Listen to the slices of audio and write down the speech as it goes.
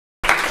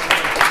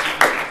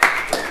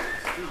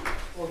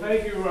Well,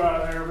 thank you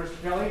there,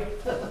 Mr. Kelly.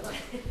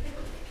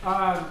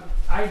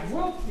 I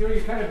will,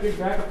 you kind of dig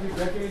back a few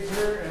decades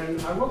here,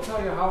 and I will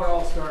tell you how it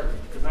all started,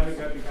 because I think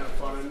that'd be kind of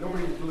fun, and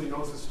nobody really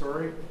knows the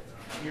story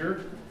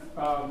here.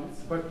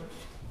 But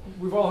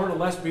we've all heard of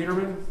Les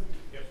Biederman.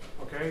 Yep.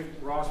 Okay,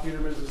 Ross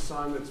Biederman's his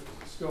son that's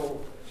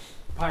still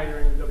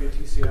pioneering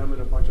WTCM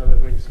and a bunch of other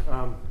things.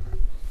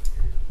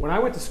 When I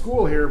went to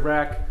school here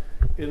back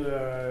in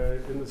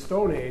the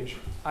Stone Age,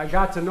 I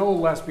got to know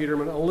Les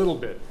Biederman a little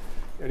bit,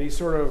 and he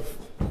sort of,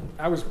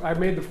 I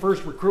made the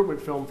first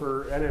recruitment film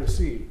for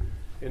NMC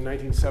in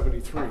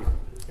 1973,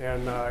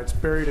 and it's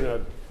buried in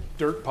a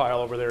dirt pile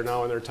over there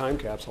now in their time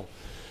capsule,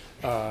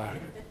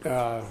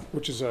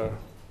 which is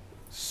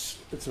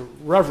it's a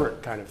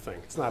reverent kind of thing.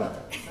 It's not a.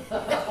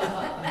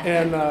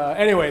 And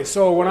anyway,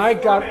 so when I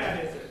got,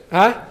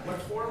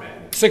 What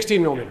format?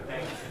 16 millimeter.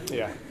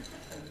 Yeah.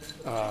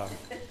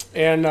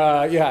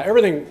 Yeah,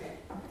 everything.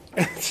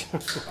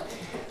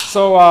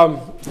 So,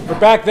 but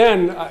back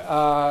then,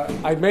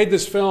 I made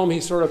this film.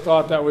 He sort of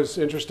thought that was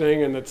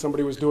interesting and that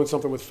somebody was doing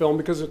something with film,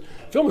 because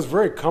film is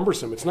very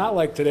cumbersome. It's not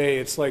like today.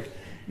 It's like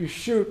you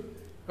shoot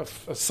a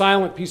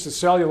silent piece of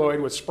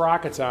celluloid with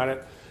sprockets on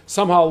it,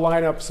 somehow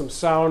line up some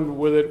sound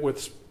with it with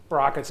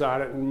sprockets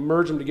on it, and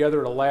merge them together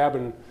at a lab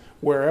and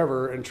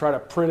wherever, and try to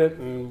print it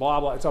and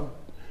blah, blah.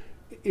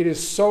 It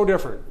is so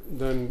different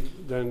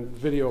than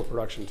video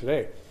production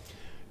today.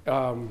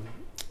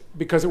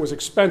 Because it was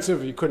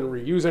expensive, you couldn't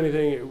reuse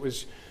anything.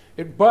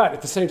 But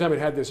at the same time, it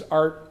had this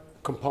art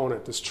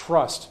component, this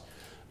trust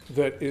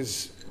that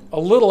is a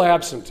little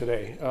absent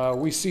today.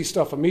 We see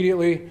stuff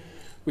immediately.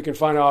 We can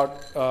find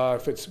out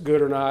if it's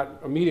good or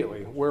not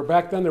immediately. Where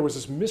back then there was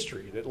this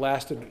mystery that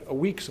lasted a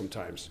week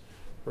sometimes,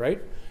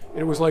 right? And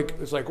it was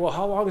like, well,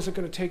 how long is it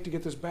going to take to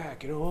get this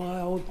back?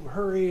 I'll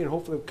hurry, and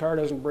hopefully the car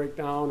doesn't break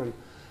down and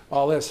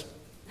all this.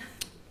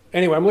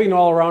 Anyway, I'm leading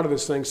all around to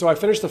this thing. So I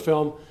finished the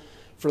film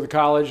for the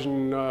college,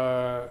 and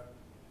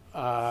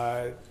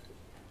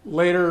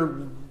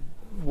later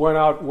went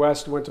out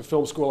west, went to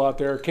film school out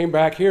there, came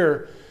back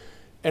here,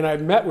 and I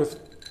met with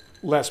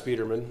Les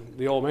Biederman,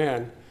 the old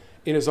man,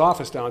 in his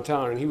office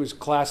downtown, and he was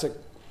classic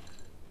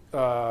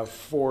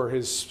for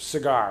his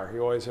cigar. He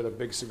always had a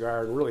big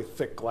cigar and really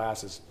thick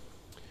glasses.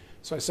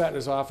 So I sat in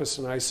his office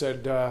and I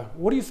said,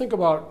 what do you think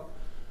about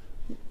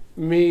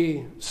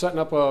me setting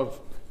up a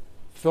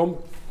film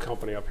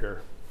company up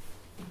here?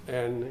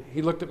 And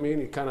he looked at me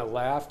and he kind of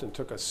laughed and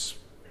took a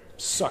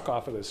suck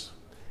off of this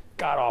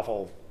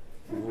god-awful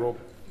rope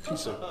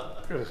piece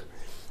of...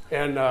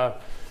 And,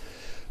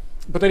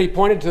 but then he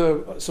pointed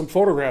to some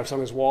photographs on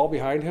his wall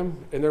behind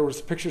him, and there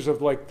was pictures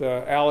of like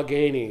the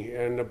Allegheny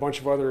and a bunch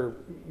of other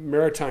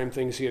maritime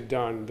things he had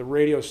done, the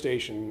radio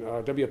station,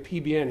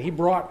 WPBN. He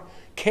brought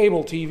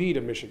cable TV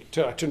to Michigan,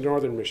 to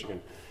northern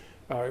Michigan.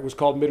 It was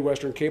called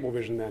Midwestern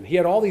Cablevision then. He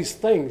had all these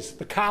things,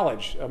 the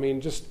college, I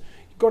mean, just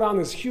go down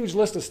this huge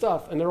list of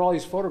stuff, and there are all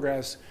these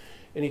photographs,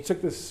 and he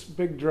took this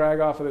big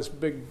drag off of this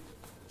big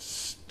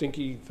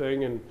stinky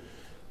thing,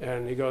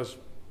 and he goes,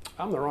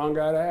 I'm the wrong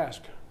guy to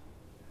ask.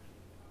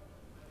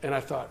 And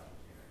I thought,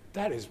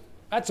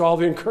 that's all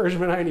the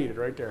encouragement I needed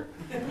right there.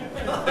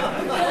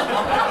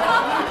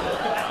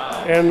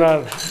 And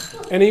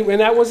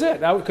that was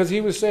it, because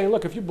he was saying,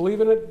 look, if you believe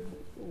in it,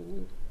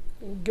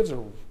 who gives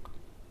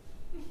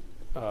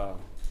a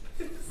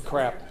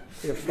crap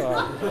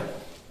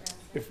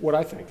if what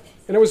I think.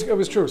 And it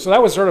was true. So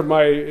that was sort of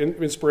my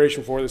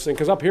inspiration for this thing,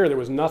 because up here there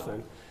was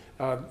nothing.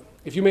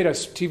 If you made a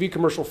TV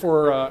commercial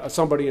for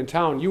somebody in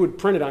town, you would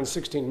print it on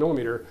 16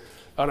 millimeter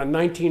on a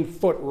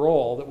 19-foot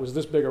roll that was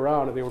this big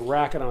around, and they would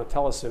rack it on a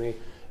telecine.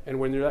 And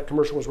when that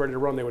commercial was ready to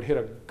run, they would hit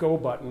a go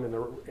button, and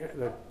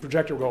the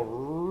projector would go,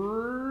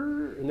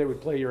 and they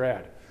would play your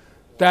ad.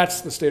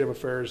 That's the state of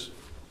affairs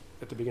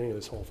at the beginning of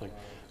this whole thing.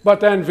 But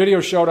then video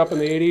showed up in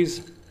the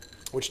 80s,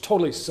 which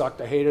totally sucked.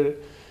 I hated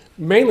it,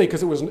 mainly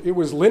because it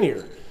was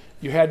linear.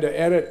 You had to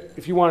edit.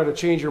 If you wanted to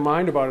change your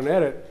mind about an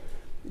edit,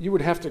 you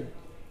would have to,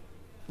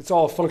 it's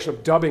all a function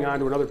of dubbing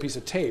onto another piece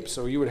of tape.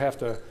 So you would have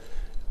to,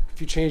 if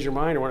you change your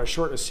mind or want to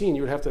shorten a scene,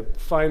 you would have to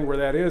find where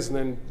that is and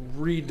then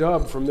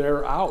redub from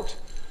there out.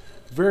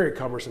 Very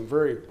cumbersome,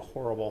 very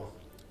horrible.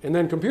 And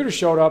then computers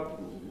showed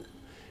up,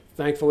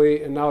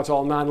 thankfully, and now it's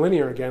all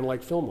nonlinear again,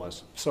 like film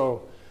was.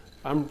 So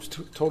I'm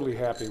totally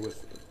happy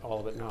with all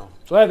of it now.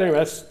 So anyway,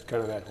 that's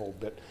kind of that whole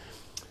bit.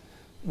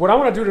 What I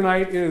want to do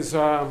tonight is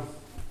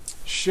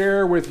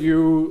share with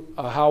you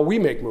how we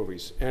make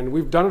movies. And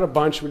we've done it a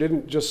bunch. We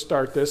didn't just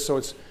start this,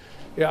 so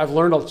I've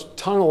learned a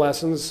ton of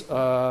lessons,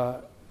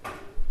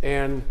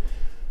 and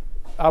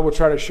I will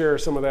try to share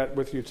some of that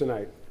with you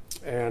tonight.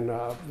 And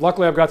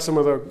luckily I've got some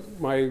of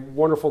my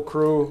wonderful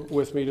crew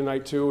with me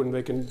tonight too, and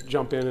they can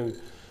jump in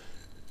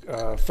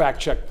and fact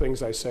check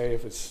things I say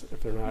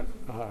if they're not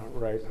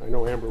right. I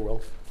know Amber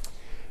will.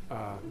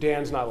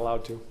 Dan's not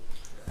allowed to.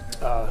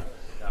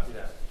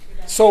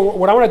 So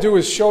what I want to do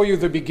is show you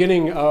the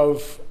beginning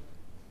of,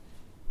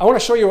 I want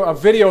to show you a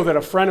video that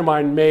a friend of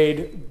mine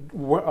made,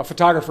 a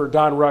photographer,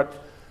 Don Rutt,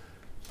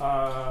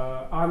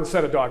 on the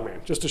set of Dogman,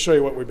 just to show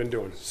you what we've been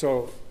doing.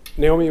 So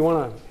Naomi, you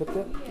want to hit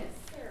that? Yes,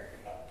 sir.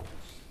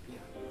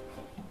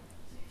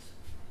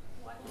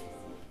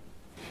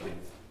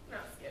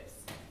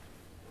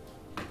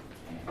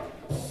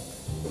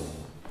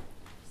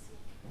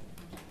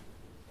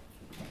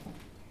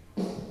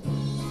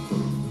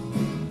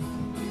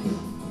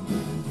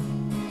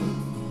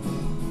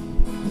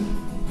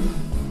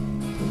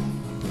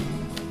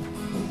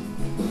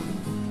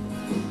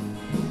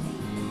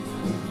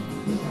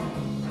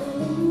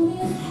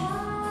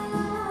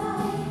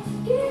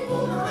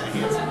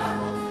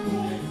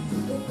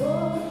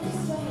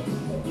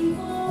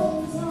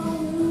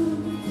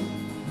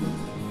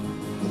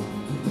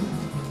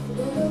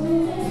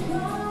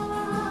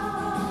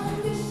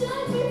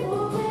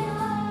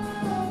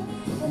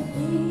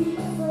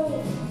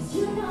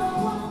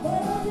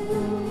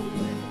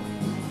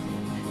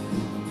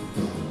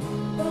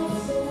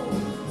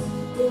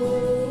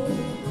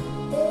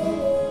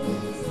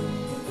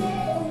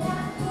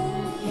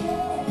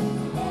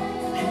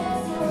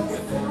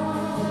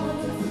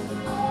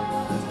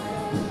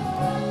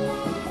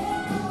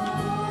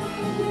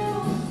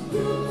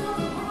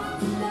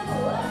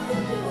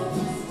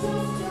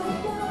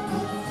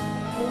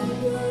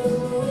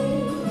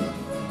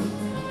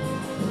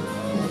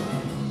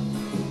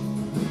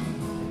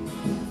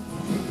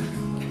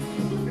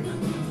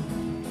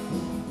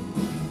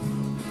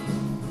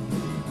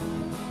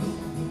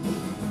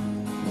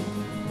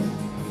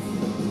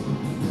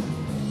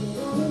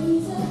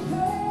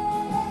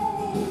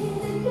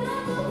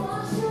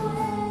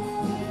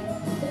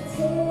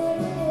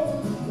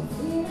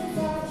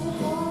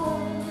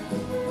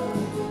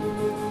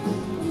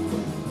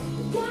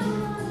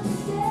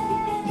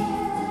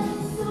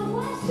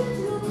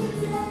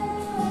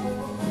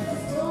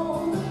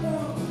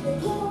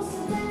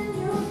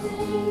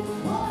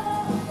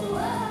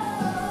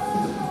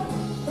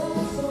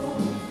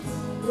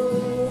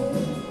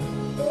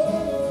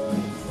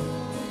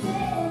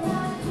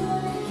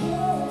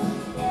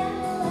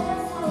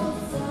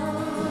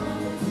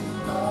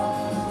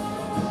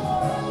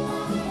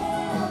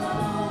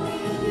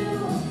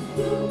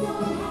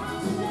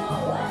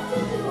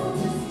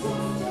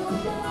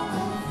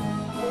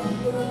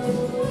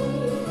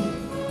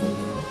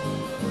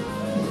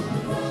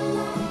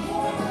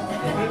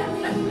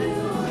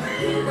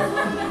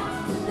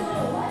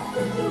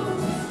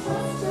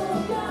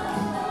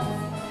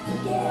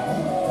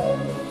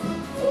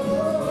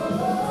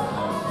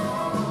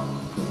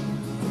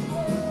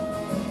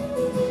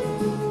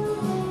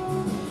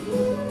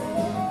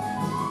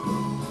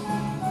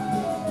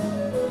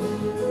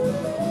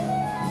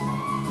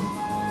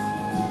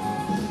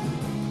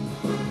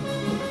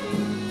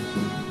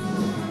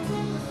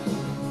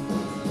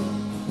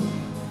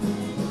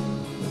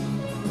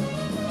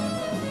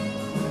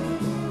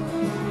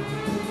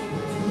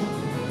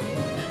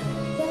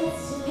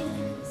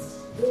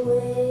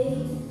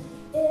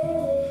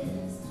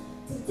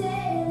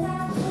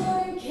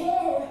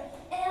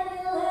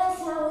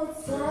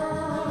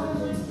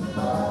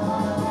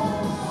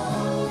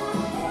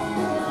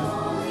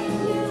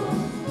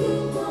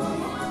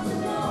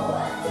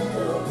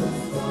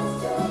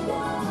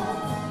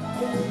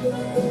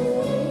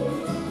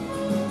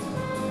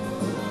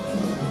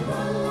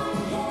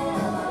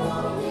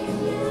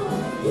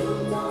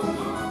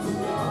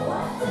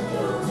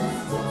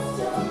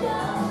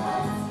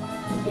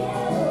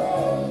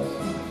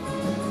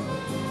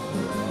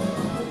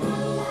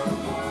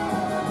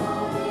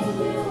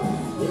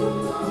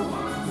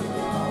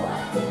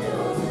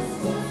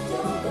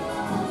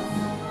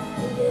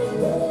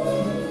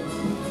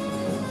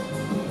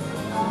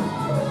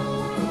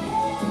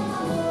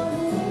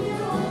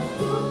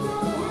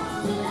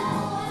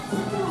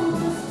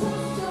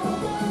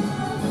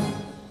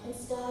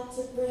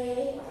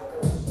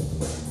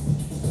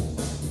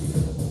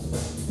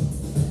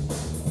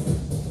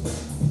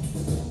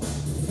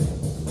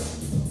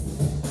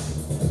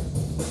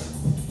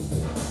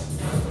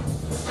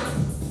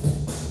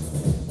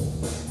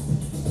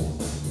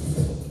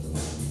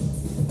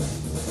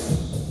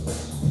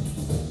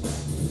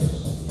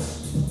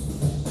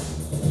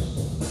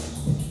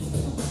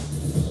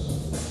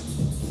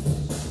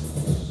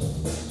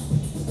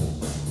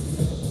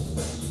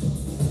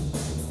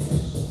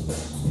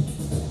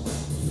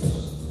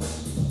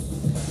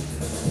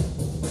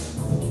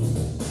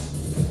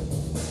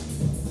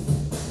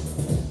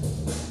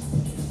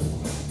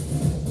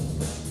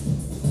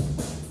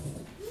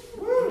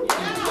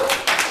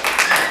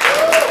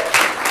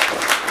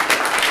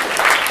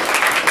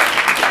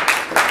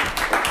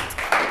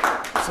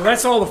 So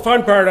that's all the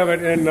fun part of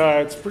it, and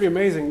it's pretty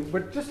amazing.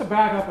 But just to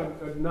back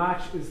up a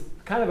notch is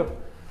kind of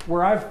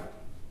where I've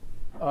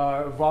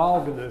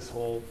evolved in this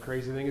whole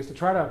crazy thing is to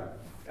try to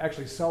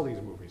actually sell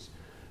these movies.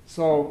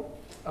 So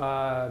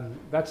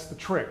that's the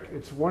trick.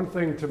 It's one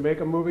thing to make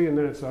a movie, and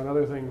then it's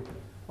another thing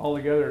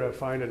altogether to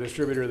find a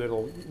distributor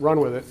that'll run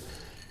with it.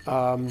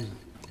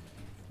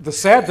 The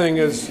sad thing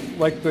is,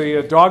 like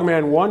the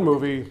Dogman 1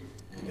 movie,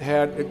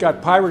 it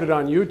got pirated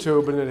on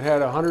YouTube, and it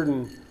had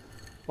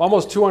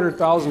almost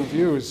 200,000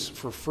 views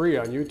for free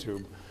on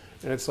YouTube.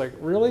 And it's like,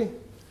 really?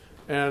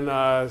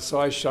 And so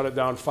I shut it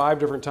down 5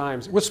 different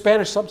times with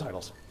Spanish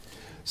subtitles.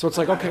 So it's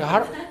like, okay,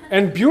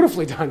 and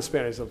beautifully done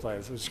Spanish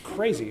subtitles. It was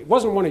crazy. It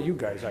wasn't one of you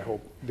guys, I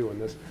hope, doing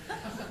this.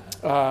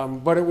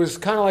 But it was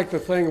kind of like the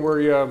thing where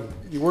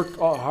you work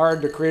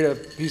hard to create a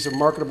piece of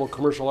marketable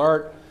commercial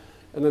art,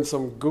 and then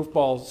some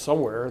goofball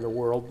somewhere in the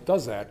world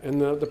does that. And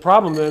the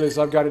problem then is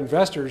I've got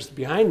investors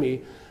behind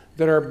me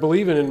that are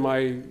believing in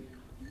my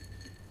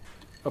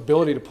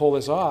ability to pull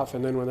this off,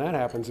 and then when that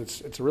happens,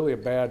 it's really a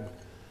bad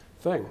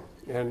thing.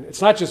 And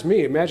it's not just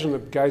me. Imagine the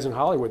guys in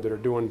Hollywood that are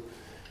doing,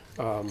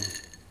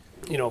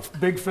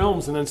 big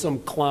films, and then some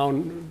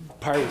clown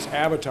pirate's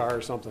avatar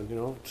or something.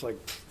 It's like.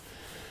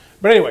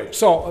 But anyway,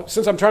 so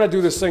since I'm trying to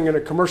do this thing in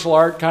a commercial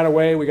art kind of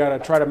way, we got to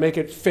try to make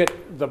it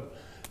fit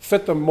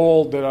the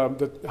mold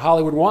that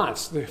Hollywood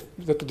wants, that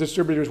the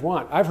distributors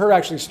want. I've heard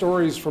actually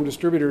stories from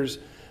distributors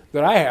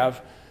that I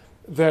have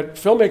that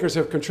filmmakers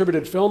have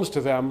contributed films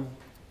to them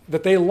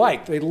that they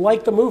like. They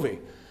like the movie,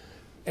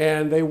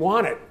 and they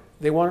want it.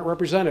 They want it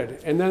represented.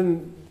 And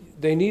then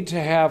they need to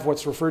have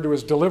what's referred to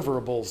as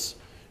deliverables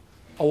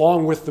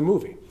along with the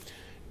movie.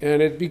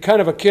 And it'd be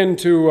kind of akin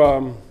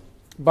to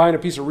buying a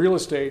piece of real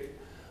estate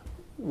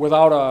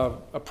without an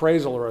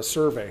appraisal or a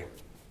survey.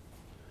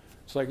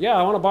 It's like, yeah,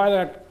 I want to buy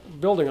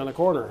that building on the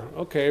corner.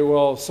 Okay,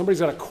 well, somebody's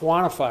got to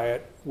quantify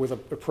it with an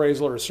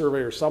appraisal or a survey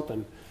or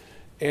something.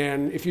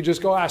 And if you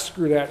just go,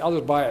 screw that, I'll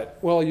just buy it.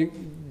 Well,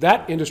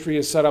 that industry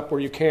is set up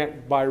where you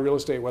can't buy real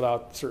estate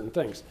without certain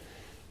things.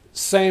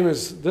 Same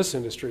as this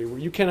industry, where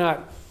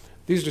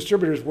these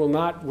distributors will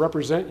not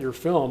represent your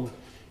film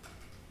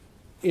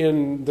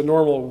in the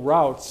normal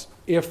routes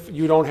if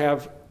you don't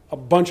have a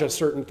bunch of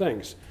certain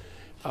things.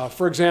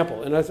 For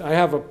example, and I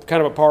have a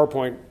kind of a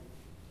PowerPoint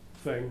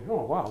thing.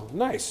 Oh, wow,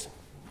 nice.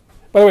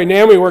 By the way,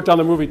 Naomi worked on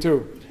the movie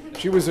too.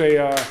 She was she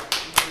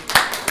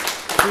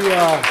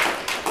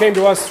came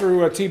to us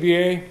through a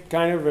TBA,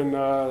 kind of, and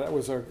it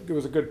was a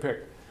good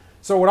pick.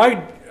 So what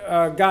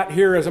I got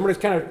here is I'm going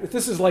to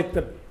this is like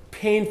the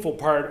painful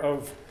part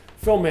of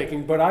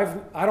filmmaking, but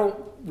I don't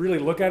really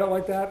look at it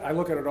like that. I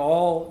look at it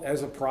all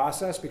as a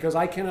process because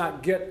I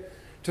cannot get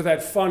to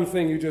that fun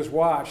thing you just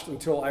watched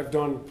until I've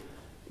done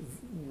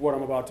what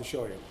I'm about to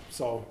show you.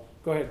 So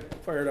go ahead,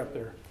 fire it up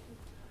there.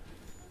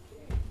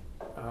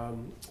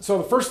 So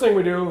the first thing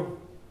we do,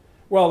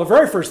 well, the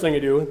very first thing you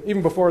do,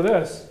 even before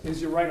this,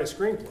 is you write a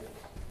screenplay.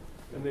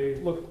 And they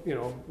look,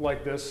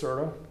 like this, sort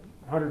of,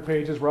 100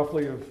 pages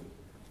roughly of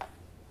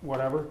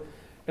whatever.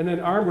 And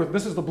then armed with,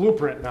 this is the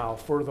blueprint now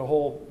for the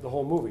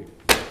whole movie.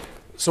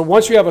 So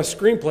once you have a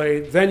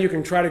screenplay, then you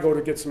can try to go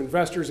to get some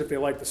investors if they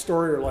like the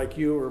story or like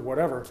you or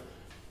whatever.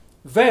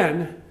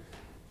 Then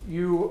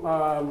you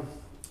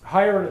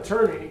hire an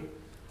attorney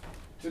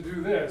to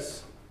do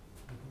this.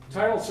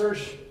 Title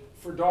search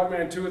for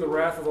Dogman 2, The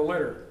Wrath of the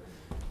Litter.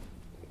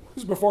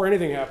 This is before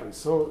anything happens.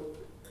 So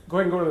go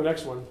ahead and go to the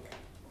next one.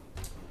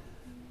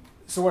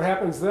 So what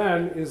happens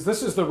then is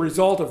this is the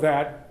result of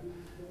that.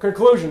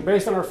 Conclusion,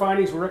 based on our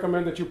findings, we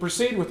recommend that you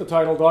proceed with the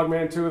title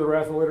Dogman 2, The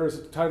Wrath of the Litter as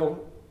the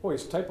title. Oh,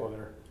 there's a typo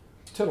there.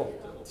 Tittle.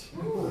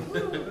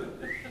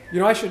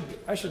 I should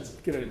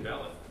get it.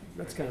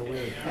 That's kind of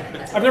weird.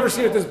 I've never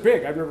seen it this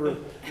big. I've never.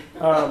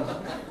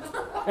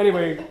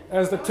 Anyway,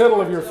 as the tittle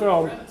of your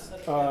film,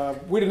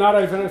 we did not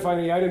identify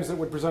any items that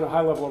would present a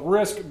high level of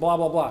risk, blah,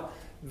 blah, blah.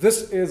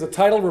 This is a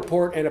title,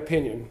 report, and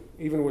opinion,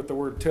 even with the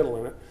word tittle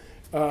in it.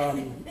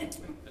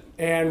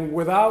 And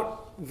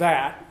without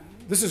that,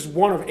 this is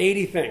one of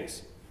 80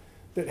 things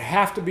that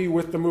have to be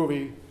with the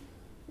movie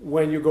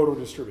when you go to a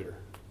distributor.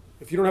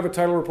 If you don't have a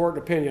title, report,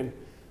 and opinion,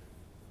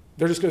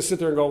 they're just going to sit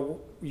there and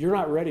go, you're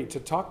not ready to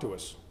talk to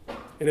us.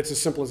 And it's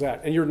as simple as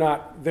that. And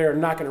they're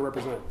not going to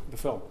represent the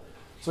film.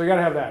 So you got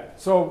to have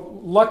that. So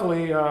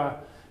luckily,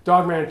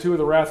 Dogman 2,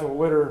 The Wrath of the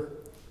Litter,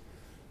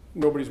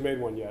 nobody's made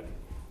one yet,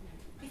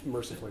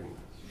 mercifully.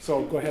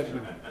 So go ahead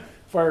and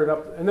fire it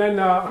up. And then,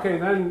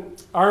 then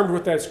armed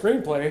with that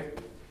screenplay,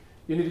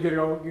 you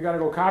got to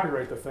go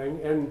copyright the thing.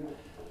 And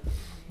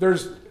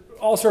there's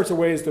all sorts of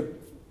ways to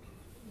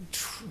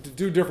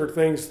do different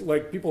things.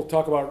 Like people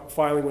talk about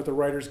filing with the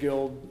Writers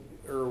Guild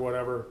or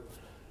whatever.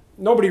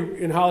 Nobody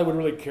in Hollywood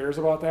really cares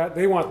about that.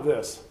 They want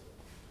this.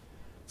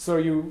 So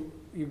you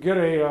get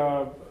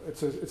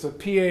it's a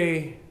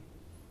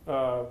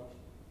PA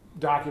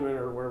document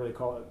or whatever they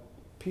call it,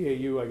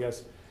 PAU, I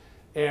guess.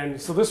 And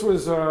so this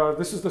is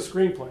the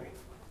screenplay.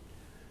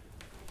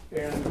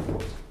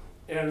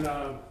 And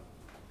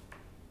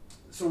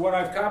so what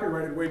I've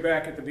copyrighted way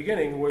back at the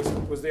beginning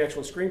was the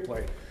actual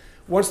screenplay.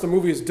 Once the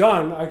movie is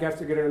done, I have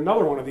to get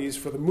another one of these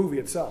for the movie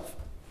itself.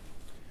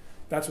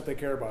 That's what they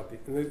care about.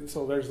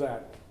 So there's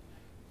that.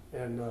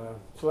 And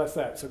so that's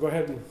that. So go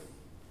ahead and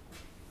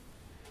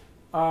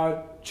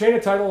chain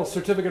of title,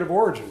 certificate of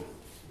origin.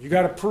 You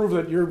got to prove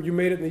that you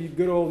made it in the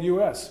good old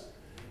U.S.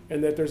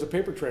 and that there's a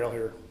paper trail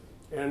here.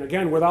 And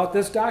again, without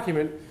this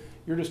document,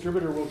 your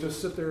distributor will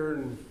just sit there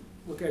and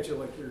look at you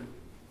like you're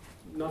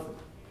nothing.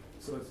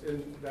 So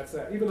that's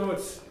that. Even though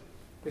it's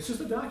just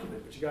a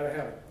document, but you got to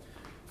have it.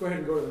 Go ahead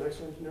and go to the next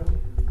one,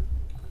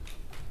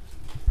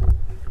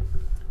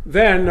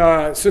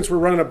 Then, since we're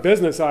running a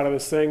business out of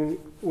this thing,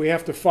 we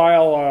have to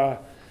file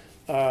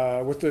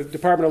with the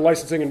Department of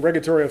Licensing and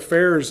Regulatory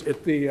Affairs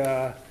at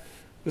the.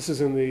 This is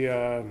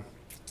the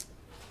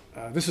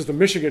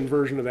Michigan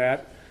version of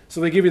that.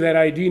 So they give you that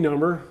ID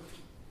number,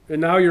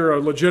 and now you're a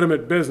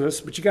legitimate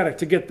business. But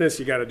to get this,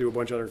 you got to do a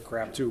bunch of other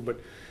crap too. But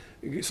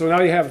so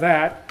now you have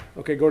that.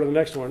 Okay, go to the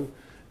next one.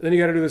 Then you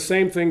got to do the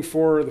same thing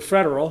for the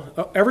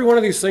federal. Every one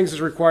of these things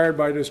is required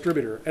by a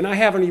distributor, and I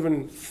haven't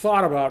even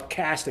thought about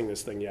casting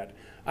this thing yet.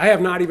 I have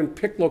not even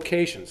picked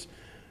locations.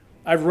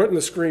 I've written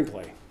the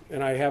screenplay,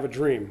 and I have a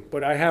dream,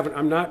 but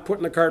I'm not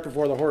putting the cart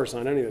before the horse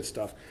on any of this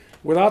stuff.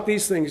 Without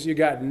these things, you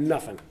got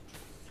nothing.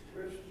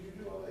 Rich, do you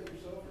do all that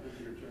yourself, or does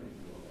your attorney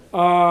do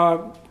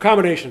all that?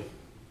 Combination.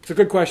 It's a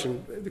good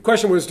question. The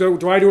question was,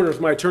 do I do it or does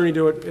my attorney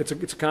do it? It's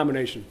a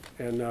combination.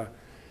 And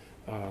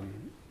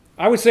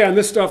I would say on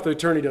this stuff, the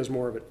attorney does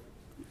more of it,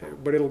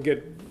 but it'll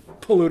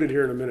get polluted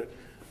here in a minute.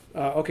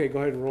 Okay, go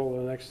ahead and roll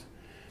to the next.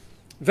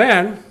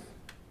 Then,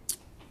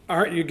 all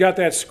right, you got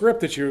that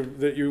script that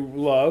you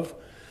love.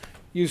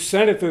 You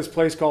send it to this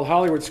place called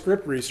Hollywood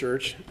Script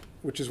Research,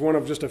 which is one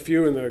of just a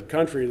few in the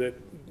country that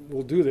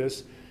will do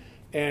this.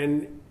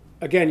 And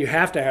again, you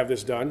have to have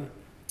this done.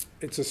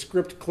 It's a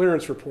script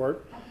clearance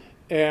report.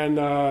 And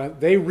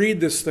they read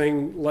this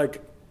thing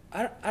like,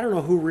 I don't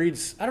know who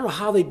reads, I don't know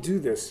how they do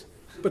this,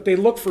 but they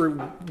look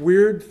for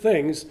weird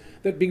things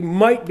that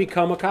might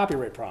become a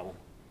copyright problem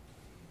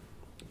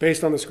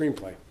based on the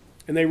screenplay.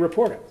 And they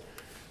report it.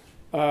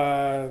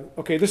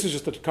 Okay, this is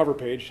just the cover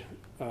page.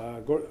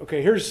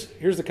 Okay, here's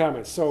the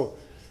comments. So,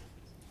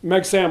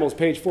 Meg Samuels,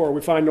 page 4, we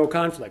find no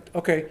conflict.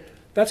 Okay,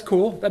 that's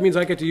cool. That means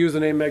I get to use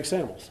the name Meg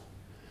Samuels,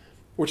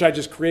 which I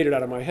just created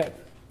out of my head.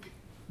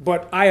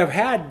 But I have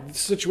had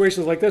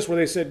situations like this where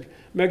they said,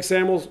 Meg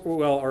Samuels,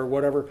 or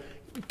whatever,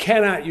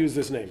 cannot use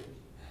this name.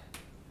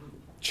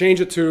 Change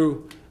it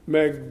to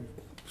Meg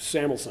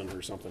Samuelson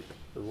or something,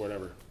 or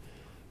whatever.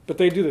 But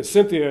they do this.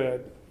 Cynthia,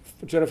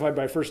 identified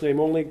by first name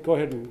only. Go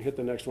ahead and hit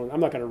the next one. I'm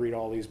not going to read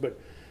all these, but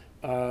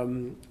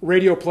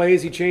radio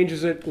plays, he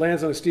changes it,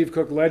 lands on a Steve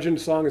Cook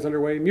legend, song is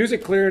underway.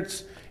 Music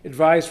clearance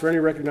advised for any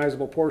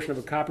recognizable portion of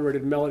a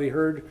copyrighted melody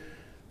heard.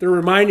 They're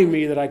reminding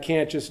me that I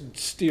can't just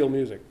steal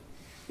music,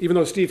 even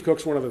though Steve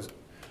Cook's one of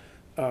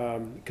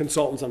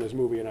consultants on this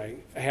movie, and I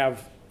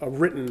have a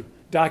written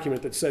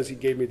document that says he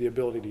gave me the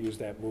ability to use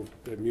that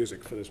the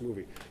music for this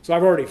movie. So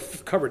I've already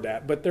covered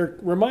that, but they're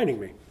reminding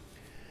me.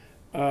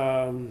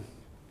 Blah,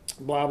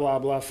 blah,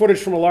 blah. Footage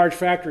from a large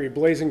factory,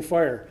 blazing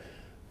fire.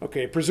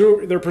 Okay,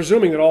 they're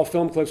presuming that all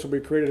film clips will be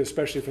created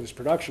especially for this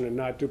production and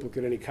not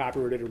duplicate any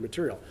copyrighted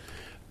material.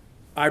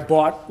 I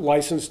bought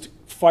licensed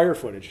fire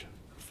footage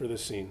for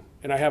this scene,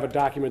 and I have a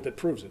document that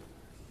proves it.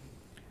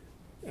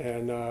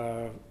 And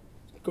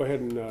go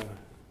ahead and...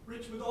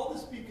 Rich, would all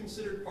this be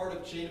considered part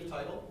of chain of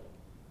title?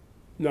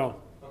 No.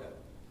 Okay.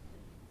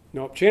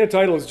 No, chain of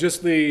title is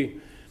just the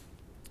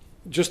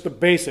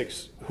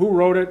basics. Who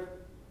wrote it?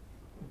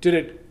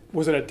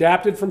 Was it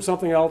adapted from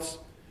something else?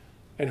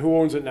 And who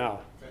owns it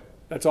now? Okay.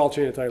 That's all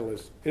chain of title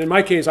is. And in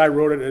my case, I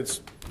wrote it, and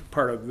it's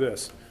part of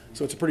this.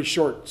 So it's a pretty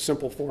short,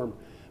 simple form.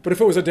 But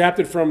if it was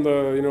adapted from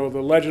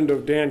the legend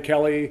of Dan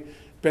Kelly,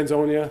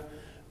 Benzonia,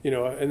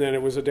 and then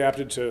it was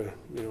adapted to,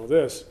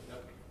 this,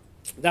 yep,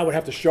 that would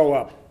have to show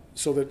up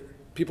so that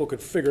people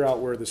could figure out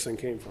where this thing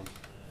came from.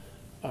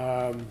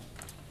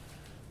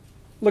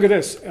 Look at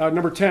this,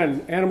 number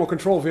 10, animal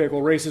control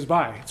vehicle races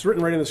by. It's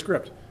written right in the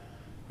script.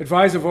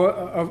 Advise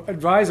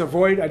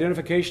avoid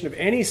identification of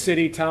any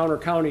city, town, or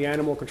county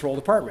animal control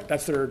department.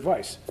 That's their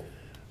advice.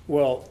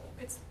 Well,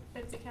 it's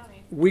Benzie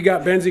County. We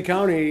got Benzie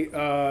County,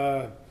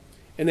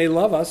 and they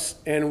love us,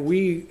 and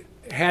we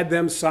had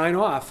them sign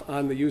off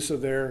on the use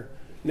of their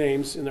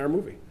names in our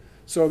movie.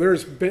 So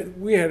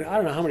we had, I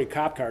don't know how many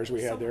cop cars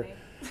we had there.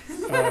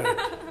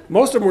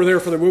 Most of them were there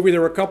for the movie.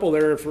 There were a couple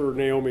there for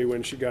Naomi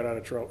when she got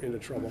into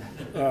trouble.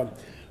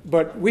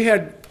 But we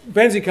had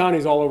Benzie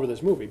counties all over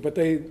this movie, but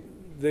they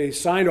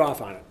signed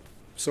off on it.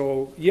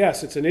 So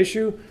yes, it's an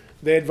issue.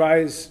 They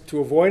advise to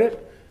avoid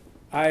it.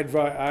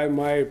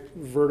 My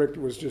verdict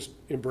was just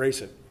embrace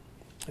it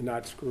and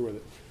not screw with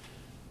it.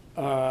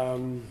 Blah,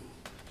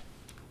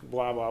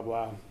 blah,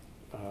 blah.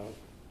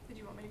 Did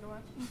you want me to go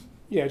on?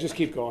 Yeah, just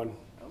keep going.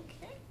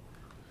 Okay.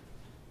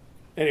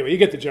 Anyway, you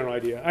get the general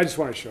idea. I just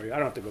want to show you. I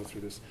don't have to go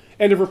through this.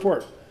 End of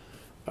report.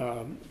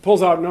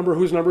 Pulls out number,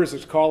 whose number is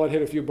it? Call it,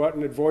 hit a few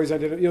buttons, avoids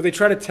identity. They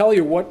try to tell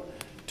you what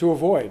to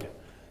avoid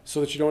so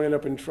that you don't end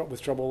up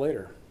with trouble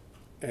later.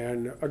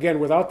 And again,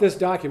 without this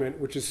document,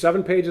 which is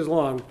 7 pages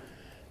long,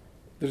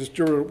 the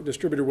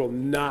distributor will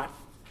not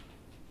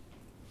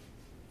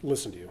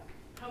listen to you.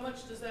 How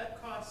much does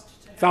that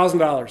cost to have?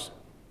 $1,000.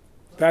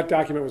 That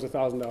document was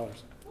 $1,000.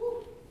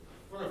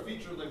 For a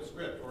feature-length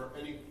script or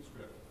any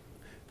script?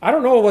 I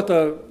don't know what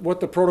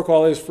the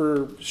protocol is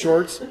for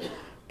shorts,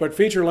 but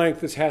feature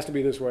length, this has to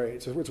be this way.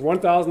 It's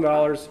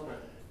 $1,000,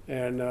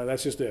 and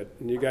that's just it.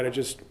 And you got to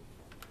just.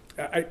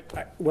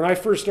 When I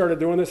first started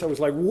doing this, I was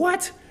like,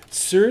 "What?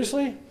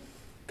 Seriously?"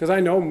 Because I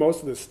know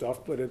most of this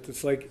stuff, but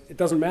it's like it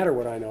doesn't matter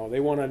what I know.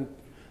 The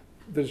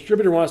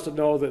distributor wants to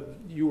know that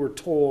you were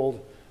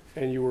told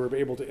and you were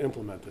able to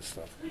implement this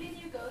stuff. Who did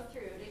you go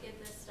through to get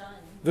this done?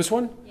 This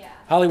one? Yeah.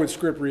 Hollywood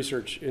Script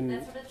Research in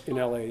That's what it's LA.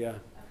 called? Yeah. Okay.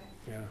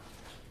 Yeah.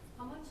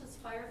 How much is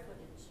fire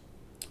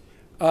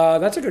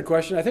footage? That's a good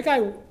question. I think I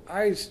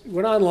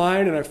went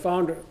online and I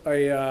found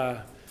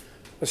a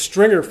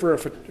stringer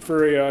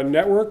for a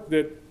network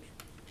that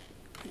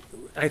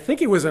I think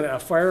he was a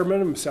fireman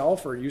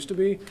himself, or used to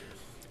be,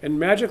 and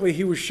magically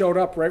he showed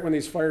up right when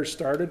these fires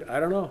started.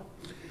 I don't know.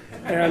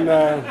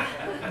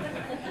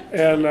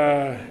 And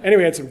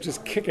anyway, had some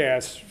just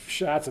kick-ass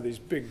shots of these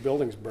big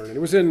buildings burning. It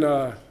was in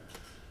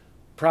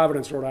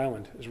Providence, Rhode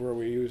Island, is where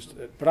we used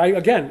it. But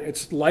again,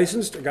 it's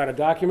licensed. I got a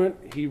document.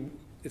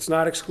 It's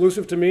not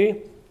exclusive to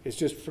me. It's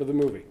just for the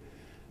movie.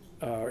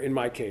 In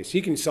my case,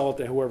 he can sell it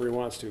to whoever he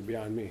wants to,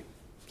 beyond me.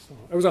 So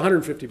it was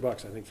 $150, I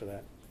think, for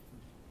that.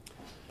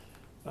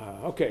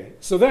 Okay,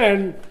 so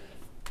then,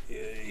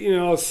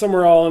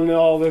 somewhere in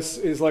all this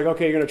is like,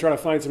 okay, you're going to try to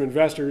find some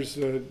investors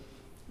to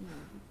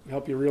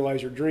help you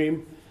realize your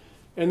dream.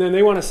 And then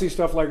they want to see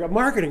stuff like a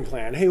marketing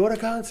plan. Hey, what a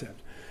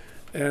concept.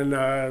 And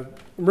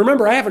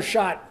remember, I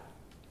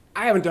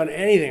haven't done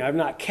anything. I've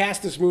not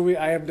cast this movie.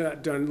 I have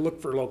not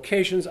looked for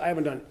locations. I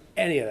haven't done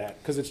any of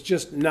that because it's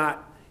just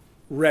not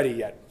ready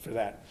yet for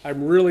that.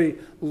 I'm really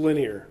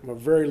linear. I'm a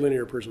very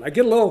linear person. I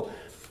get a little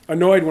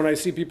annoyed when I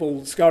see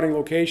people scouting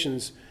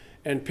locations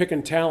and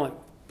picking talent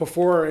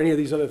before any of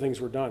these other things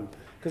were done.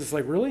 Because it's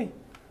like, really?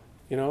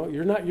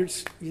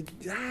 It's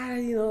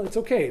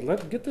okay.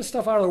 Get this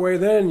stuff out of the way,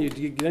 then you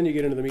get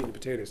into the meat and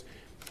potatoes.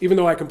 Even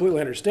though I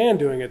completely understand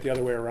doing it the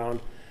other way around,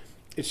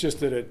 it's just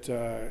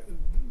that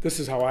this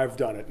is how I've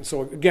done it. And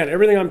so again,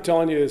 everything I'm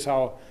telling you is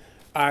how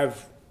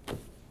I've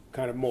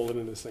kind of molded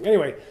into this thing.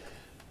 Anyway,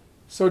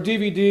 so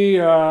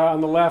DVD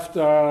on the left,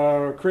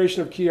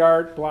 creation of key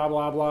art, blah,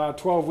 blah, blah,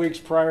 12 weeks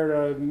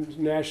prior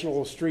to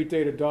National Street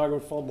Day to Dogman,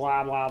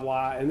 blah, blah,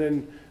 blah, and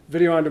then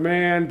video on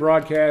demand,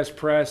 broadcast,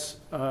 press,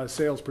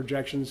 sales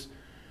projections.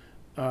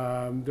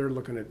 They're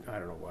looking at, I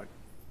don't know what.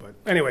 But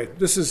anyway,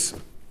 this is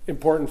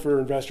important for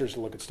investors to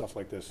look at stuff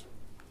like this.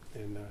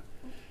 And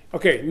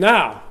okay,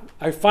 now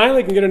I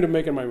finally can get into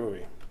making my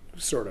movie,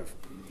 sort of.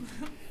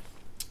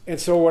 And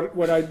so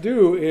what I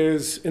do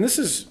is, and this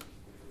is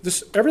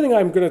everything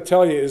I'm going to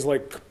tell you is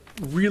like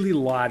really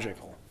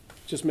logical.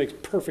 Just makes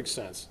perfect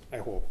sense, I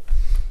hope.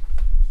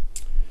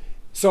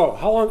 So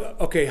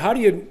how do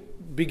you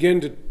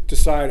begin to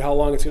decide how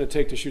long it's going to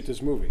take to shoot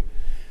this movie?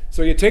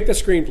 So you take the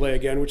screenplay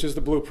again, which is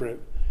the blueprint,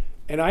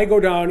 and I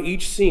go down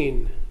each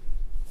scene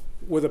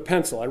with a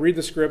pencil. I read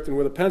the script, and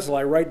with a pencil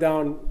I write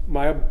down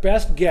my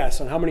best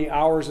guess on how many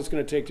hours it's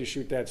going to take to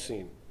shoot that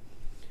scene.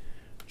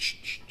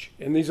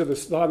 And these are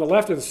on the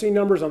left are the scene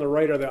numbers, on the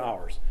right are the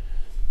hours.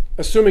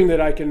 Assuming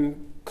that I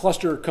can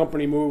cluster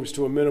company moves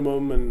to a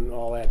minimum and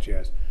all that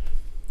jazz.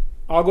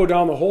 I'll go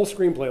down the whole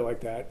screenplay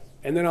like that,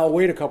 and then I'll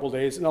wait a couple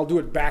days, and I'll do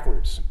it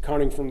backwards,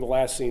 counting from the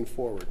last scene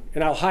forward.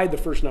 And I'll hide the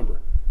first number.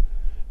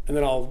 And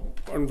then I'll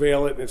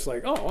unveil it, and it's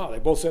like, oh, wow, they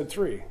both said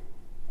 3. I'm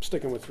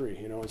sticking with 3,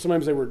 you know. And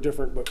sometimes they were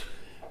different, but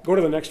go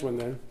to the next one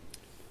then,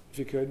 if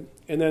you could.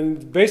 And then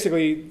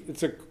basically,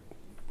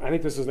 I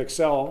think this is an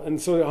Excel, and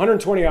so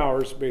 120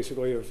 hours,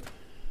 basically,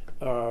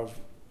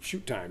 of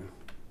shoot time.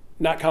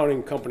 Not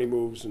counting company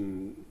moves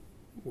and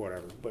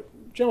whatever, but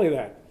generally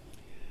that.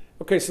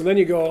 Okay, so then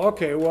you go,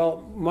 okay,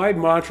 well, my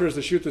mantra is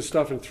to shoot this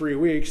stuff in 3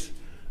 weeks.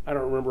 I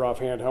don't remember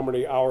offhand how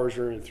many hours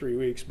are in 3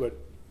 weeks, but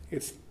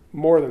it's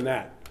more than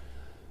that.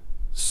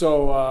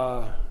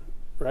 So,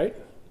 right?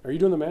 Are you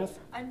doing the math?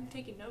 I'm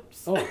taking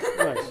notes. Oh,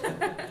 nice.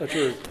 That's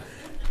your...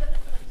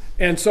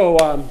 And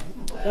so,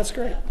 that's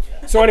great.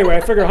 So anyway,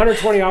 I figure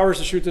 120 hours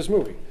to shoot this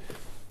movie.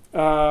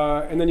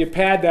 And then you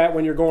pad that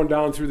when you're going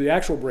down through the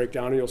actual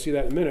breakdown, and you'll see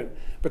that in a minute.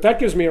 But that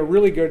gives me a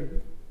really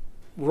good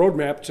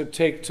roadmap to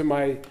take to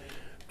my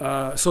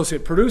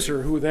associate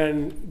producer, who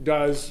then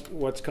does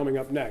what's coming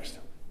up next.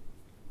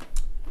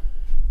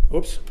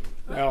 Oops.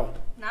 Well,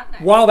 Not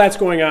next. while that's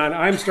going on,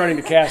 I'm starting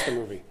to cast the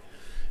movie.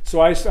 So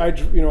I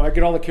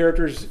get all the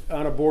characters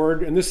on a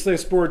board, and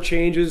this board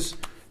changes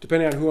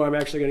depending on who I'm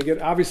actually going to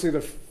get. Obviously,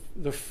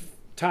 the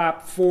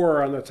top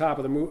 4 on the top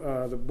of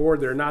the board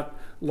there, not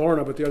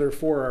Lorna, but the other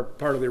 4 are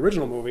part of the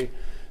original movie.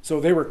 So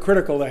they were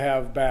critical to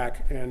have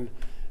back, and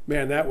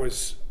man, that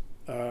was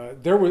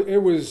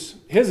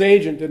his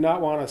agent did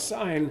not want to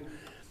sign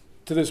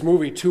to this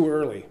movie too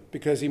early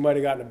because he might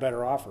have gotten a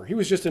better offer. He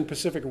was just in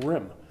Pacific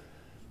Rim,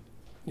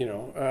 you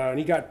know, and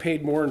he got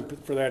paid more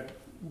for that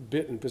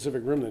bit in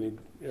Pacific Rim than he'd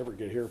ever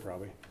get here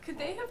probably. Could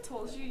they have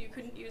told you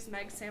couldn't use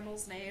Meg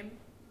Sammel's name,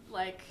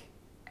 like,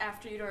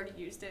 after you'd already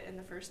used it in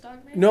the first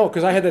Dogman? No,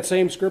 because I had that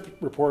same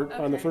script report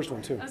on the Okay. first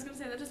one too. I was going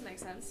to say, that doesn't make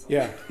sense.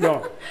 Yeah,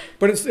 no,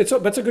 but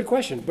that's a good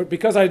question. But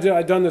because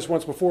I'd done this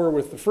once before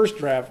with the first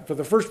draft, for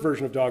the first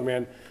version of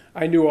Dogman,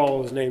 I knew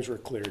all those names were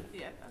cleared.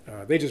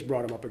 Yeah. They just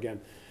brought him up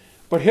again.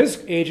 But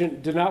his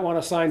agent did not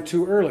want to sign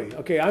too early.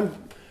 Okay, I'm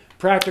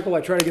practical.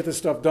 I try to get this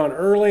stuff done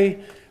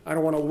early. I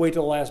don't want to wait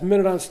till the last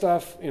minute on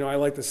stuff. You know, I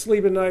like to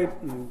sleep at night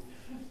and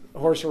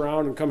horse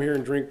around and come here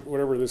and drink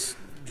whatever this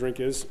drink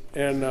is.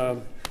 And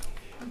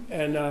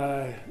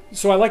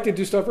so I like to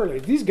do stuff early.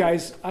 These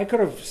guys, I could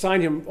have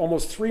signed him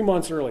almost 3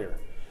 months earlier,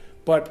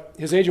 but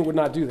his agent would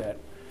not do that.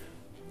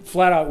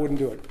 Flat out wouldn't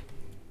do it.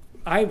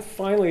 I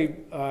finally,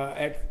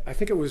 I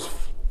think it was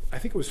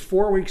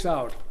 4 weeks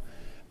out,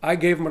 I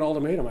gave him an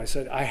ultimatum. I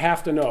said, I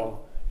have to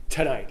know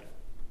tonight,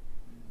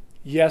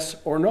 yes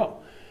or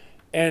no.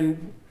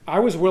 And I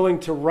was willing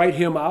to write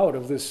him out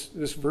of this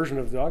version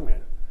of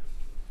Dogman.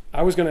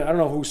 I don't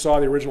know who saw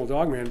the original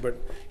Dogman, but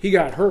he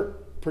got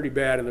hurt pretty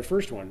bad in the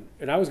first one,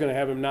 and I was going to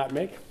have him not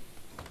make it.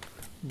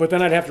 But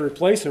then I'd have to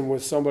replace him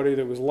with somebody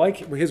that was like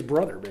his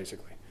brother,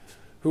 basically,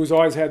 who's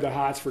always had the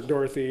hots for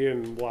Dorothy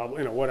and blah,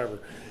 blah, whatever.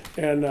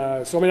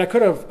 And so I mean, I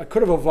could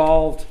have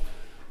evolved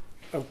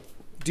a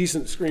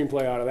decent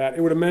screenplay out of that.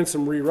 It would have meant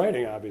some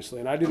rewriting, obviously,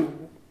 and I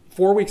didn't.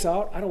 4 weeks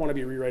out, I don't want to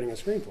be rewriting a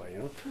screenplay, you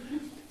know.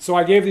 So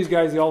I gave these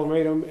guys the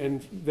ultimatum,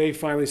 and they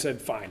finally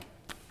said fine,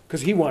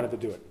 because he wanted to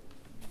do it,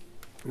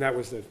 and that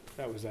was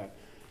that.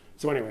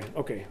 So anyway,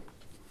 okay.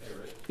 Hey,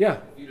 Rick. Yeah.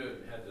 If you'd have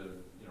had to,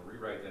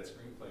 rewrite that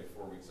screenplay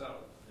 4 weeks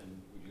out,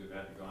 then would you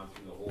have had to gone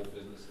through the whole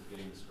business of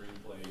getting the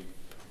screenplay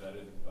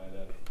vetted by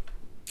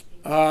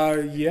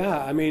that?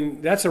 Yeah. I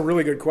mean, that's a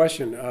really good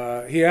question.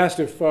 He asked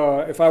if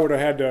I would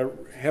have had to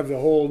have the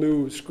whole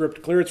new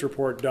script clearance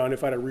report done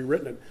if I'd have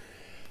rewritten it.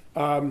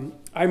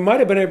 I might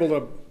have been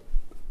able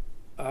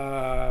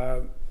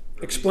to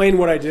explain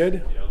what I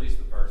did. Yeah, at least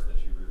the parts that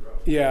you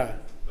rewrote. Yeah.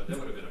 But that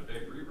would have been a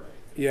big rewrite.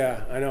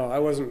 Yeah, I know. I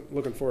wasn't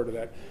looking forward to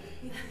that.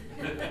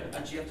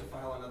 Did you have to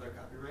file another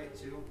copyright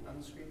too on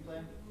the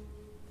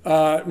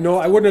screenplay? No,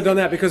 I wouldn't have done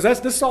that because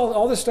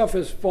all this stuff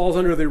falls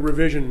under the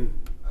revision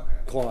Okay.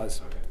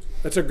 clause. Okay.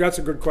 That's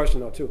a good question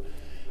though too.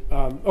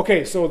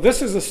 Okay, so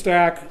this is a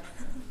stack.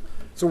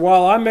 So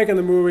while I'm making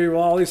the movie,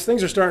 well, all these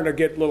things are starting to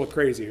get a little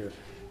crazy here.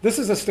 This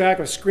is a stack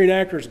of Screen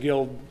Actors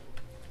Guild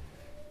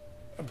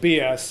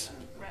BS.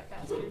 Rat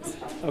bastards.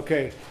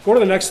 Okay, go to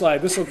the next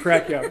slide. This will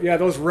crack you up. Yeah,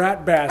 those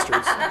rat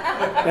bastards.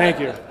 Thank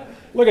you.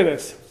 Look at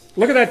this.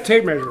 Look at that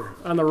tape measure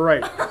on the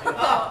right.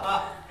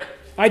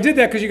 I did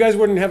that because you guys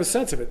wouldn't have a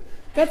sense of it.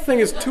 That thing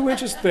is 2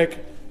 inches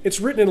thick. It's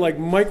written in like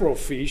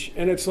microfiche,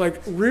 and it's like,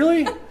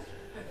 really?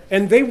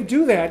 And they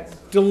do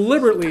that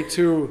deliberately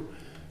to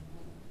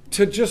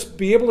to just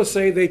be able to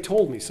say they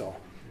told me so.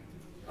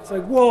 It's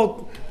like,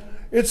 well,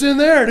 it's in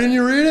there. Didn't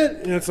you read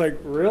it? And it's like,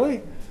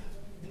 really?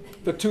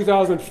 The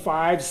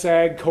 2005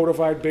 SAG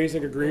codified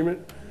basic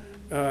agreement.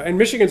 And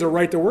Michigan's a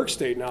right-to-work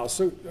state now,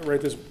 so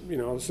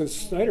since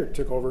Snyder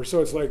took over.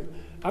 So it's like,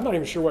 I'm not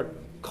even sure what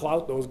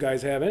clout those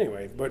guys have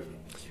anyway. But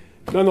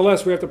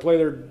nonetheless, we have to play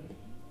their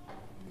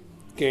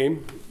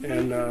game.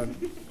 And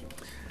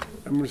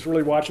I'm just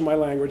really watching my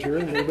language here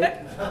a little bit.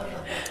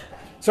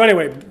 So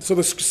anyway, so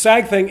the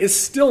SAG thing is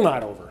still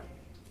not over.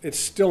 It's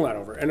still not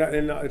over. And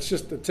it's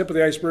just the tip of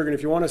the iceberg. And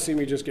if you want to see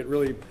me just get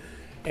really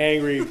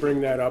angry,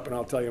 bring that up, and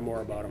I'll tell you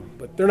more about them.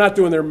 But they're not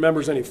doing their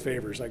members any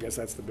favors. I guess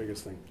that's the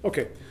biggest thing.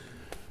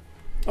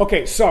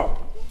 Okay, so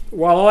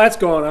while all that's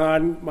going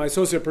on, my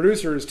associate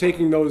producer is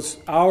taking those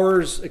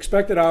hours,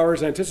 expected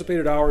hours,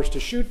 anticipated hours to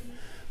shoot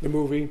the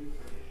movie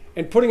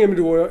and putting them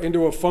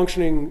into a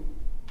functioning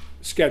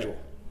schedule.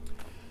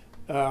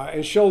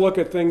 And she'll look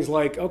at things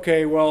like,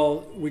 okay,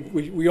 well,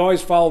 we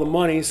always follow the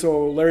money,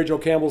 so Larry Joe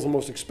Campbell's the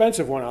most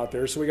expensive one out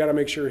there, so we got to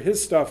make sure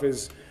his stuff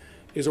is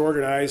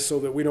organized so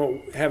that we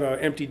don't have an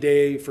empty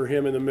day for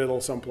him in the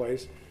middle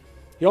someplace.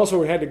 He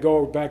also had to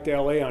go back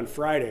to LA on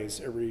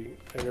Fridays every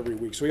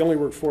week, so he only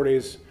worked 4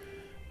 days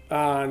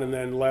on and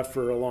then left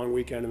for a long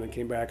weekend and then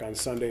came back on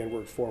Sunday and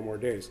worked 4 more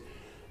days.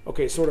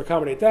 Okay, so to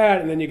accommodate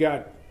that, and then you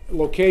got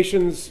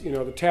locations,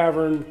 the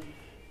tavern.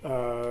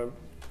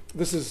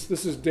 This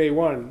is day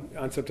one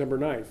on September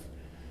 9th,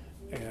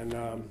 and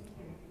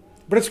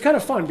but it's kind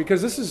of fun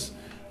because this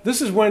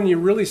is when you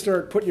really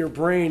start putting your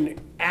brain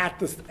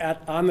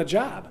on the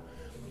job,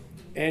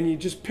 and you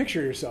just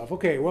picture yourself.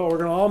 Okay, well, we're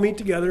gonna all meet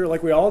together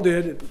like we all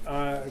did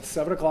at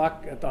 7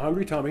 o'clock at the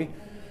Hungry Tummy,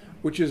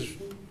 which is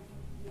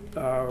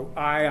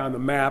eye on the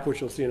map,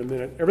 which you'll see in a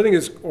minute. Everything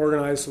is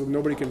organized so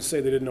nobody can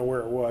say they didn't know where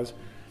it was.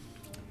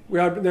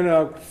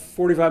 Then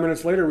 45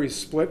 minutes later, we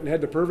split and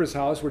head to Purvis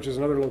House, which is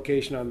another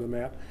location on the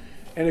map,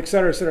 and et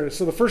cetera, et cetera.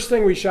 So the first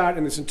thing we shot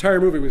in this entire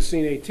movie was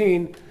scene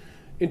 18.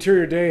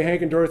 Interior day,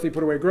 Hank and Dorothy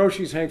put away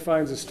groceries. Hank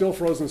finds a still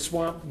frozen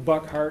swamp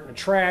buck heart in the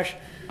trash.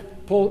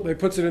 He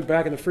puts it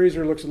back in the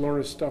freezer, looks at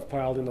Lorna's stuff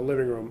piled in the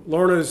living room.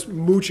 Lorna's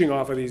mooching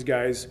off of these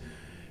guys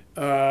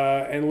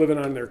and living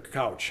on their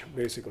couch,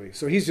 basically.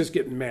 So he's just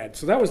getting mad.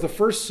 So that was the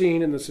first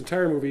scene in this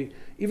entire movie,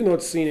 even though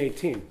it's scene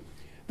 18.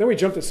 Then we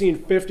jump to scene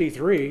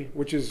 53,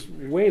 which is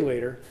way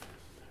later.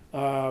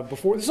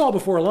 This is all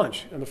before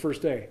lunch on the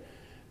first day.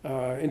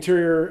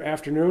 Interior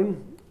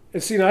afternoon.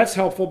 And see, now that's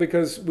helpful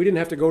because we didn't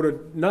have to go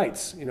to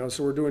nights,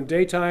 so we're doing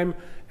daytime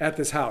at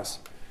this house.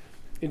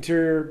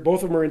 Interior,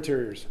 both of them are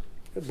interiors.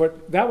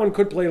 But that one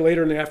could play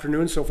later in the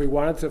afternoon, so if we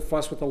wanted to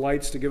fuss with the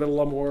lights to give it a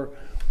little more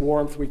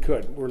warmth, we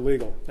could. We're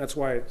legal. That's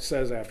why it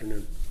says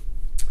afternoon.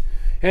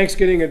 Hank's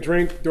getting a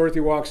drink.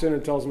 Dorothy walks in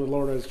and tells him that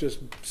Lorna is just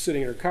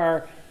sitting in her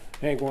car.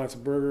 Hank wants a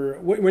burger.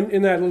 When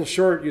in that little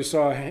short, you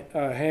saw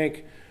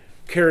Hank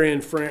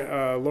carrying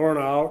Lorna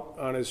out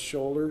on his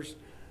shoulders.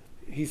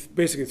 He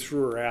basically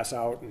threw her ass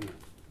out, and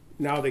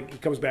now he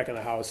comes back in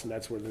the house, and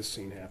that's where this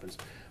scene happens.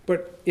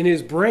 But in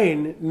his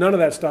brain, none of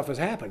that stuff has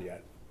happened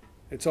yet.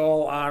 It's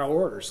all out of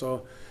order.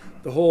 So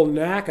the whole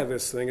knack of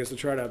this thing is to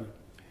try to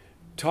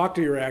talk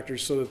to your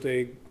actors so that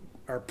they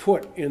are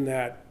put in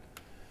that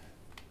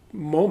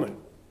moment.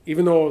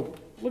 Even though,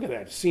 look at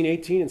that, scene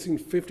 18 and scene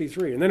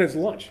 53, and then it's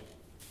lunch.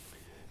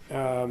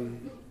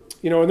 And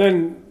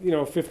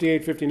then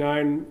 58,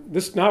 59.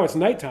 Now it's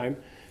nighttime.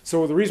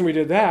 So the reason we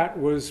did that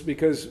was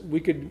because we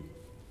could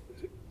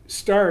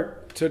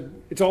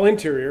it's all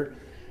interior,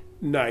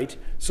 night,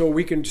 so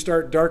we can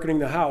start darkening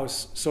the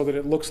house so that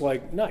it looks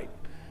like night.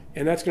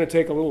 And that's going to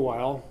take a little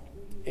while.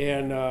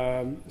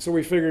 And so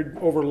we figured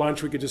over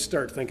lunch we could just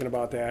start thinking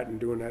about that and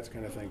doing that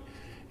kind of thing.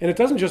 And it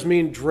doesn't just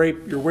mean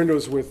drape your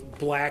windows with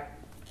black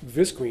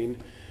visqueen,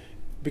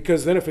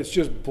 because then if it's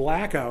just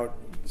blackout,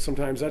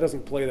 sometimes that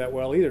doesn't play that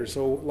well either.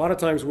 So a lot of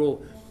times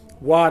we'll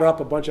wad up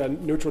a bunch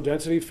of neutral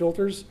density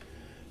filters,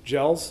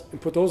 gels,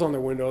 and put those on the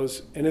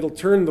windows, and it'll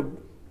turn the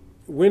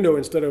window,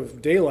 instead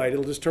of daylight,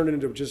 it'll just turn it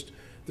into just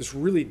this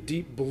really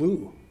deep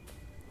blue.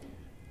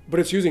 But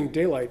it's using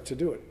daylight to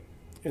do it.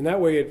 And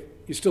that way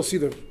you still see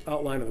the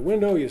outline of the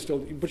window,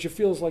 but you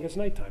feel like it's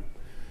nighttime.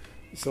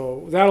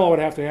 So that all would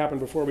have to happen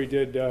before we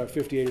did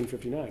 58 and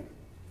 59.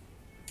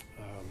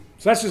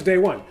 So that's just day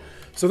one.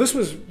 So this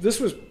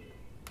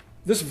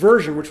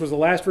version, which was the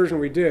last version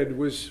we did,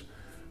 was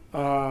the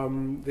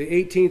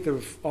 18th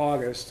of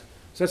August.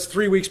 So that's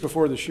 3 weeks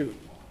before the shoot.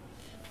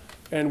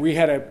 And we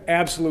had an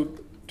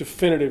absolute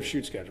definitive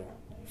shoot schedule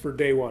for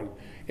day one.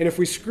 And if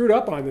we screwed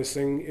up on this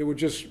thing, it would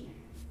just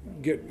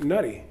get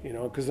nutty,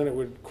 because then it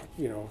would,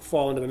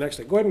 fall into the next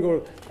day. Go ahead and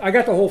go. I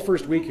got the whole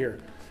first week here.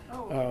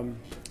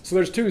 So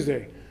there's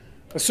Tuesday.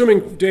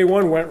 Assuming day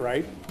one went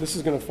right, this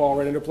is going to fall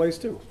right into place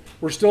too.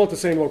 We're still at the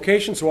same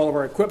location, so all of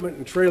our equipment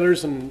and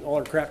trailers and all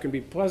our crap can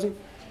be pleasant.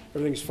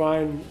 Everything's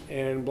fine,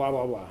 and blah,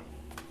 blah, blah.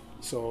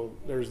 So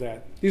there's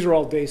that. These are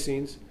all day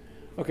scenes.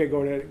 Okay,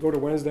 go to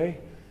Wednesday.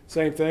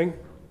 Same thing.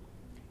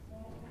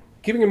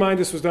 Keeping in mind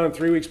this was done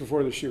 3 weeks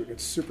before the shoot.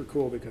 It's super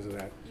cool because of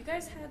that. You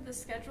guys had the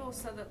schedule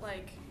so that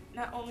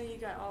not only you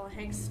got all of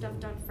Hank's stuff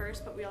done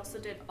first, but we also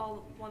did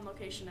all one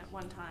location at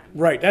one time.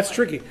 Right, that's Like,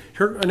 tricky.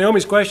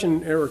 Naomi's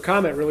question or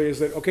comment really is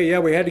that, okay, yeah,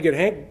 we had to get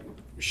Hank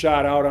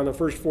shot out on the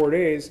first 4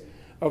 days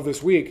of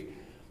this week,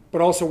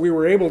 but also we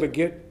were able to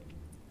get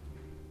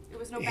It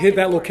was no back hit and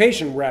that forth.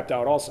 location wrapped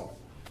out also.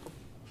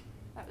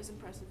 That was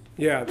impressive.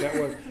 Yeah, that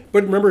was.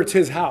 But remember, it's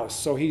his house,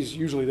 so he's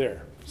usually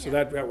there. So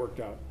Yeah. that worked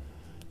out.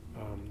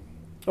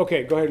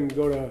 Okay, go ahead and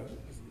go to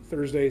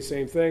Thursday,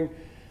 same thing.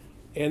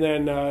 And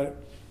then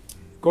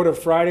go to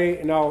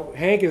Friday. Now,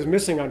 Hank is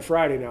missing on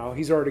Friday now.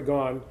 He's already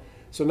gone.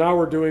 So now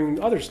we're doing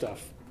other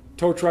stuff.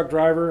 Tow truck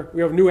driver.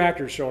 We have new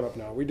actors showing up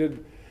now. We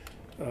did,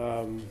 we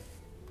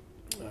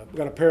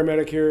got a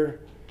paramedic here.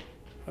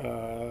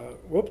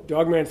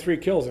 Dogman 3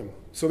 kills him.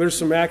 So there's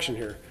some action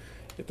here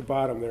at the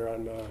bottom there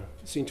on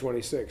scene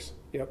 26.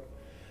 Yep.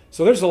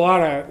 So there's a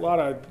lot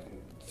of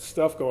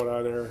stuff going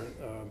on there.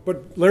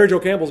 But Larry Joe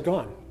Campbell's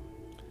gone.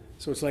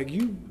 So it's like,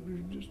 you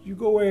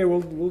go away,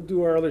 we'll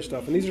do our other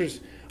stuff. And these are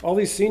all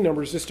these scene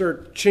numbers just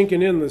start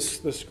chinking in the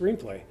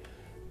screenplay.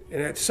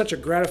 And it's such a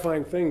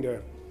gratifying thing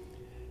to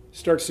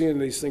start seeing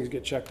these things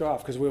get checked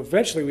off, because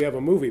eventually we have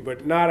a movie,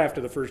 but not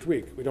after the first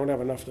week. We don't have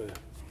enough to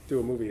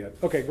do a movie yet.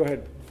 Okay, go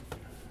ahead.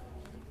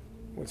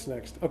 What's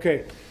next?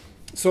 Okay,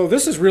 so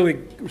this is really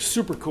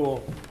super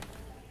cool.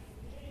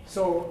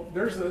 So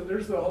there's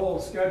the whole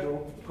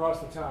schedule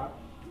across the top,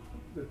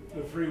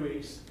 the 3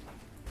 weeks.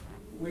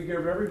 We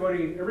give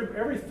everybody,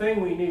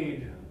 everything we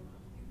need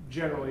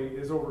generally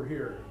is over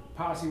here.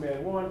 Posse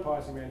Man 1,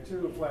 Posse Man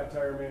 2, Flat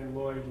Tire Man,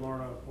 Lloyd,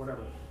 Lorna,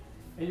 whatever.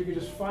 And you can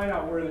just find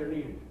out where they're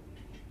needed.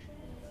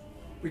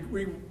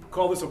 We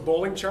call this a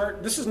bowling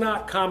chart. This is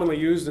not commonly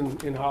used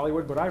in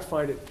Hollywood, but I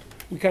find it,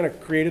 we kind of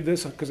created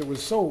this because it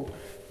was so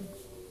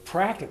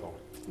practical.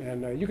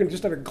 And you can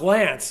just at a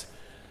glance,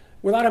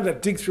 without having to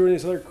dig through any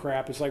of this other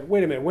crap, it's like,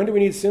 wait a minute, when do we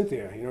need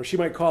Cynthia? You know, she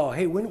might call,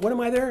 hey, when am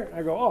I there?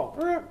 I go,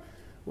 oh,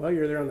 well,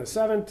 you're there on the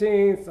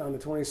 17th, on the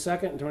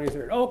 22nd, and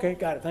 23rd. Oh, okay,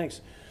 got it,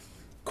 thanks.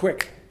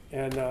 Quick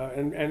and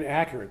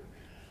accurate.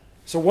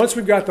 So once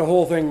we've got the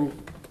whole thing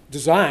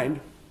designed,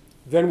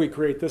 then we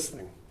create this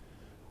thing.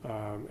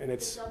 And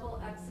it's The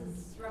double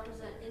X's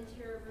represent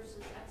interior versus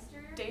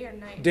exterior? Day or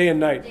night? day and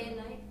night. Day and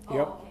night? Oh,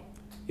 Yep. okay.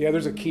 Yeah,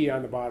 there's a key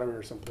on the bottom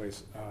or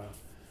someplace.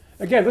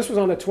 Again, this was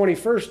on the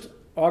 21st,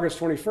 August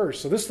 21st.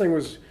 So this thing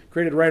was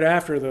created right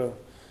after the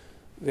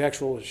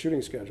actual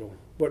shooting schedule,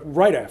 but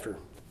right after,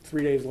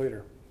 3 days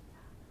later.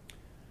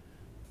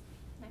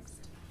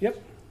 Next.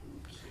 Yep.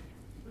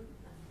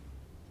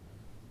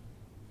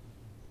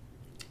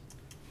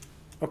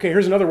 Okay,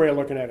 here's another way of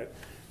looking at it.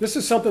 This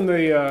is something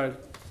the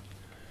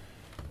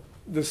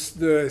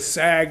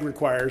SAG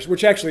requires,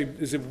 which actually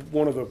is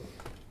one of the.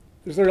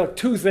 There are like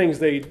 2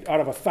 things out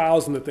of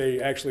 1,000 that they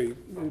actually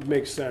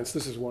make sense.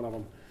 This is one of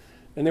them,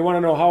 and they want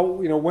to know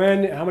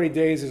how many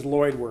days is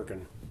Lloyd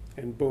working,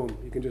 and boom,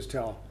 you can just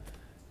tell.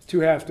 2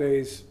 half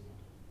days,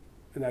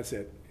 and that's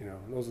it.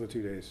 Those are the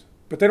 2 days.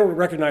 But they don't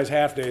recognize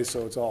half days,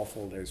 so it's all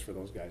full days for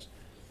those guys.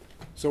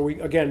 So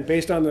we, again,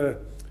 based on the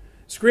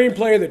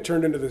screenplay that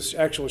turned into this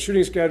actual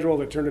shooting schedule,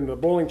 that turned into the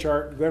bowling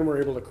chart, then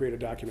we're able to create a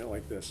document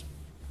like this.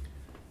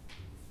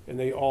 And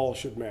they all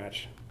should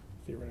match,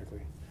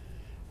 theoretically.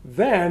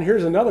 Then,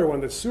 here's another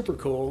one that's super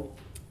cool.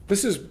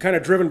 This is kind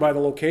of driven by the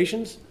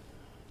locations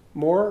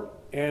more.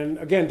 And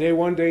again, day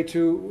 1, day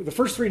 2, the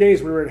first 3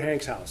 days we were at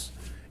Hank's house.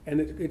 And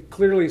it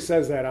clearly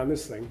says that on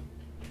this thing.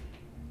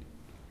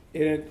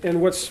 And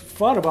what's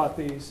fun about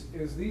these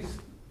is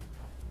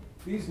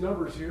these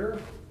numbers here,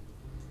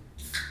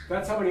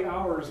 that's how many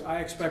hours I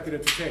expected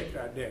it to take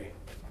that day.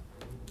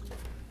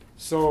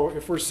 So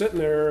if we're sitting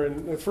there,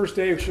 and the first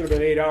day should have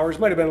been 8 hours,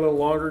 might have been a little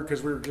longer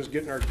because we were just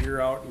getting our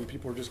gear out and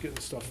people were just getting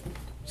stuff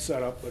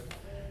set up. But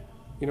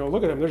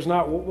look at them. There's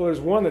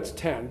one that's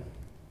 10,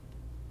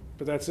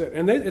 but that's it.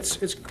 And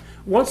it's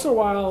once in a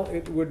while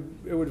it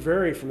would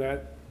vary from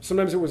that.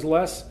 Sometimes it was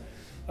less,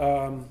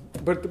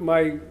 but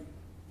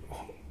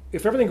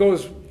if everything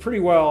goes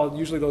pretty well,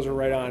 usually those are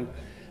right on.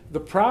 The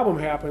problem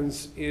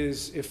happens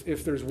is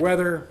if there's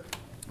weather,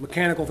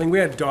 mechanical thing. We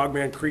had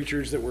Dogman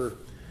creatures that were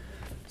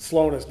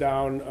slowing us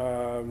down,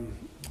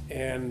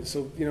 and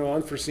so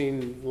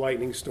unforeseen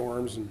lightning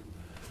storms and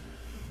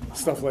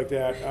stuff like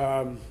that.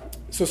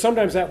 So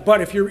sometimes that.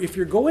 But if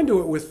you go into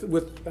it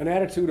with an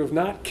attitude of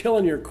not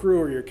killing your crew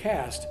or your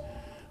cast,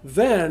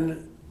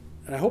 then,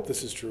 and I hope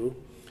this is true,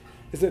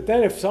 is that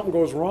then if something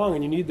goes wrong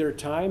and you need their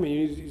time and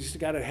you just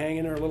got to hang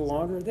in there a little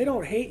longer, they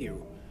don't hate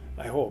you.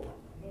 I hope.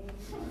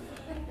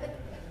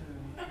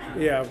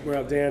 Yeah,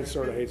 well, Dan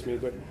sort of hates me,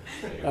 but.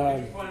 Find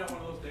out one of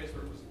those days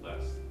where it was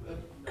less.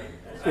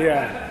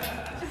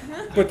 Yeah.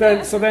 But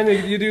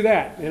then you do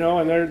that,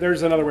 and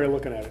there's another way of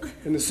looking at it.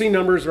 And the scene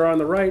numbers are on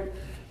the right.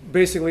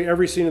 Basically,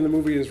 every scene in the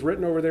movie is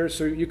written over there,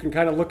 so you can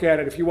kind of look at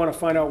it if you want to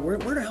find out where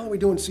the hell are we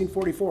doing scene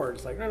 44.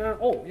 It's like, no,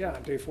 oh yeah,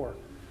 day 4,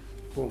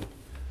 boom.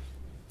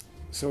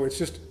 So it's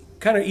just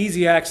kind of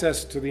easy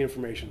access to the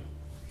information.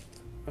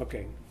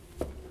 Okay.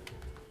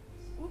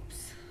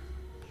 Oops.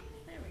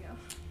 There we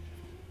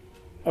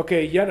go.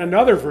 Okay, yet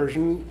another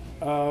version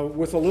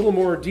with a little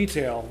more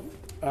detail.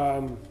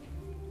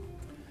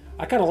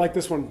 I kind of like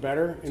this one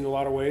better in a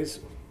lot of ways,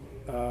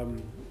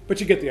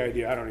 but you get the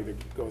idea. I don't need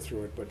to go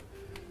through it, but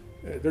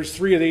there's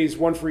 3 of these,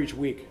 1 for each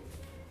week,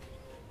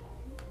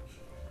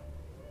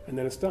 and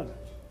then it's done.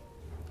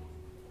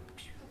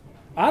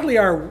 Oddly,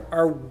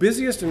 our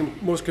busiest and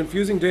most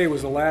confusing day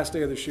was the last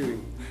day of the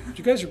shooting. Do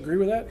you guys agree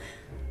with that?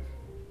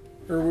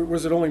 Or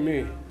was it only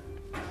me?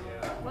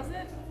 Was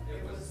it?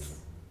 It was.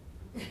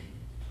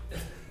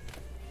 It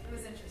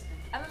was interesting.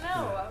 I don't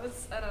know. I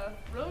was at a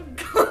road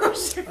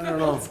closure. I don't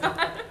know.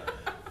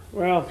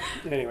 Well,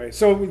 anyway,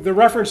 so the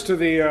reference to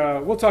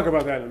the, we'll talk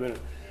about that in a minute.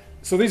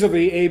 So these are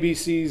the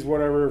ABCs,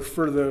 whatever,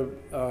 for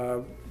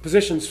the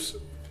positions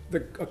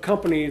that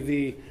accompany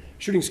the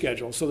shooting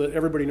schedule so that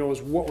everybody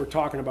knows what we're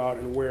talking about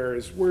and where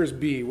is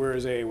B, where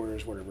is A, where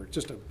is whatever. It's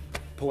just a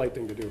polite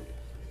thing to do.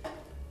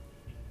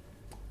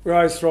 We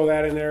always throw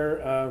that in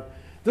there.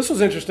 This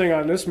was interesting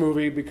on this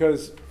movie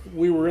because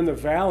we were in the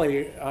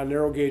valley on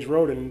Narrow Gauge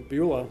Road in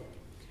Beulah,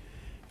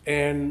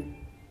 and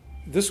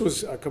this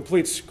was a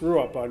complete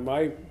screw-up on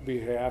my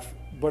behalf,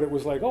 but it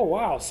was like, oh,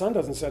 wow, sun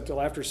doesn't set till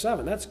after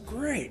 7. That's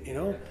great, you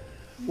know?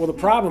 Well, the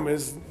problem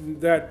is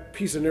that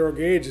piece of narrow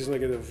gauge is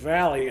like in the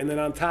valley, and then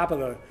on top of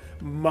the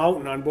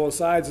mountain on both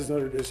sides is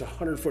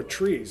 100-foot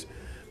trees.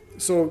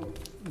 So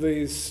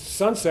the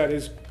sunset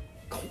is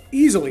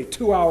easily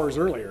 2 hours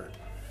earlier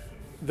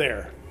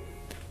there.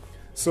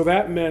 So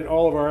that meant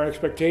all of our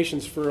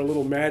expectations for a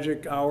little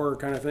magic hour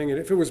kind of thing. And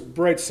if it was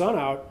bright sun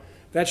out,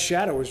 that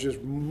shadow was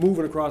just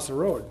moving across the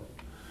road.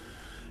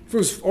 If it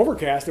was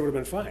overcast, it would have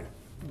been fine.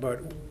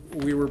 But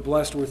we were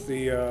blessed with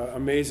the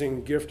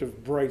amazing gift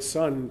of bright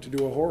sun to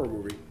do a horror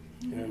movie.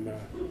 And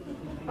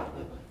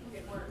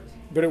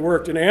but it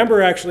worked. And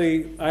Amber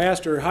actually, I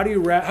asked her, how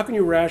can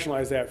you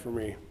rationalize that for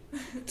me?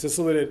 So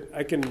that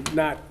I can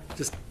not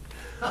just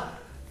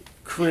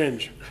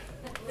cringe.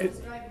 It was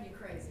driving you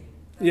crazy.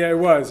 Yeah, it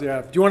was,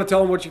 yeah. Do you want to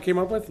tell them what you came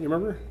up with? You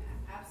remember?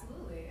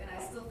 Absolutely, and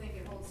I still think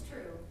it holds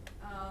true.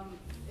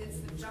 It's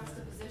the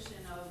juxtaposition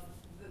of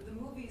the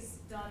movie's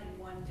done in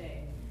one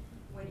day.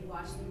 When you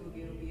watch the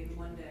movie, it'll be in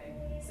one day.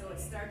 So it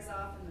starts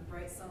off in the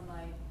bright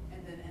sunlight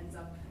and then ends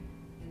up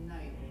in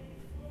night,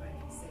 if I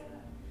can say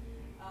that.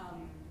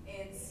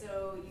 And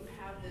so you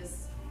have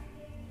this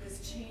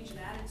change in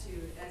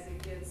attitude as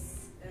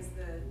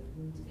the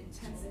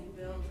intensity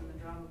builds and the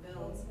drama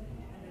builds, and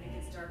then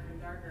it gets darker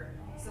and darker.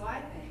 So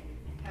I think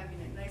having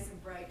it nice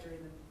and bright during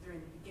the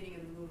beginning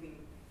of the movie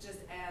just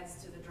adds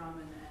to the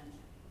drama in the end.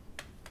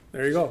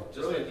 There you go.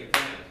 Just like you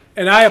planned.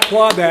 And I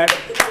applaud that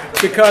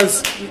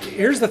because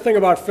here's the thing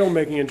about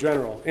filmmaking in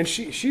general, and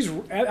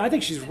I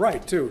think she's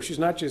right too. She's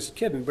not just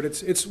kidding, but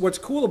it's what's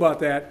cool about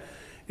that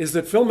is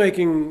that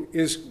filmmaking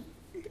is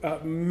a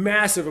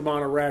massive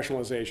amount of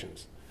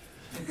rationalizations.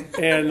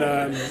 And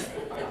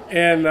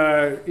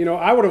you know,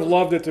 I would have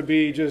loved it to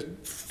be just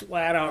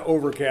flat out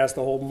overcast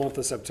the whole month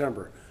of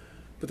September,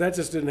 but that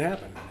just didn't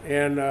happen.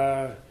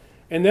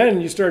 And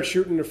then you start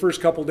shooting the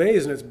first couple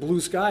days and it's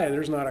blue sky and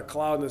there's not a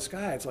cloud in the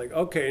sky. It's like,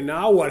 okay,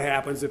 now what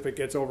happens if it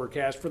gets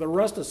overcast for the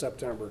rest of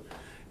September?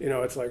 You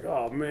know, it's like,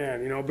 oh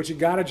man, you know, but you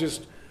gotta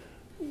just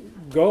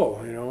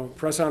go, you know,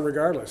 press on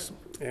regardless.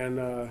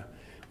 And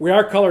we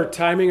are color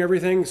timing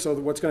everything, so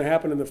what's gonna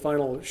happen in the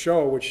final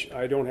show, which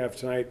I don't have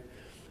tonight,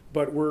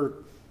 but we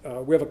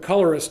have a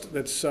colorist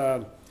that's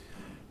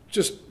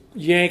just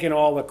yanking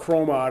all the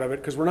chroma out of it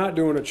because we're not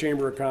doing a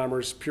Chamber of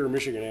Commerce pure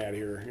Michigan ad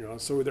here, you know.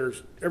 So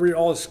there's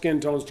all the skin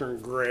tones turn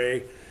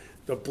gray,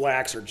 the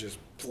blacks are just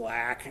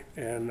black,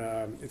 and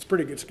it's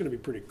going to be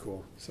pretty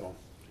cool. So,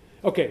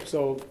 okay,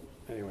 so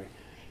anyway,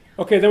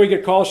 okay, then we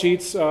get call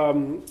sheets.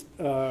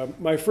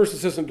 My first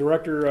assistant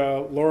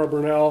director, Laura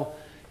Burnell,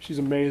 she's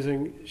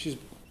amazing. She's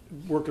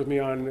worked with me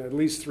on at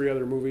least 3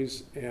 other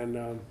movies,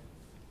 and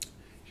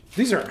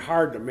these are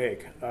hard to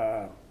make.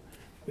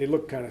 They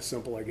look kind of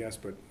simple, I guess,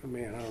 but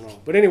man, I don't know.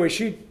 But anyway,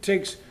 she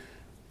takes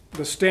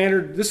the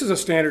standard, this is a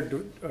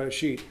standard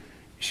sheet.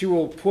 She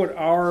will put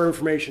our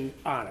information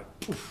on it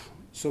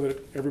so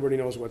that everybody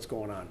knows what's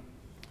going on.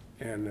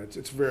 And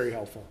it's very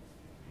helpful.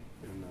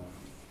 And,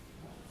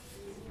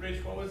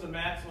 Rich, what was the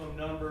maximum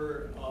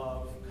number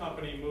of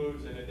company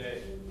moves in a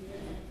day?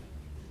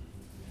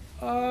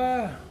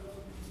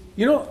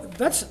 you know,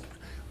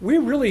 we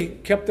really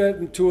kept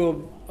that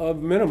to a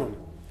minimum.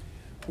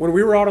 When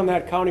we were out on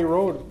that county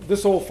road,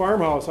 this old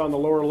farmhouse on the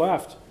lower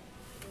left,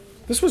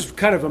 this was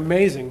kind of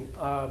amazing.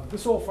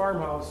 This old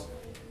farmhouse,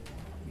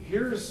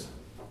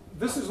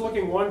 this is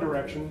looking one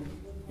direction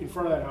in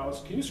front of that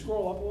house. Can you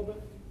scroll up a little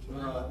bit?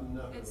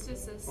 No. It's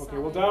just a Okay,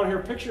 well down here,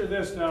 picture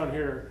this down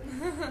here,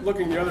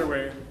 looking the other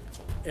way.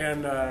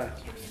 And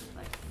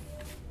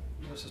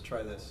Let's just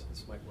try this.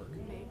 This might work.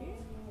 maybe.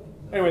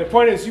 anyway, the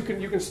point is you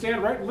can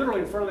stand right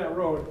literally in front of that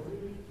road,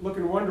 look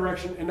in one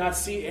direction and not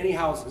see any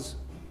houses.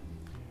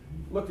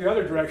 Look the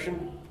other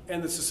direction,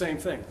 and it's the same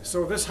thing.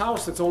 So this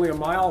house that's only 1.3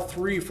 miles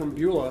from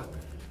Beulah,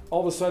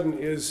 all of a sudden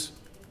is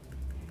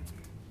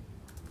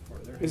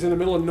in the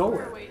middle of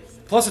nowhere.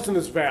 Plus it's in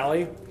this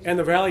valley, and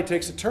the valley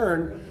takes a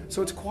turn,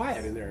 so it's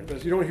quiet in there.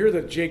 You don't hear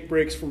the Jake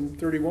brakes from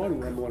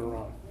 31 rumbling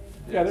around.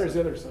 Yeah, there's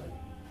the other side.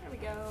 There we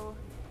go.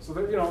 So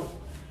that, you know,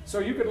 so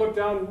you could look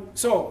down.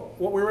 So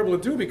what we were able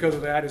to do because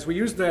of that is we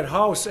used that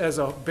house as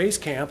a base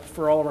camp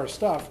for all of our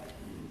stuff.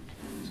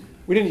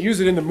 We didn't use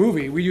it in the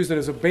movie. We used it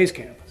as a base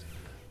camp.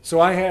 So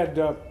I had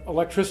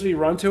electricity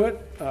run to it.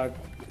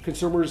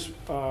 Consumers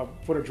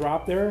put a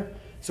drop there,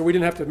 so we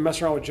didn't have to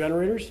mess around with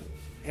generators.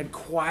 Had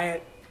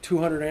quiet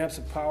 200 amps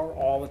of power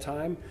all the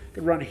time.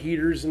 Could run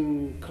heaters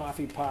and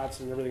coffee pots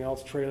and everything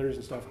else, trailers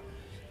and stuff.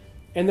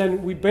 And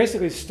then we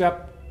basically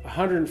stepped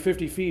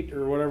 150 feet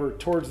or whatever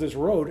towards this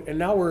road, and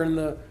now we're in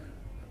the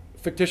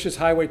fictitious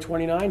Highway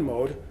 29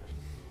 mode.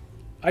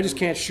 I just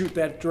can't shoot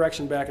that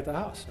direction back at the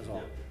house, that's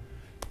all.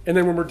 And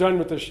then when we're done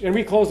with the, and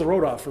we closed the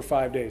road off for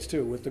 5 days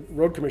too, with the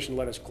road commission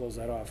let us close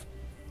that off.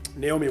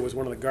 Naomi was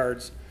one of the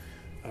guards.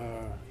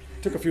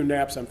 Took a few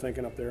naps, I'm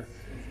thinking, up there.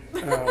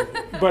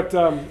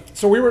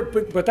 So we were,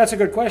 but that's a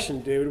good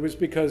question, David. It was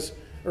because,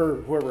 or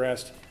whoever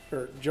asked,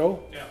 or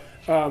Joe?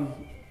 Yeah.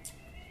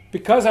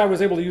 Because I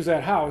was able to use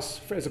that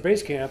house as a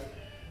base camp,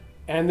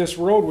 and this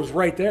road was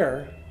right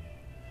there,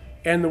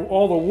 and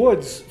all the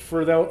woods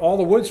for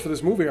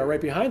this movie are right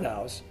behind the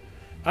house.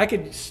 I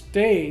could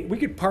stay. We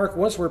could park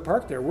once we're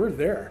parked there. We're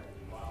there.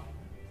 Wow.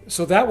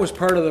 So that was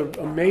part of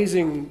the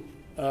amazing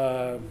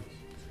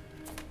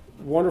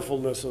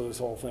wonderfulness of this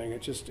whole thing.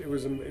 It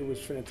was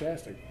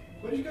fantastic.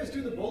 What did you guys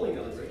do the bowling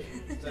on, Rich?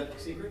 Is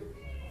that secret?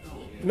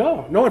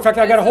 No. In fact,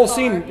 I got a whole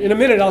scene. In a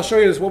minute, I'll show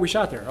you what we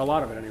shot there. A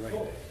lot of it, anyway.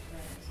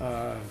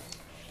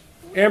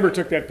 Amber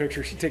took that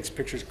picture. She takes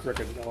pictures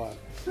crooked a lot.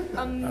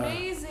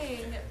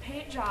 Amazing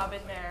paint job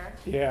in there.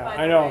 Yeah, by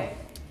I the know. way.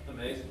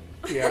 Amazing.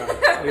 Yeah,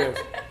 it is.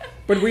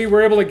 But we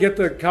were able to get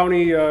the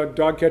county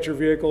dog catcher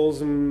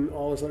vehicles and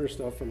all this other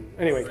stuff. And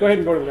anyway, go ahead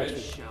and go to the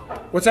next one.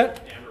 What's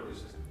that? Amber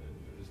was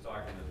just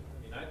talking.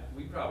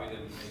 We probably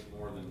didn't make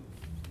more than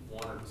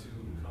 1 or 2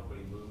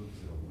 company moves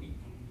in a week.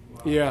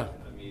 Wow. Yeah.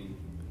 I mean,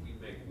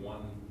 we'd make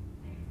one.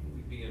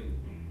 We'd be in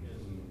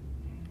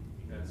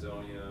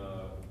Pennsylvania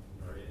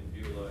or in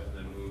Beulah, and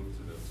then move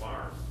to the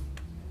farm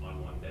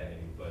on one day.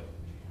 But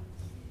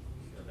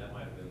that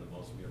might have been the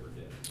most we ever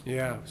did.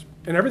 Yeah,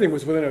 and everything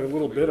was within a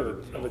little bit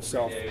of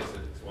itself. 3 days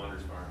at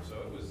Swander's farm, so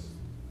it was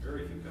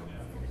very few companies.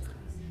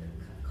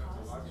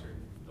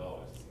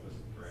 Oh, it was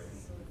great.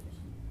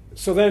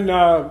 So then,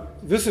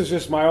 this is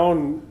just my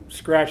own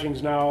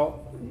scratchings now.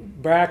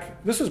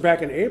 This was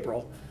back in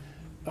April.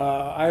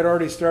 I had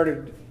already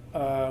started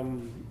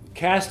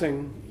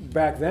casting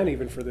back then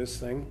even for this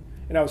thing,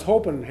 and I was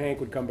hoping Hank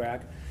would come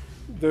back.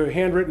 The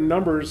handwritten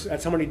numbers,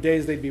 that's how many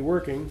days they'd be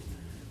working.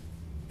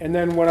 And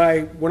then when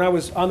I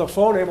was on the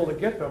phone able to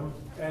get them,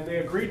 and they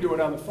agreed to it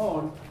on the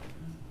phone,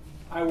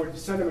 I would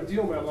send them a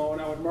deal memo,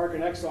 and I would mark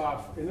an X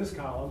off in this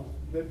column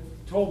that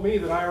told me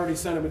that I already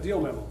sent them a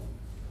deal memo.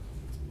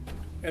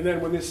 And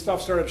then when this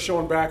stuff started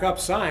showing back up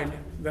signed,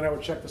 then I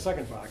would check the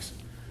second box.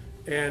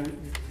 And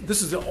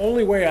this is the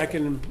only way I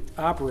can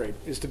operate,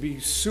 is to be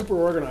super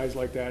organized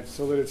like that,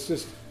 so that it's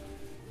just,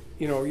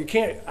 you know, you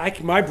can't,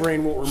 my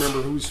brain won't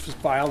remember who's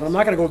filed, and I'm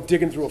not going to go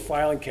digging through a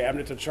filing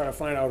cabinet to try to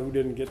find out who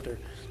didn't get there.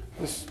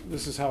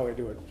 This is how I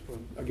do it.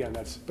 Again,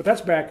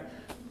 that's back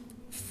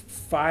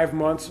 5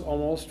 months,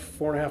 almost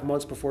 4.5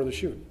 months before the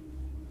shoot.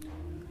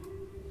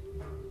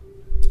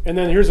 And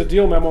then here's a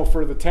deal memo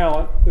for the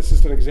talent. This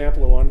is an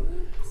example of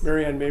one.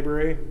 Marianne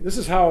Mayberry. This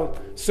is how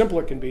simple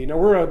it can be. Now,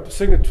 we're a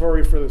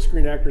signatory for the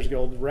Screen Actors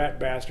Guild, rat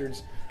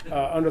bastards,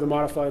 under the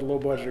modified low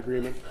budget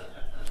agreement.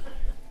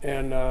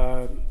 And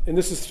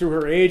this is through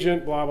her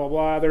agent, blah, blah,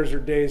 blah. There's her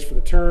days for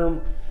the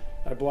term.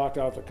 I blocked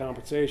out the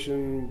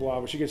compensation, blah,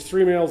 blah. She gets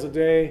 3 meals a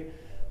day,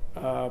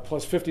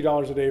 plus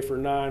 $50 a day for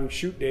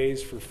non-shoot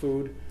days for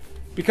food.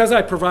 Because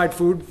I provide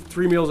food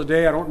 3 meals a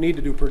day, I don't need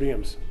to do per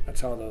diems.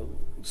 That's how the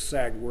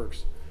SAG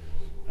works.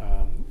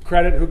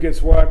 Credit, who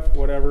gets what,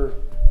 whatever.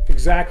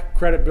 Exact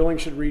credit billing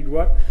should read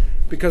what.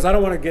 Because I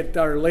don't want to get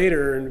there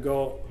later and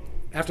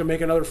have to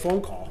make another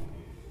phone call.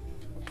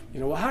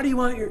 You know, well, how do you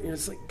want your,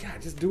 it's like,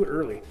 God, just do it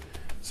early.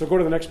 So go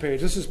to the next page.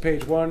 This is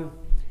page 1.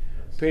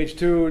 Page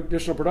 2,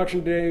 additional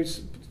production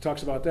days,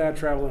 talks about that,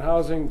 travel and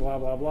housing, blah,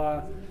 blah,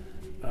 blah.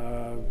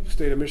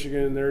 State of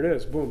Michigan, there it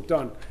is, boom,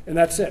 done. And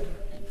that's it.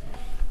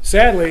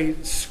 Sadly,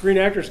 Screen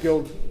Actors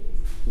Guild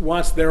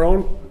wants their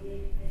own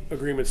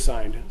agreements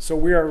signed. So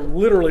we are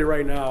literally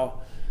right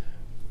now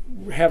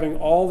having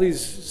all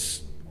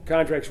these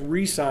contracts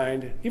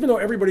re-signed, even though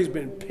everybody's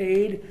been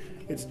paid,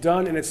 it's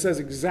done, and it says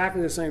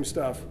exactly the same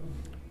stuff.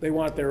 They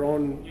want their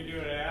own. You do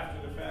it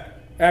after the fact.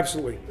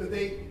 Absolutely.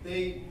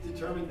 They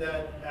determined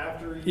that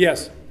after you...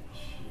 Yes.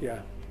 Yeah.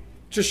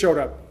 Just showed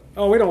up.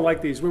 Oh, we don't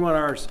like these. We want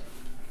ours.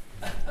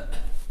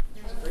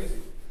 It's crazy.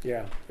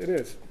 Yeah, it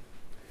is.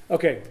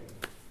 Okay.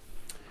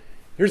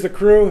 Here's the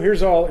crew.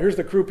 Here's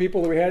the crew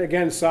people that we had.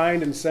 Again,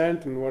 signed and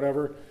sent and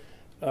whatever.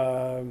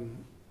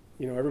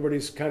 You know,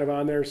 everybody's kind of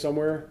on there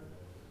somewhere.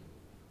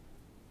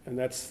 And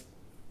that's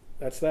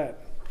that.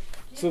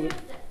 Do you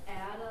have to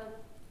add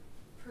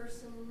a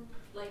person,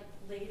 like,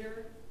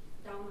 later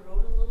down the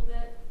road a little bit?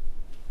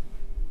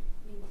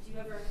 I mean, do you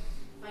ever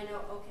find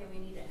out, okay, we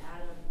need to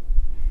add a...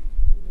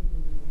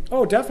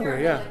 Oh,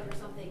 definitely, yeah. Or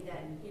something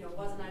that, you know,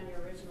 wasn't on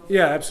your original...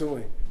 Yeah,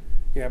 absolutely.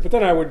 Yeah, but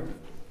then I would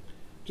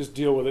just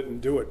deal with it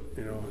and do it,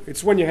 you know.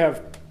 It's when you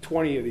have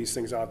 20 of these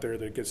things out there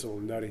that it gets a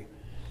little nutty.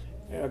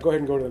 Go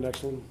ahead and go to the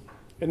next one.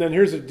 And then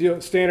here's a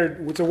deal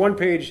standard, it's a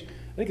one-page,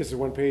 I think it's a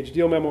one-page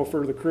deal memo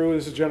for the crew.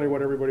 This is generally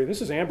what everybody,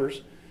 this is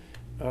Amber's.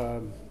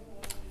 But,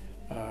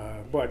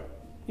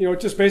 you know, it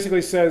just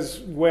basically says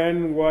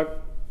when,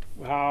 what,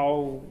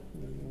 how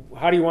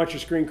do you want your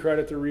screen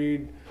credit to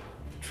read,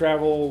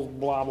 travel,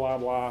 blah, blah,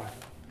 blah.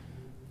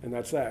 And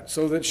that's that.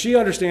 So that she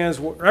understands,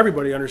 or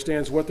everybody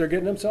understands what they're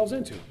getting themselves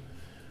into.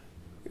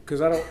 Because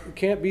it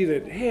can't be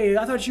that, hey,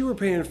 I thought you were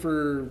paying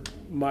for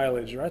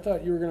mileage, or I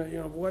thought you were going to, you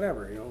know,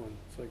 whatever, you know.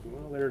 It's like,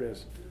 well, there it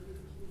is.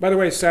 By the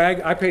way,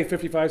 SAG, I pay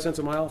 55 cents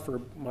a mile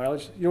for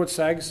mileage. You know what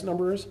SAG's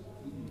number is?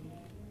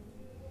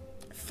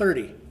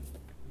 30.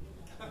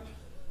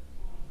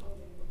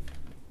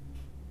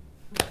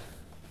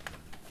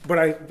 But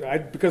I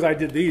because I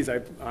did these, I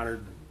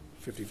honored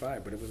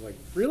 55. But it was like,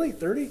 really,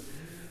 30?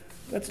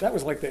 That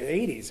was like the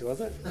 80s,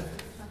 wasn't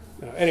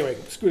it? Anyway,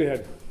 scoot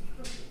ahead.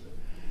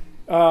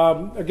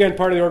 Again,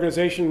 part of the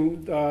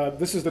organization.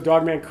 This is the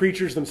Dogman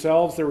creatures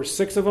themselves. There were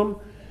 6 of them.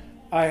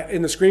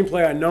 In the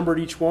screenplay, I numbered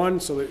each one,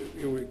 so that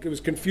it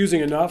was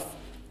confusing enough.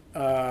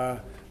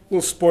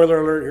 Little spoiler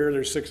alert here,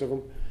 there's 6 of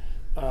them.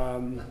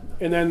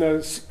 And then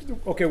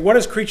okay, what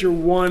is creature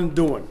 1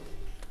 doing?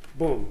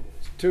 Boom.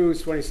 2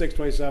 is 26,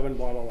 27,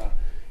 blah, blah, blah.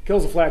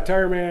 Kills a flat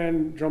tire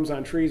man, drums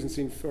on trees in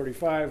scene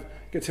 45,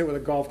 gets hit with a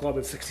golf club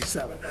at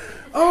 67.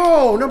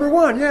 Oh, number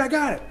 1, yeah, I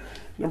got it.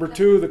 Number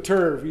 2, the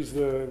turf, he's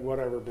the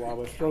whatever, blah,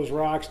 blah, throws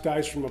rocks,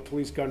 dies from a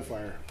police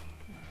gunfire.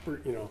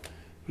 You know,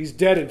 he's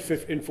dead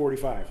in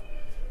 45.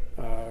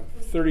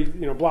 30,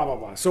 you know, blah, blah,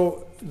 blah.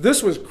 So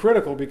this was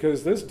critical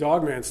because this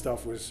Dogman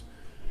stuff was,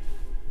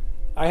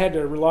 I had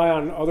to rely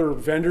on other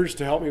vendors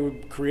to help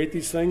me create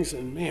these things,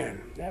 and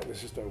man, that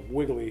was just a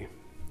wiggly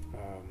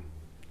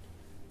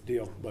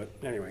deal. But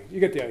anyway, you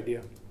get the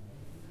idea.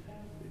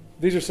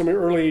 These are some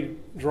early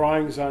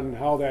drawings on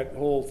how that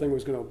whole thing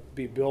was going to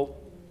be built.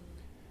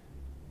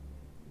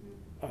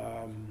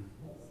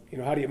 You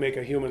know, how do you make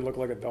a human look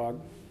like a dog,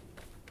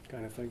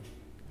 kind of thing.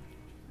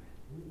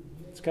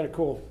 It's kind of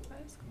cool.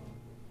 That is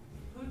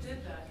cool. Who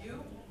did that?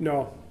 You?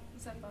 No.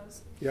 Is that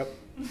Buzz? Yep.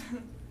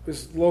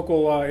 This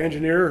local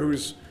engineer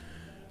who's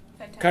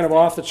Fantastic. kind of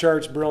off the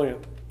charts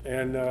brilliant.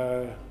 And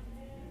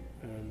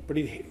but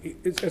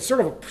it's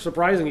sort of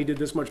surprising he did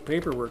this much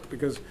paperwork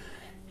because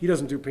he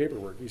doesn't do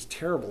paperwork. He's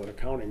terrible at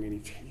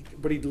accounting,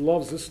 but he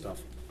loves this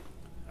stuff.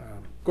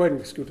 Go ahead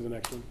and scoot to the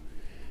next one.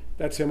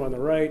 That's him on the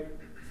right.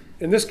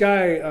 And this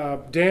guy,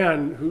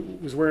 Dan, who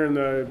was wearing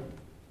the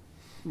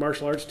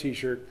martial arts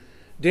t-shirt,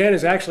 Dan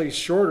is actually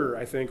shorter,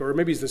 I think, or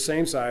maybe he's the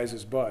same size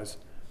as Buzz.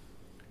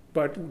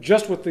 But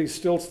just with these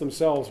stilts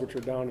themselves, which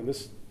are down in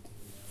this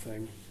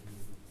thing,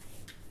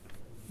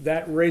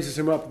 that raises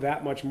him up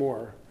that much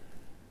more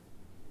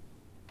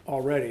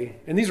already.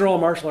 And these are all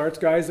martial arts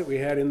guys that we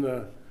had in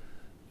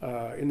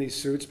these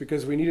suits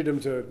because we needed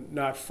him to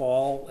not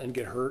fall and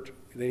get hurt.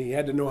 Then he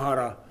had to know how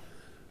to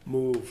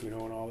move, you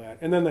know, and all that.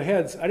 And then the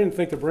heads, I didn't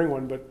think to bring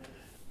one, but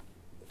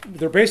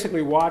they're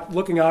basically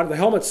looking out. The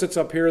helmet sits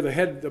up here. The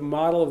head, the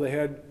model of the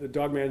head, the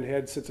Dogman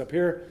head sits up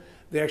here.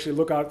 They actually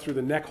look out through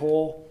the neck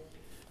hole.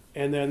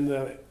 And then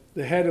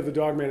the head of the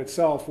Dogman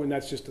itself, when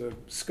that's just the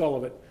skull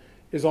of it,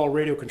 is all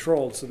radio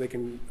controlled, so they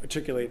can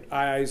articulate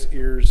eyes,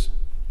 ears,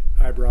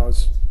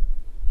 eyebrows,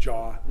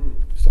 jaw,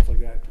 stuff like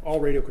that. All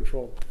radio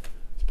controlled.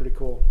 It's pretty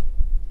cool.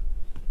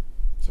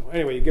 So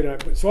anyway, you get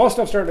it. So all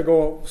stuff's starting to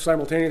go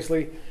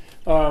simultaneously.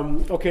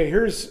 Okay,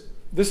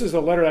 this is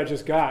the letter I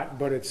just got,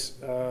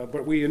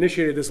 but we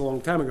initiated this a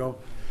long time ago.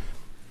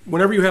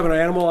 Whenever you have an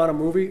animal on a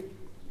movie,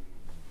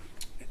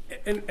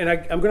 and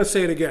I'm going to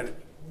say it again,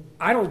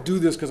 I don't do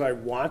this because I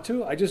want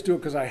to. I just do it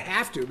because I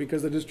have to,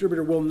 because the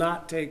distributor will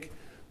not take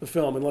the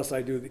film unless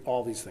I do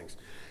all these things.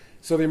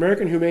 So the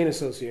American Humane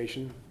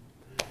Association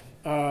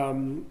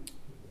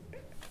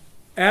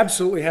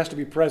absolutely has to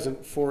be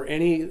present for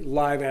any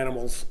live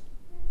animals,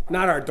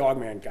 not our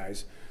Dogman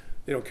guys.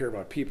 They don't care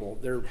about people.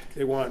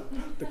 They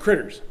want the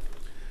critters.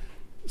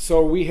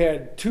 So we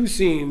had 2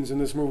 scenes in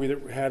this movie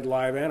that had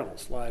live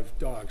animals, live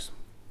dogs.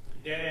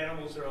 Dead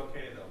animals are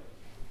okay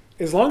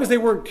though. As long as they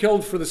weren't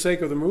killed for the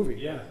sake of the movie.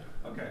 Yeah.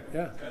 Okay.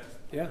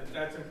 Yeah.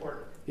 That's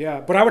important. Yeah,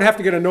 but I would have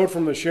to get a note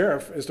from the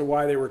sheriff as to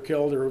why they were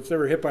killed or if they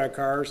were hit by a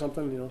car or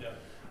something, you know.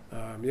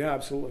 Yeah. Yeah,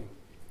 absolutely.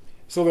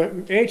 So the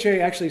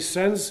AHA actually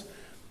sends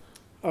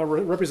a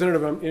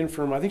representative in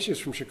from, I think she's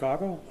from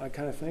Chicago, I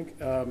kind of think.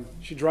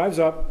 She drives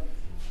up,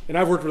 and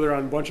I've worked with her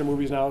on a bunch of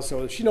movies now,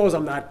 so she knows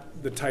I'm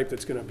not the type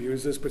that's going to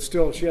abuse this, but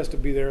still she has to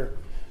be there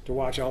to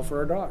watch out for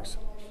our dogs.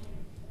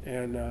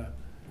 And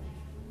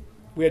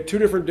we had 2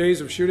 different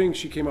days of shooting.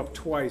 She came up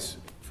twice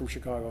from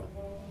Chicago.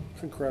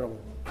 It's incredible.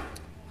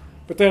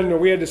 But then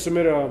we had to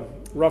submit a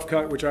rough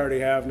cut, which I already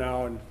have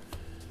now, and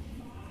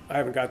I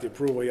haven't got the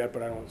approval yet,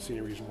 but I don't see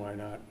any reason why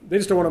not. They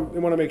just don't want to. They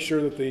want to make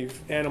sure that the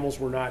animals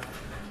were not,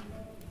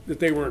 that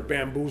they weren't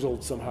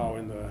bamboozled somehow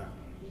in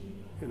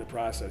the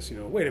process. You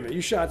know, wait a minute,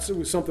 you shot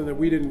something that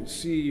we didn't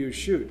see you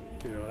shoot.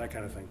 You know, that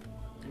kind of thing.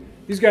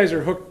 These guys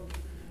are hooked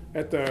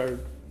at the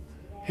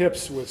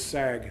hips with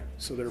SAG,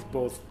 so they're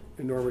both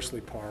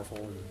enormously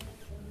powerful.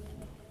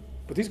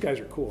 But these guys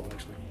are cool,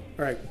 actually.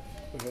 All right,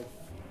 go ahead.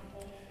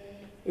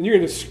 And you're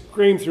going to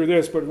scream through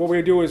this, but what we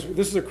do is,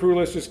 this is a crew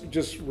list,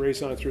 just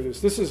race on through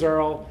this. This is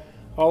all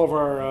of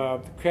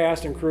our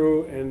cast and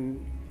crew,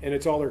 and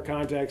it's all their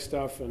contact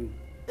stuff. And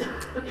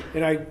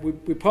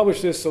we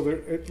publish this so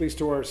that, at least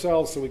to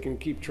ourselves, so we can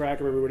keep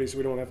track of everybody, so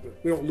we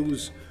don't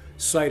lose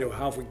sight of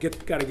how if we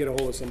got to get a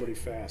hold of somebody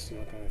fast,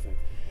 kind of thing.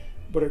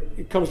 But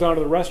it comes down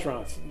to the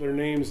restaurants, their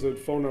names, the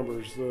phone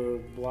numbers, the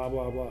blah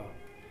blah blah.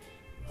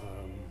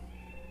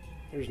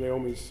 There's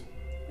Naomi's.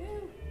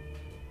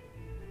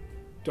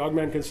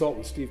 Dogman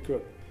consultant, Steve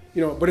Cook.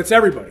 But it's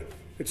everybody.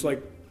 It's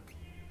like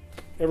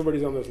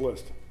everybody's on this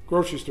list.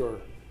 Grocery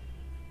store,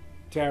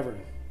 tavern.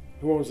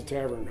 Who owns the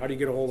tavern? How do you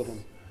get a hold of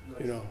them?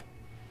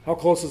 How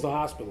close is the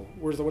hospital?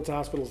 What's the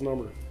hospital's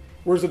number?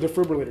 Where's the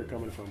defibrillator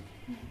coming from?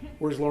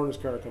 Where's Lorna's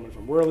car coming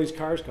from? Where are these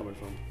cars coming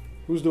from?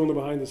 Who's doing the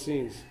behind the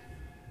scenes?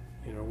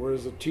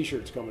 Where's the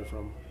T-shirts coming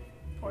from?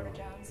 Porter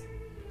Johns.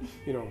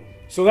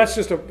 So that's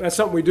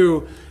something we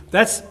do.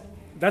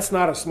 That's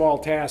not a small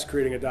task,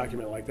 creating a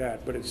document like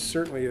that, but it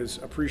certainly is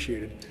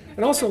appreciated.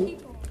 And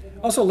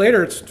also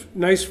later, it's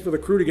nice for the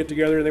crew to get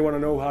together, and they want to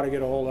know how to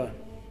get a hold of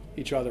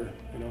each other.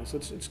 So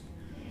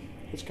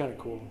it's kind of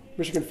cool.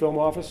 Michigan Film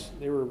Office,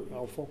 they were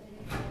helpful.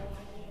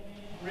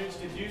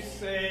 Rich, did you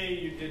say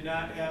you did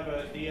not have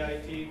a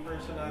DIT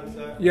person on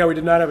set? Yeah, we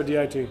did not have a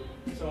DIT.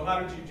 So how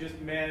did you just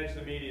manage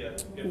the media?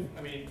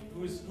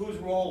 Whose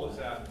role was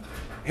that?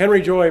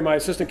 Henry Joy, my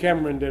assistant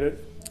cameraman, did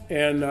it.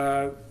 And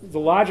the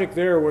logic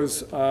there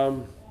was,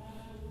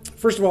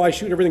 first of all, I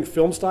shoot everything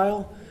film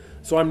style,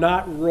 so I'm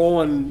not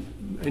rolling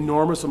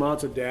enormous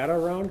amounts of data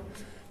around.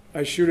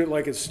 I shoot it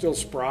like it's still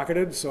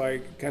sprocketed, so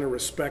I kind of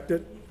respect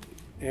it.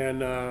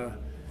 And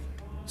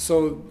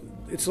so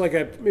it's like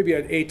maybe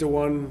an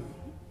 8-to-1,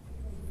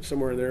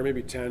 somewhere in there,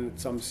 maybe 10 in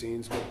some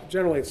scenes, but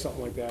generally it's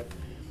something like that.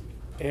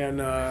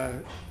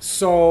 And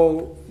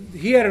so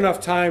he had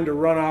enough time to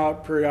run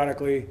out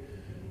periodically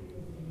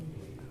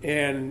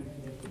and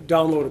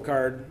download a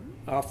card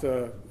off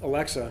the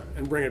Alexa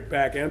and bring it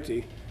back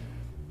empty.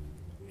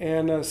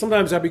 And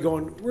sometimes I'd be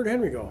going, where'd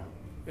Henry go?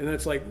 And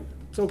it's like,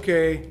 it's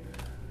okay.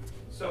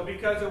 So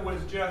because it was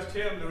just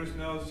him, there was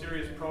no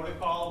serious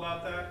protocol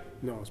about that?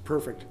 No, it's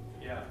perfect.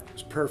 Yeah.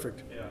 It's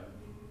perfect.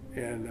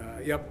 Yeah.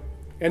 And yep.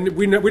 And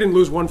we didn't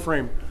lose one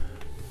frame.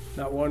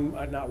 Not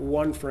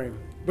one frame.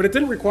 But it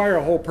didn't require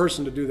a whole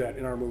person to do that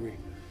in our movie.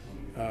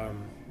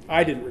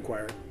 I didn't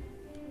require it.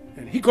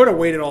 And he could have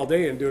waited all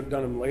day and done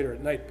them later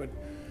at night, but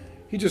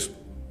he just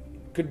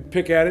could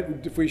pick at it,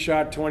 and if we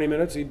shot 20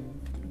 minutes, he'd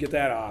get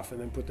that off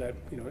and then put that,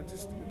 it's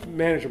just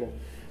manageable.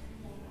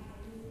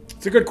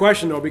 It's a good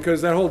question, though,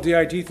 because that whole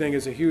DIT thing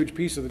is a huge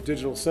piece of the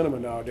digital cinema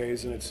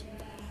nowadays, and it's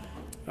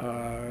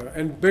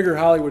and bigger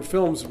Hollywood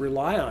films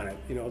rely on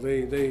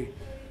it.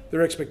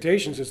 Their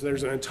expectations is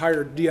there's an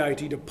entire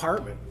DIT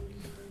department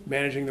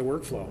managing the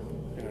workflow,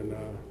 and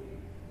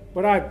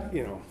but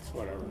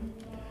whatever.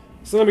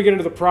 So let me get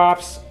into the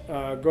props.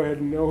 Go ahead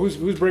and know who's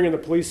bringing the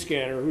police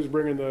scanner, who's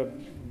bringing the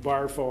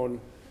bar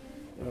phone,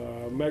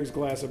 Meg's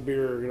glass of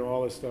beer,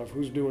 all this stuff.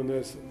 Who's doing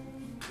this?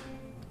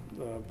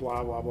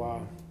 Blah blah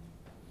blah.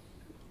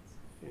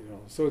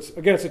 So it's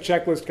a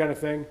checklist kind of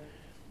thing.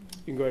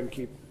 You can go ahead and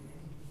keep.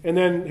 And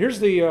then here's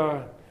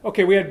the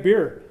okay. We had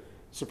beer.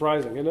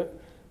 Surprising, isn't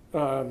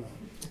it?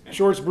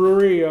 Shorts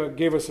Brewery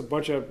gave us a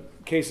bunch of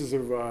cases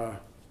of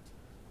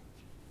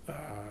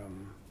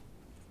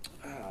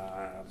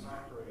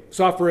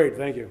Soft Parade,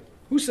 thank you.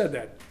 Who said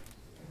that?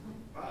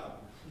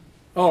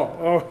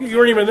 Oh, you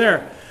weren't even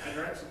there.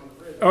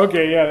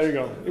 Okay, yeah, there you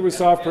go. It was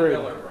Soft Parade.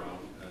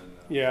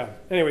 Yeah.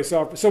 Anyway,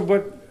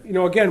 but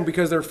again,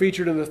 because they're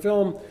featured in the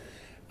film,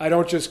 I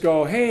don't just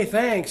go, hey,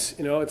 thanks.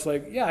 It's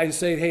like, yeah, I just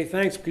say, hey,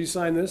 thanks. Could you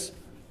sign this?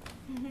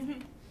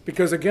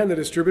 Because again, the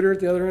distributor at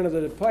the other end of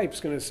the pipe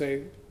is going to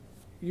say,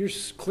 you're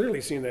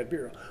clearly seeing that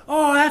beer.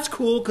 Oh, that's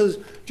cool because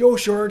Joe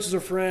Shorts is a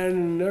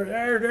friend, and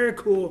they're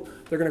cool.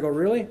 They're going to go,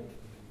 really?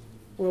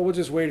 Well, we'll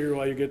just wait here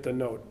while you get the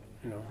note,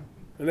 and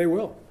they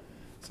will.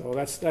 So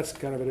that's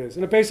kind of it is.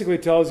 And it basically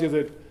tells you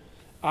that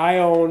I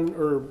own,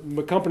 or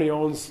the company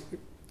owns,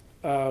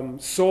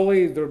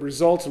 solely the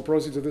results and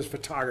proceeds of this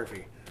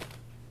photography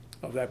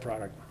of that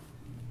product.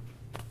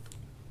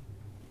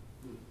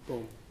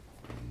 Boom.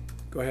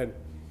 Go ahead.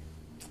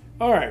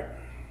 All right.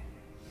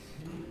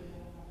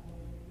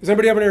 Does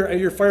anybody have any,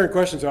 you're firing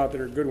questions out that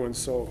are good ones,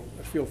 so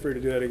feel free to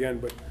do that again.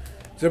 But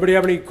does anybody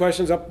have any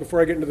questions up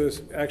before I get into the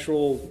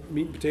actual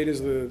meat and potatoes,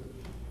 the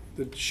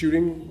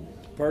shooting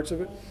parts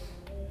of it?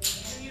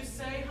 Can you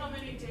say how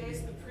many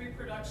days the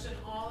pre-production,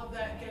 all of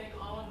that, getting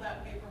all of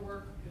that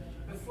paperwork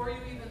before you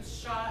even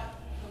shot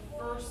the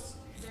first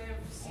day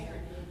of scenery?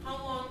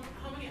 How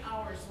many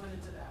hours went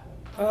into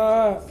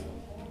that?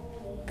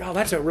 God,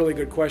 that's a really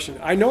good question.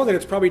 I know that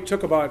it's probably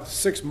took about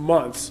 6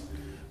 months,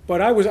 but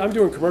I'm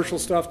doing commercial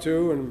stuff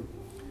too, and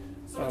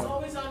so it's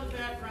always on the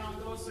background.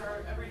 Those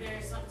are every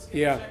day something's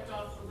getting checked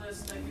off the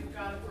list that you've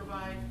got to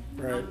provide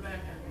on the back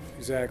end.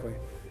 Exactly.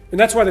 And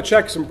that's why the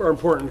checks are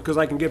important, because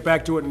I can get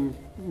back to it and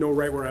know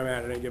right where I'm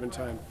at any given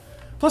time.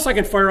 Plus, I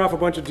can fire off a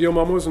bunch of deal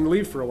memos and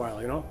leave for a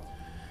while, you know?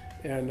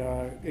 And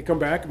they come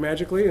back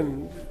magically,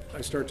 and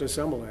I start to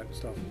assemble that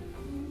stuff.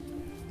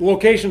 The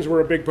locations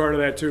were a big part of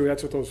that, too.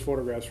 That's what those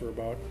photographs were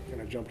about.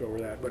 Kind of jumped over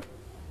that. But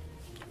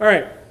all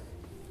right.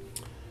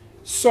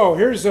 So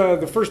here's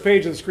the first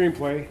page of the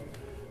screenplay.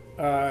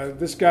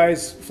 This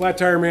guy's flat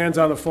tire man's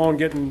on the phone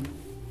getting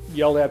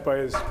yelled at by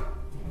his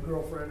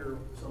girlfriend or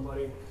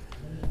somebody.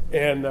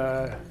 And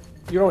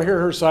you don't hear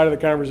her side of the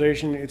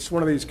conversation. It's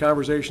one of these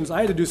conversations. I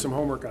had to do some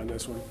homework on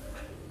this one.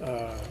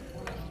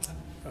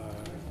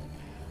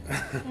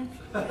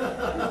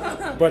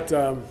 But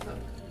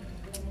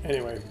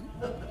anyway,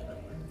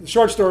 the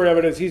short story of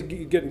it is he's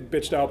getting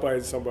bitched out by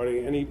somebody,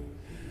 and he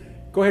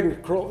go ahead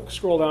and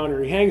scroll down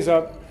here. He hangs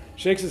up,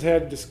 shakes his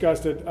head,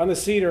 disgusted. On the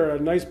seat are a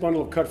nice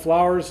bundle of cut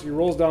flowers. He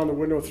rolls down the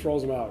window,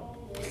 throws them out.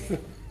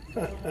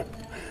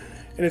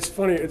 And it's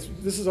funny.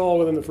 This is all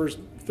within the first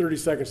 30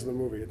 seconds of the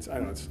movie. I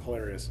don't know. It's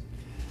hilarious.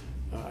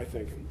 I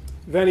think.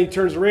 Then he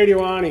turns the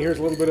radio on. He hears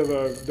a little bit of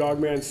a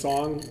Dogman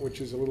song,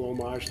 which is a little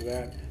homage to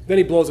that. Then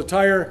he blows a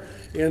tire.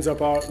 He ends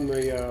up out in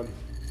the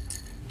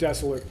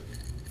desolate,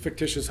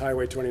 fictitious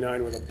Highway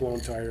 29 with a blown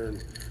tire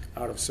and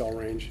out of cell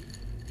range.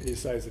 And he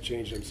decides to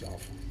change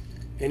himself.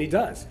 And he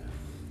does.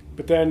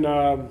 But then,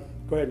 go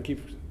ahead and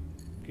keep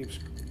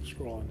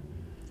scrolling.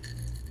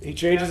 He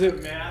changes it.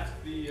 To mask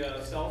the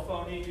cell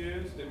phone he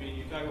used? I mean,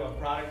 you talk about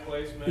product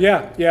placement.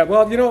 Yeah.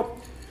 Well, you know,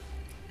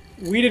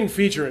 we didn't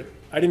feature it.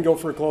 I didn't go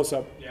for a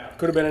close-up. Yeah.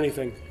 Could have been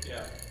anything.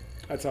 Yeah.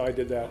 That's how I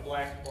did A that.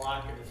 black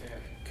block in his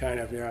hand. Kind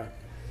of, yeah.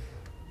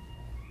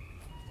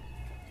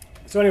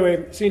 So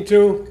anyway, scene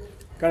 2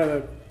 kind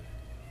of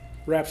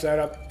wraps that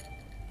up.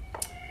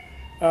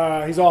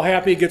 He's all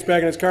happy, gets back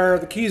in his car.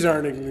 The keys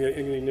aren't in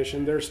the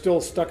ignition. They're still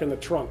stuck in the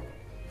trunk.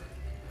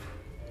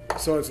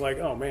 So it's like,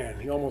 oh man,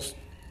 he was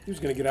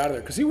going to get out of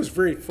there. Because he was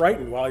very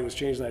frightened while he was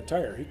changing that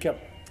tire. He kept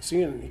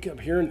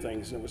hearing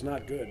things, and it was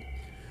not good.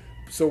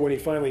 So when he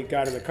finally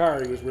got in the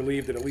car, he was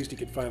relieved that at least he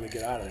could finally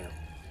get out of there.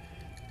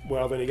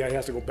 Well, then he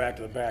has to go back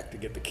to the back to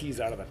get the keys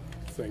out of the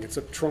thing. It's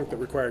a trunk that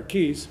required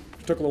keys.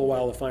 It took a little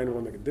while to find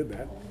one that did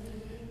that.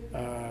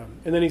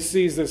 And then he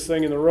sees this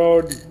thing in the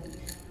road.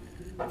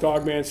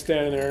 Dogman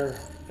standing there,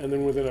 and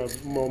then within a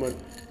moment,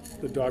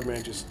 the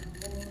Dogman just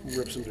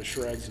rips him to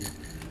shreds,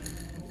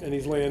 and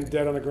he's laying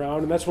dead on the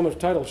ground. And that's when the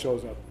title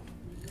shows up,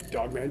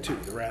 Dogman 2: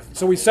 The Wrath.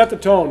 So we set the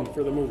tone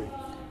for the movie.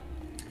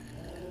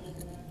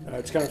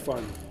 It's kind of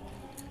fun.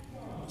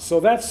 So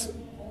that's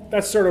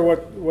sort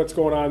of what's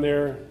going on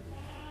there.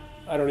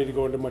 I don't need to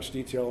go into much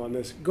detail on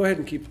this. Go ahead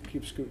and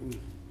keep scooting.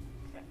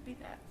 Be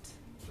that.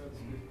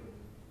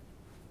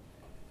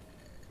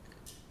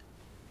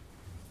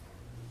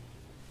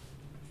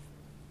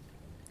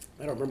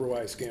 I don't remember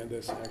why I scanned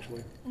this,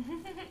 actually.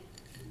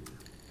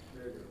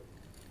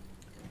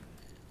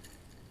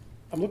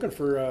 I'm looking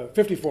for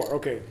 54.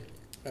 Okay,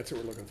 that's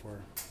what we're looking for.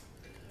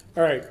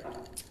 All right.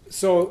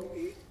 So,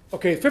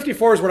 okay,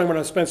 54 is what I'm going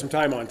to spend some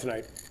time on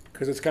tonight,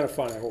 because it's kind of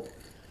fun, I hope.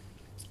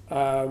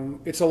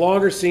 It's a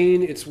longer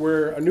scene. It's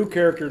where a new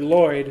character,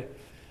 Lloyd,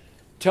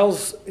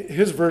 tells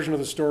his version of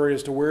the story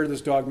as to where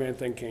this Dogman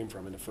thing came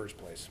from in the first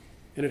place.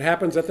 And it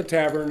happens at the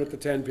tavern at the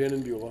 10 Pin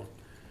in Beulah,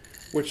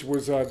 which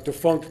was a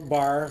defunct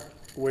bar,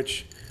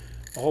 which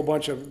a whole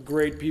bunch of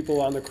great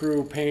people on the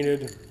crew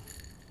painted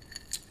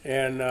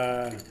and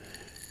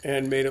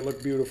made it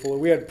look beautiful.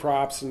 And we had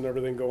props and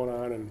everything going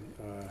on. And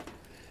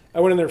I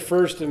went in there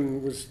first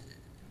and was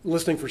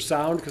listening for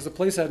sound because the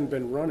place hadn't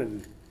been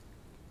running,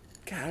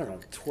 God, I don't know,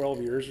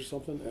 12 years or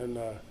something. And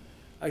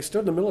I stood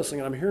in the middle of this thing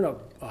and I'm hearing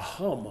a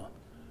hum,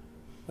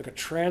 like a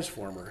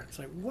transformer. It's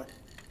like, what?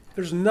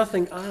 There's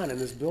nothing on in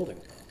this building.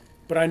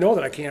 But I know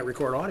that I can't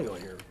record audio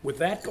here with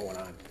that going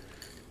on.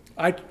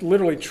 I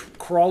literally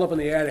crawled up in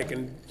the attic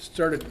and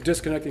started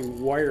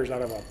disconnecting wires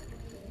out of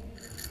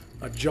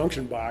a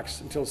junction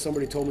box until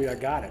somebody told me I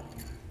got it.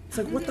 It's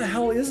like, what the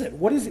hell is it?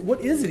 What is it?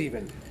 What is it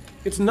even?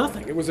 It's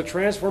nothing. It was a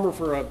transformer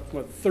for a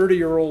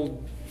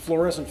 30-year-old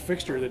fluorescent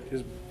fixture that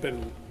has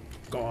been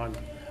gone.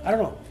 I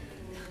don't know.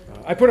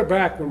 I put it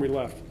back when we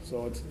left,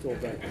 so it's still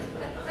back.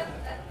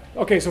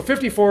 Okay, so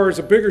 54 is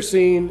a bigger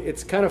scene.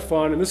 It's kind of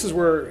fun, and this is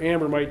where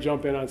Amber might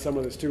jump in on some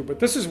of this too. But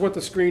this is what the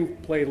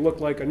screenplay looked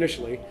like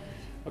initially.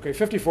 Okay,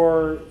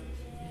 54,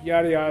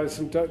 yada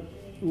yada.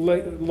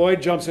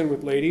 Lloyd jumps in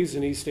with ladies,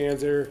 and he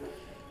stands there,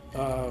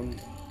 blah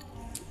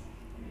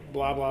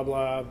blah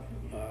blah,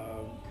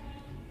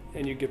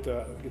 and you get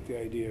the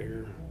idea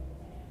here.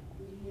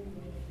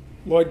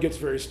 Lloyd gets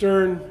very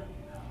stern.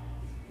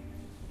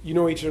 You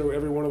know, each and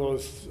every one of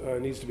those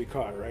needs to be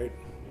caught, right?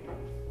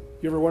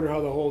 You ever wonder how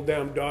the whole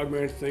damn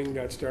Dogman thing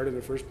got started in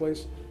the first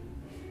place?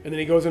 And then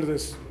he goes into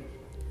this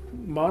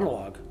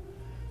monologue,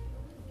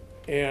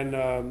 and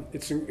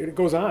it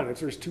goes on.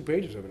 There's 2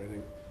 pages of it, I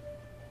think.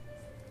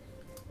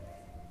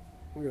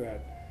 Look at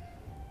that.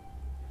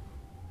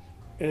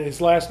 And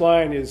his last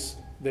line is,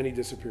 "Then he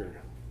disappeared."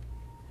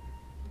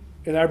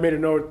 And I've made a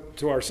note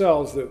to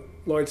ourselves that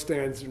Lloyd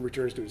stands and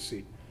returns to his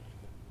seat.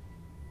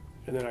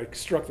 And then I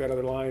struck that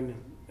other line,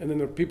 and then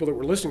the people that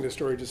were listening to the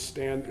story just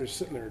they're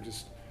sitting there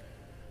just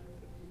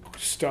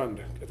stunned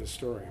at the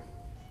story.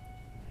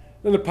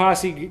 Then the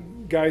posse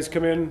guys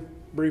come in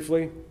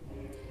briefly.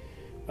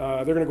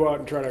 They're going to go out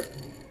and try to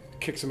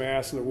kick some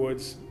ass in the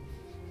woods.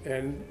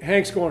 And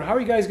Hank's going, how are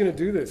you guys going to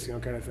do this, you know,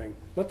 kind of thing.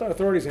 Let the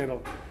authorities handle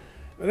it.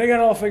 And they got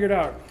it all figured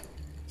out.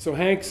 So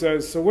Hank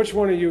says, so which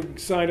one of you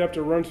signed up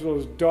to run through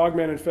those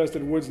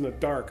dogman-infested woods in the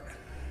dark?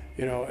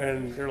 You know,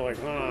 and they're like,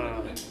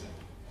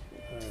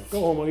 go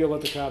home, will you?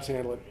 Let the cops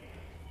handle it.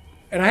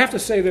 And I have to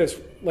say this,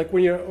 like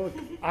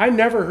I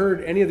never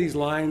heard any of these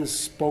lines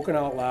spoken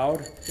out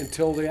loud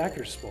until the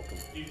actors spoke them.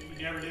 You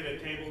never did a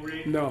table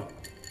read? No.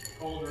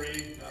 Cold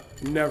read?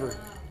 Nothing. Never.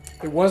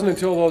 It wasn't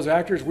until those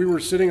actors, we were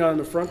sitting on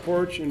the front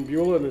porch in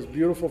Beulah, in this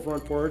beautiful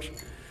front porch,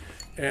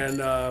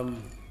 and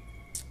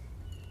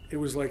it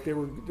was like they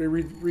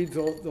read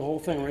the whole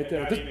thing right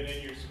there. Not even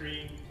in your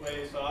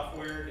screenplay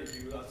software did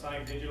you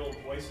assign digital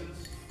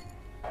voices?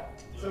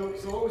 So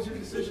what was your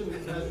decision?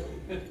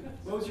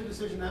 What was your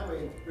decision that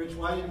way, Rich?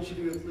 Why didn't you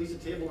do at least a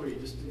table read?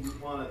 Just didn't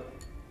want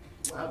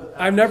to have it?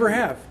 I never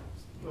have.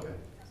 Okay.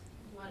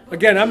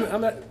 Again,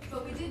 I'm not.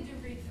 But we did do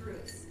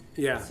read-throughs.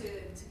 Yeah. To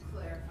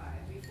clarify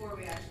before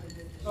we actually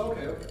did the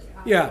Okay.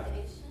 Yeah.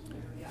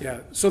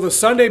 Yeah. So the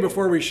Sunday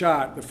before we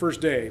shot, the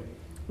first day,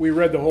 we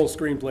read the whole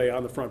screenplay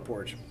on the front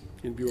porch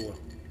in Beulah,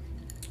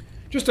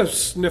 just to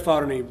sniff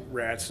out any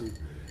rats and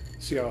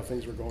see how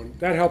things were going.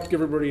 That helped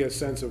give everybody a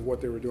sense of what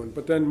they were doing.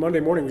 But then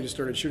Monday morning we just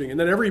started shooting, and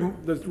then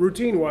the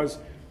routine was,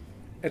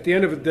 at the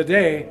end of the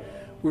day,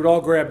 we would all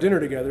grab dinner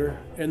together,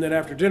 and then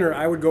after dinner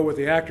I would go with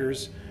the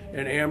actors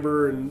and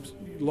Amber and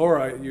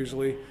Laura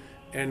usually,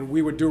 and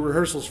we would do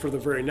rehearsals for the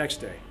very next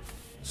day.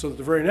 So that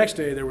the very next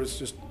day there was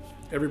just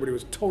everybody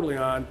was totally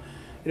on,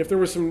 and if there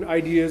were some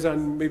ideas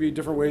on maybe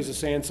different ways of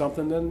saying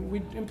something, then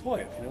we'd employ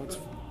it. You know, it's,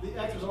 The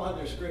actors all had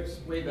their scripts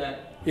way back.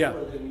 Yeah.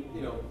 Before they,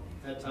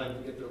 had time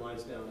to get their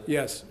lines down.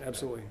 yes,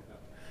 absolutely.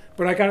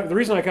 But the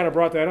reason I kind of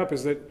brought that up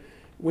is that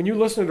when you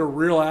listen to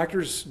real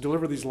actors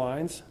deliver these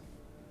lines,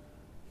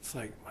 it's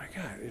like, my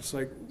God, it's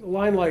like a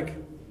line like,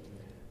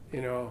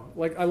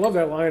 like I love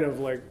that line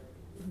of like,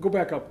 go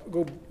up a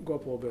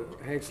little bit.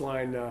 Hank's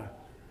line,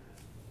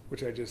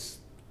 which I just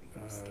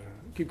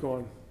keep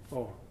going.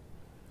 Oh,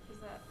 Is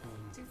that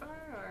too far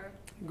or?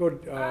 go.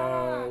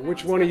 Which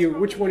it's one of much you? more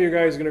Which one of you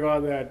guys is gonna go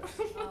on that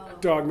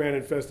dogman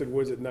infested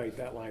woods at night?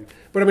 That line.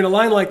 But I mean, a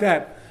line like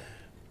that,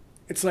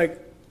 it's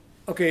like,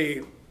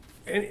 okay,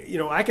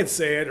 and I could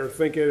say it or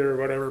think it or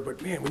whatever,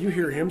 but man, when you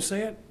hear him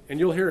say it, and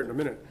you'll hear it in a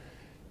minute,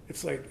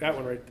 it's like that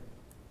one right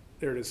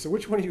there. It is. So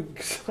which one of you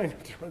signed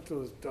up to run through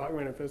those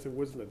dogman infested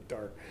woods in the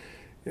dark?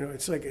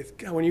 It's like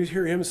God, when you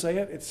hear him say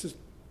it, it's just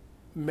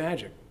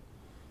magic.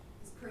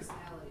 His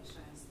personality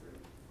shines through.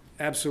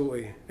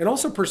 Absolutely, and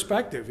also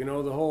perspective.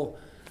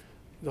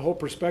 The whole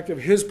perspective,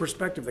 his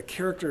perspective, the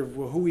character of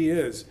who he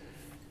is.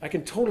 I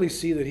can totally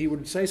see that he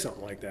would say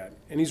something like that,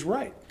 and he's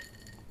right.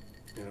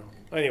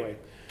 Anyway,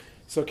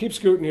 so keep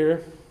scooting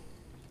here.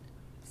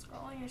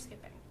 Scrolling or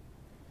skipping?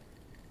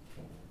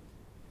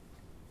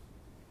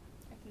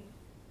 I can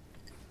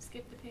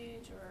skip the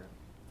page or.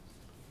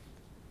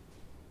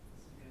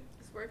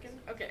 It's working?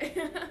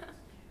 Okay.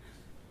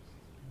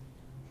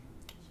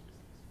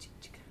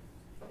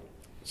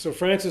 So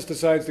Frances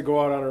decides to go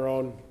out on her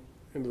own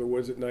into the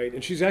woods at night,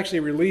 and she's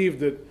actually relieved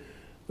that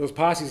those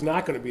posse's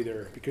not going to be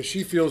there because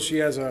she feels she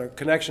has a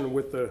connection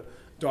with the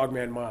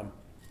Dogman mom.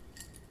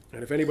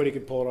 And if anybody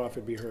could pull it off,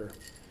 it'd be her.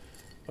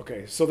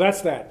 Okay, so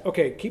that's that.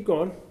 Okay, keep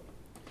going.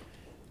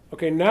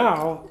 Okay,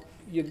 now,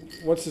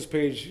 once this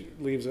page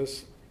leaves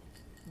us,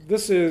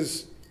 this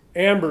is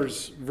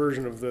Amber's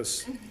version of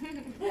this,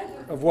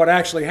 of what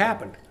actually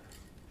happened.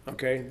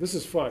 Okay, this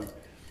is fun.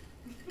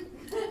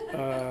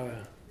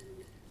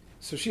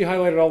 So she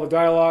highlighted all the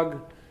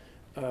dialogue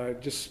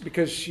just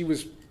because she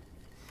was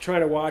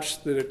trying to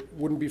watch that it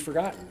wouldn't be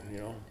forgotten,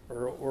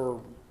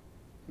 or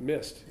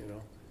missed,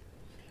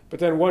 But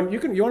then you want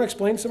to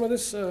explain some of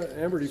this,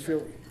 Amber? Do you feel?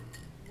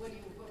 What would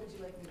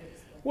you like me to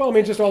explain? Well, I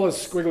mean, just all the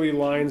squiggly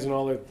lines and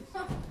all the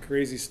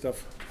crazy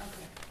stuff.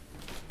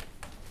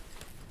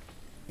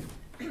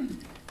 Okay.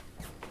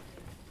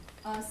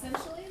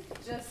 Essentially,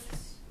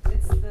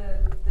 it's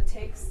the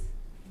takes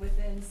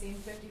within scene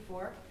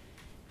 54,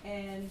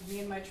 and me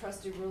and my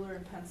trusty ruler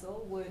and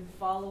pencil would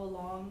follow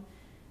along,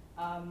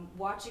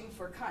 watching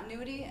for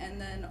continuity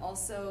and then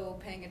also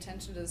paying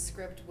attention to the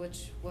script,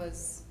 which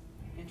was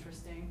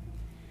interesting.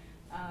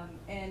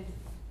 And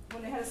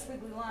when it had a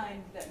squiggly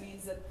line, that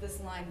means that this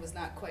line was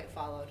not quite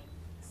followed.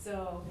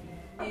 So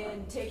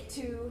in take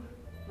 2,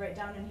 right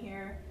down in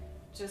here,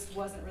 just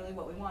wasn't really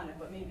what we wanted,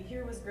 but maybe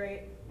here was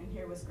great and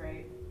here was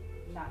great,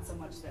 not so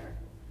much there.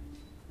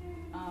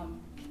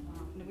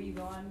 Will you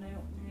go on now?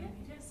 Yeah.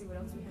 See what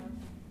else we have.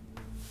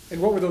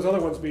 And what would those other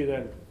ones be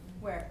then?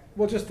 Where?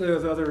 Well, just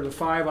the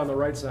 5 on the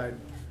right side.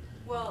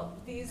 Well,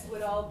 these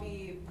would all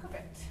be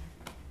perfect,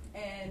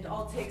 and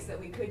all takes that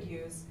we could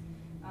use.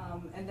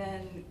 And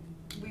then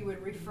we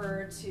would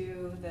refer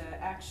to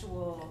the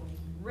actual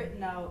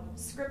written out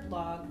script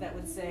log that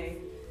would say,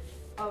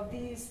 of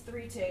these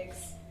 3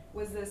 takes,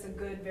 was this a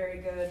good, very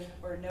good,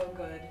 or no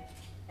good?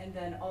 And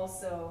then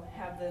also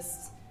have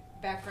this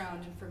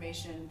background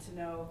information to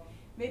know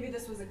maybe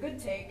this was a good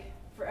take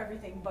for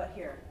everything but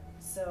here.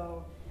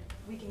 So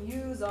we can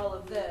use all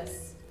of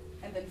this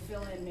and then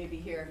fill in maybe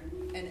here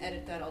and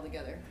edit that all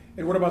together.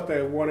 And what about the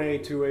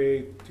 1A,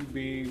 2A,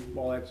 2B,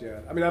 all that? Yeah.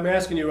 I mean, I'm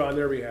asking you on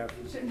their behalf.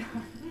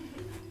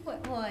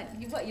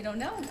 What, you don't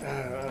know?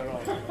 I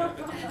don't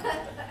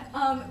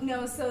know.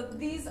 No, so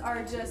these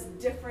are just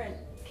different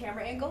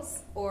camera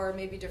angles or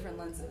maybe different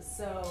lenses.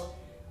 So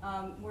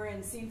we're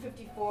in scene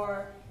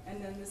 54,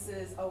 and then this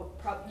is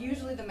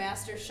usually the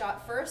master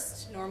shot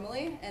first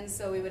normally, and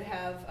so we would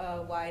have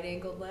a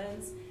wide-angled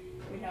lens.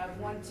 We'd have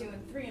 1, 2,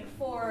 and 3, and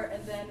 4,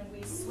 and then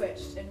we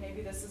switched, and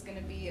maybe this is going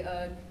to be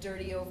a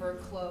dirty over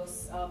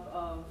close-up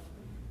of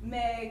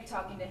Meg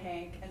talking to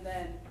Hank, and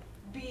then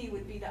B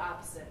would be the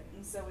opposite,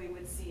 and so we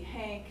would see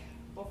Hank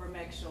over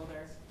Meg's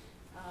shoulder.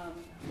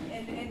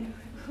 And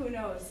who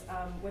knows,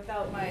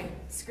 without my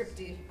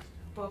scripty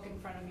book in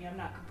front of me, I'm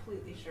not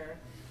completely sure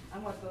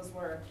on what those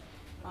were.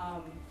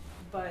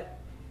 But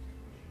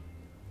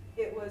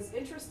it was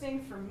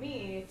interesting for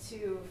me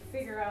to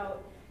figure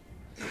out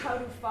how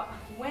to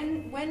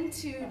when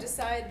to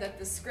decide that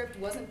the script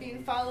wasn't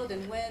being followed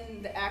and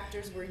when the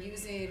actors were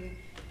using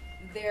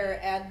their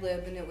ad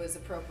lib and it was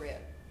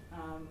appropriate.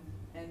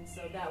 And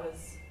so that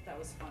was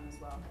fun as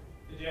well.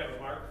 Did you have a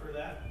mark for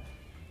that?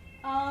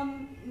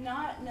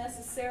 Not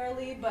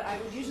necessarily, but I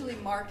would usually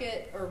mark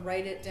it or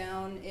write it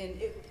down.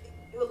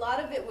 A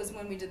lot of it was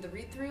when we did the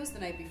read-throughs the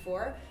night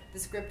before. The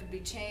script would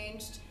be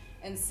changed,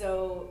 and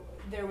so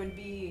there would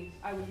be,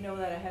 I would know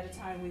that ahead of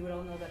time. We would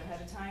all know that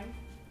ahead of time.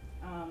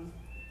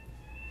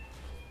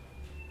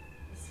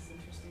 This is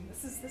interesting.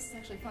 This is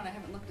actually fun. I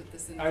haven't looked at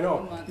this in I know.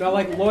 a month. Now,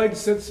 like Lloyd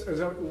sits. Is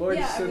that Lloyd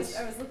yeah, sits?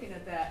 I was looking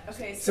at that.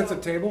 Okay, so Sits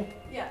at table.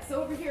 yeah.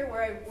 So over here,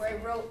 where I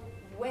wrote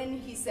when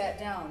he sat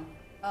down,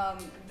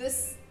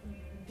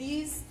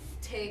 these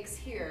takes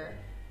here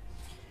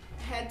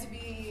had to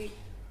be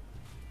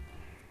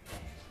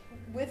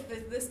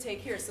with this take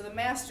here. So the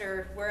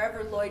master,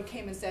 wherever Lloyd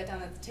came and sat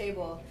down at the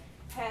table,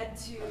 had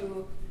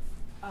to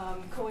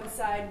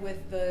coincide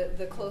with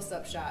the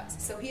close-up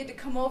shots. So he had to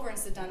come over and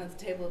sit down at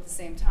the table at the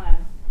same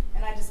time.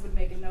 And I just would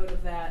make a note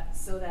of that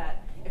so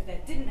that if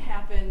that didn't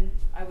happen,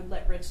 I would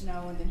let Rich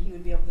know, and then he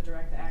would be able to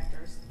direct the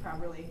actors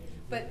properly.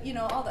 But you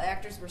know, all the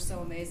actors were so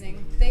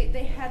amazing. They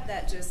had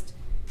that just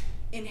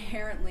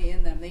inherently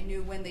in them. They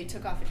knew when they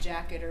took off a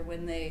jacket or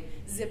when they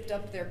zipped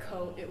up their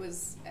coat. It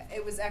was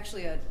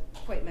actually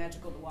quite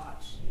magical to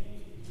watch.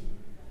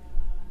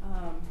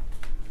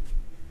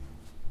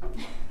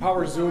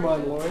 Power zoom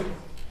on Lloyd.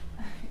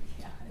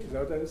 Yeah. Is that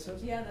what that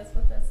says? Yeah, that's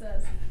what that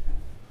says.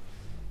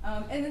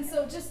 And then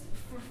so just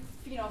for,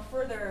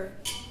 further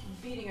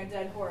beating a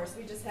dead horse,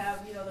 we just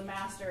have the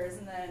masters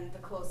and then the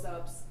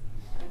close-ups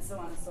and so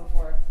on and so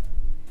forth.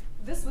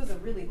 This was a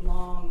really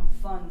long,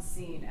 fun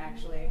scene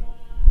actually.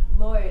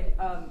 Lloyd,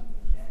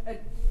 a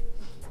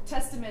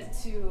testament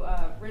to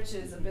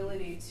Rich's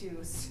ability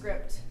to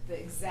script the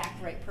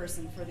exact right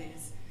person for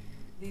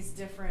these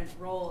different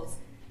roles.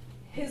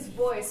 His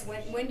voice,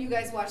 when you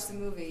guys watch the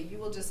movie, you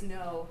will just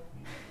know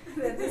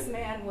that this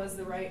man was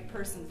the right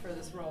person for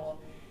this role.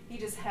 He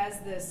just has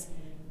this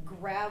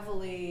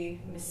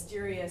gravelly,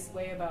 mysterious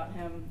way about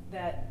him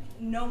that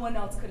no one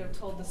else could have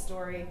told the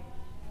story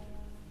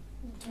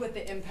with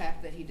the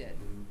impact that he did.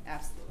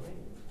 Absolutely.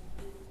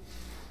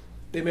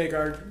 They make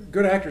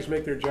good actors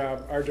make our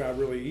job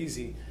really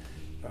easy.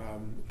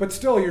 But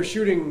still, you're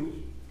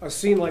shooting a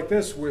scene like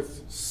this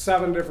with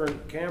 7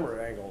 different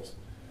camera angles,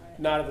 Right.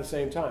 not at the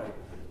same time.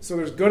 So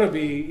there's going to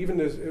be, even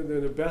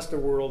in the best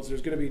of worlds,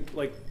 there's going to be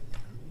like,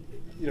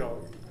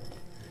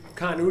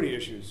 continuity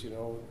issues. He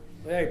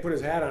put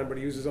his hat on, but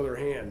he used his other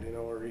hand,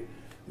 or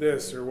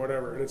this or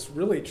whatever, and it's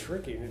really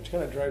tricky, and it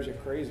kind of drives you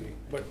crazy.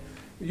 But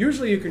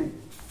usually you can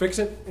fix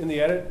it in the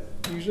edit.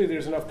 Usually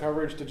there's enough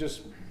coverage to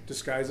just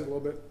disguise it a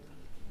little bit.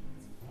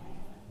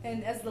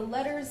 And as the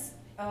letters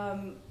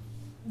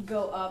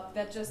go up,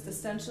 that just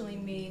essentially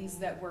means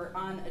that we're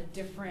on a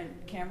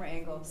different camera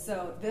angle.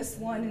 So this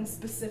one in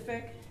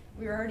specific,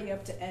 we were already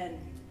up to N.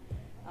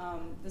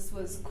 This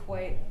was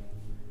quite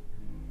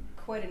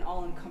an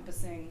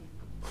all-encompassing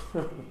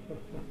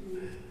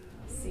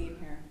scene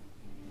here.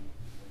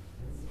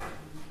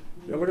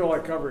 Yeah, look at all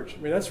that coverage.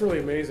 I mean, that's really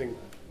amazing.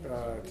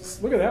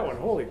 Just look at that one.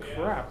 Holy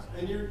crap.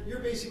 And you're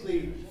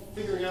basically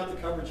figuring out the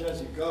coverage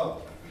as you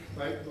go,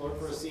 right? Or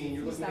for a scene,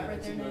 you're looking Stop at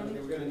right the there, scene, Mandy.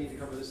 okay, we're going to need to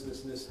cover this,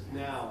 this, and this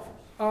now.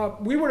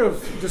 We would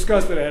have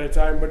discussed it ahead of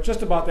time, but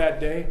just about that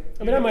day.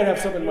 I mean, I might have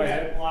something in my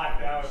head.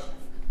 Blocked out.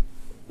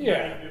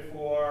 Yeah. Night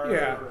before.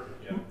 Yeah.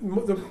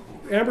 Or,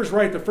 Amber's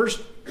right. The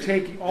first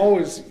take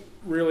always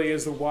really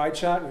is the wide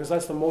shot because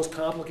that's the most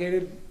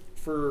complicated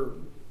for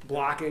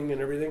blocking and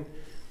everything.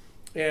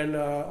 And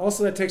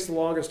also that takes the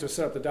longest to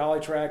set up the dolly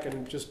track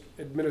and just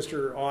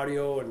administer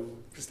audio and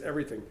just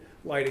everything,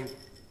 lighting.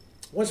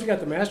 Once you got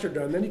the master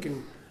done, then you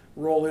can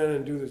roll in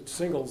and do the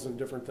singles and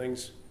different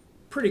things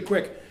pretty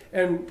quick.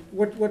 And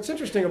what's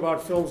interesting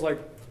about films like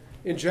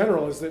in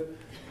general is that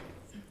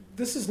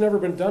this has never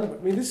been done.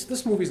 I mean,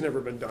 this movie's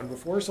never been done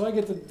before, so I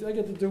get to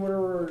do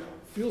whatever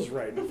feels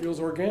right. It feels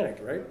organic,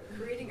 right?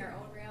 Creating our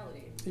own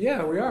reality.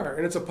 Yeah, we are,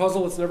 and it's a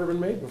puzzle that's never been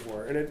made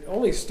before. And it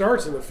only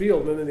starts in the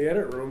field, and then in the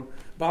edit room.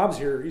 Bob's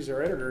here; he's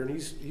our editor, and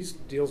he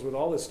deals with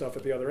all this stuff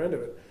at the other end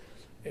of it.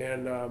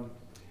 And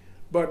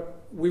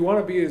but we want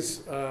to be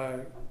as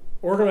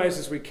organized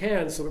as we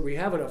can so that we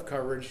have enough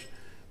coverage,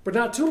 but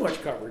not too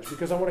much coverage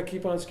because I want to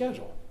keep on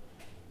schedule.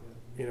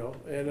 You know,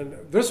 and then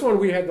this one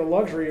we had the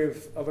luxury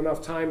of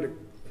enough time to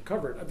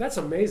cover it. That's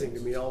amazing to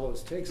me, all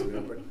those takes in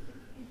there, but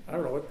I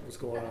don't know what was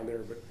going on there.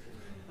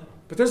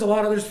 But there's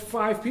there's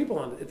 5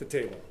 people at the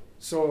table.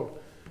 So,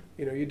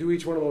 you know, you do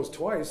each one of those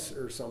twice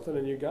or something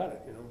and you got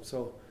it, you know.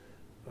 So,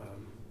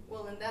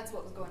 Well, and that's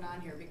what was going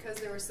on here. Because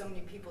there were so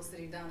many people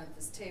sitting down at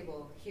this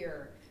table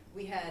here,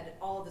 we had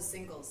all the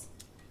singles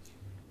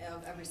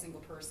of every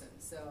single person.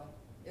 So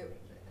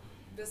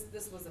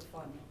this was a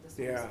fun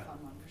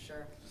one for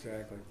sure.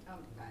 Exactly.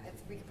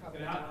 We could probably.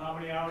 And how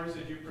many hours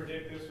did you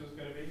predict this was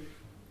going to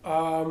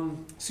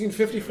be? Scene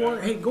 54.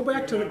 Hey, go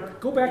back to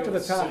the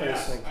top of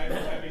this thing.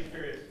 I'd be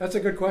curious. That's a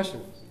good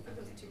question.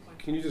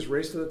 Can you just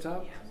race to the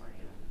top?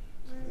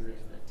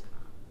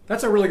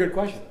 That's a really good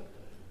question.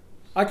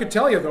 I could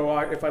tell you though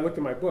if I looked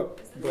at my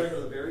book. Right to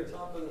the very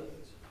top of the.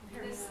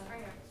 This right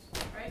here,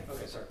 right?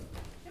 Okay, sorry.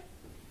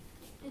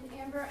 And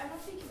Amber, I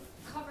don't think you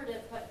covered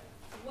it, but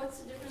what's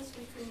the difference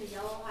between the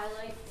yellow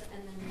highlights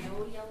and the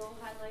no yellow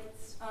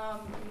highlights?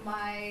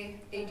 My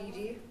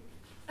ADD.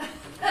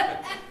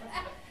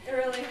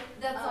 Really?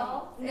 That's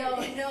all? No.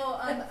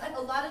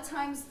 A lot of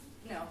times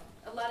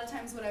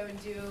what I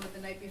would do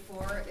the night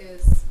before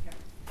is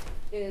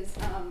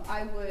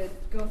I would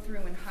go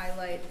through and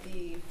highlight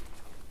the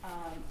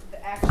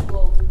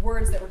actual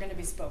words that were going to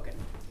be spoken.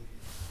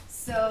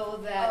 So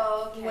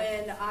that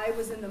when I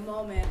was in the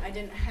moment, I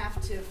didn't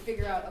have to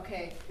figure out,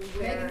 okay,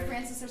 Meg and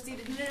Francis are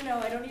seated. No,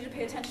 I don't need to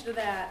pay attention to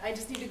that. I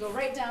just need to go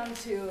right down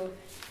to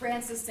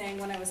Francis saying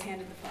when I was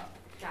handed the phone.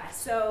 Got it.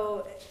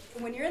 So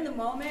when you're in the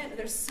moment,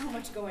 there's so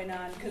much going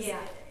on. Because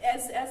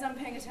as I'm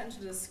paying attention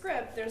to the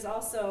script, there's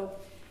also,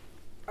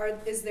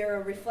 is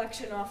there a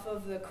reflection off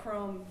of the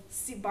chrome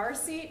bar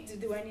seat?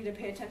 Do I need to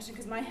pay attention?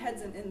 Because my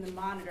head's in the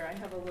monitor. I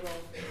have a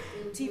little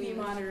TV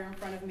monitor in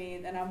front of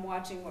me, and I'm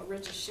watching what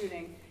Rich is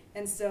shooting.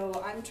 And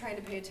so I'm trying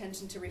to pay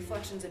attention to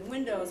reflections in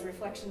windows,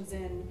 reflections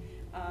in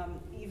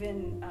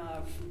even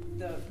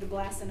the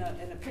glass in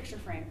a picture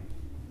frame,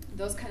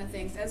 those kind of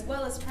things, as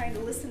well as trying to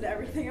listen to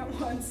everything at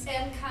once.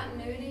 And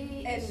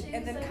continuity issues?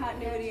 And then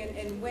continuity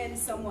and when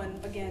someone,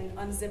 again,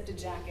 unzipped a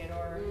jacket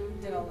or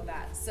did all of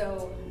that.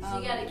 So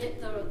you got to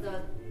get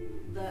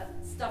the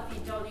stuff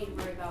you don't need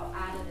to worry about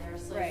out of there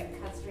so you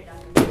can concentrate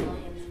on the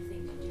millions of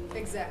things you do.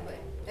 Exactly.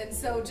 And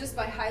so just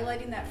by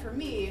highlighting that for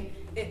me,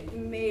 it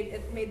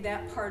made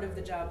that part of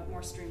the job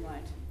more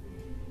streamlined.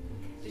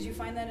 Did you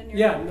find that in your?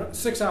 Yeah, no,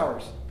 6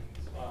 hours.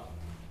 Wow.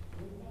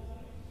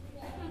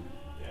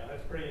 Yeah,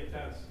 that's pretty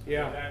intense.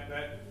 Yeah.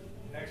 That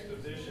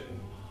exposition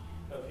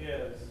of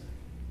his,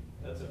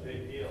 that's a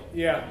big deal.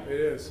 Yeah, it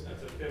is.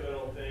 That's a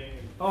pivotal thing.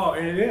 Oh,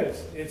 and it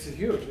is. It's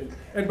huge.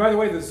 And by the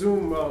way, the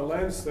zoom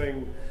lens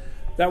thing,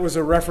 that was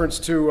a reference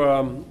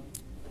to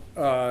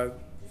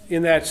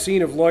in that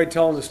scene of Lloyd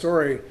telling the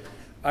story.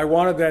 I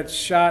wanted that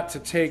shot to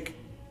take,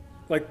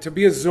 to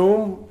be a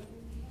zoom,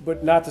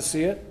 but not to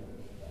see it.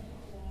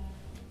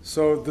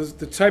 So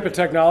the type of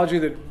technology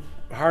that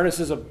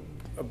harnesses a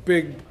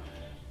big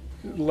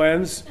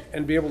lens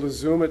and be able to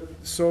zoom it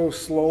so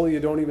slowly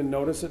you don't even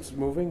notice it's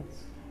moving.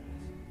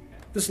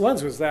 This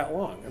lens was that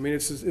long. I mean,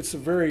 it's a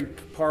very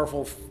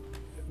powerful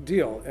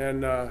deal,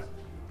 and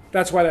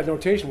that's why that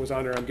notation was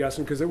on there, I'm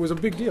guessing, because it was a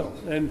big deal.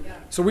 And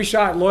so we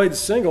shot Lloyd's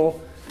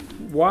single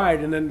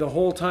wide, and then the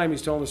whole time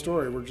he's telling the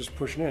story, we're just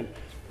pushing in.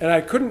 And I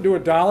couldn't do a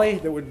dolly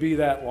that would be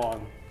that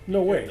long.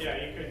 No way.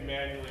 Yeah, you couldn't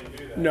manually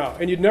do that. No,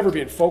 and you'd never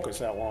be in focus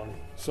that long.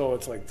 So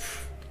it's like,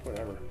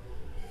 whatever.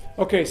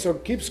 Okay, so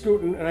keep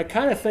scooting, and I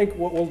kind of think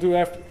what we'll do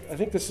after, I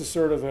think this is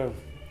sort of the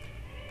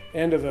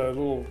end of the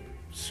little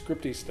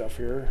scripty stuff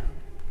here.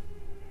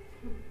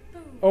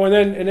 Oh, and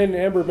then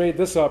Amber made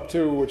this up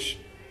too, which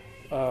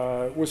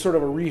was sort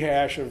of a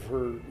rehash of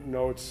her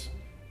notes.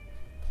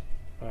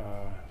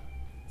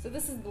 So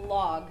this is the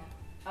log.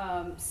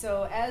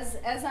 So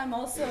as I'm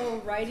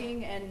also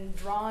writing and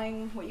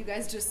drawing what you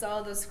guys just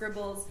saw, those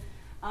scribbles,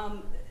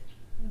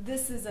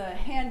 this is a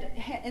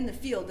in the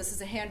field, this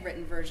is a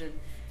handwritten version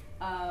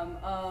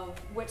of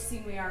which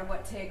scene we are,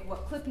 what take,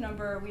 what clip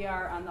number we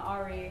are on the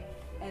RE,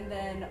 and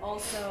then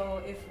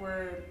also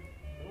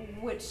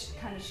which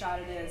kind of shot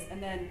it is,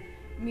 and then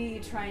me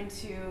trying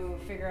to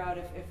figure out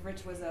if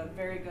Rich was a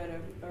very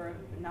good or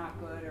not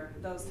good or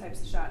those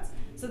types of shots,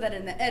 so that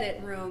in the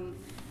edit room,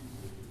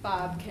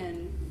 Bob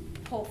can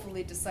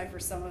hopefully decipher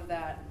some of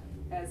that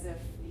as if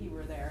he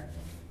were there.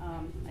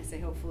 I say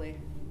hopefully.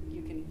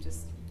 You can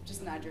just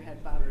nod your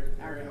head, Bob.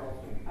 All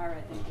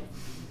right, thank you.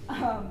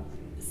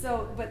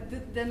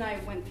 But then I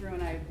went through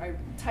and I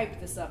typed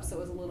this up so it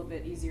was a little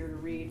bit easier to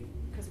read.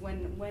 Because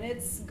when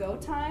it's go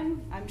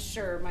time, I'm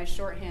sure my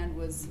shorthand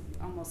was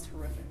almost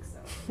horrific. So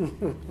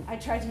So I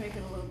tried to make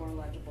it a little more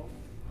legible.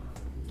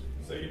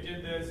 So you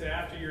did this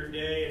after your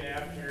day and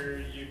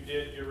after you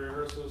did your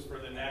rehearsals for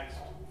the next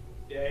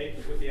day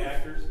with the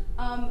actors?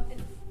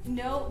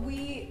 No,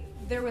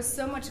 there was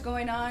so much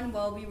going on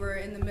while we were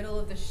in the middle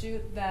of the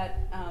shoot that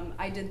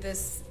I did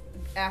this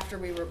after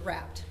we were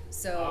wrapped.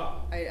 So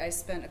I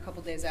spent a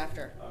couple days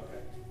after.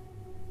 Okay.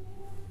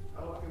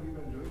 How long have you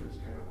been doing this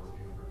kind of work,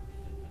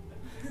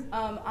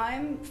 Amber?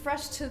 I'm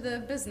fresh to the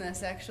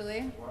business,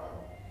 actually,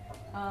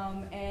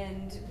 Wow.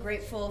 and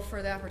grateful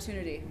for the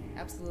opportunity.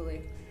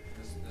 Absolutely.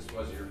 This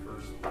was your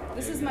first.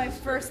 This is my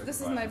first.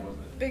 This is my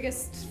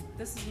biggest.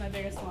 This is my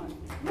biggest one.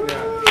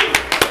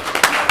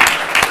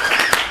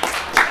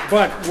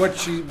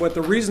 But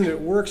the reason it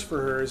works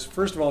for her is,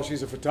 first of all,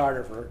 she's a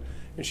photographer,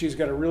 and she's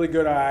got a really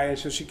good eye, and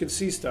so she can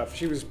see stuff.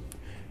 She was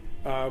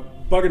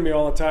bugging me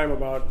all the time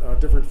about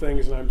different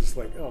things, and I'm just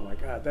like, oh my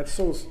God, that's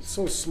so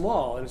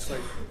small. And it's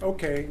like,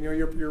 okay,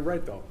 you're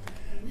right though.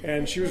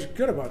 And she was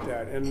good about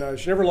that, and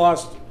she never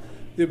lost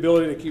the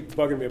ability to keep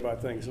bugging me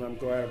about things, and I'm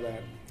glad of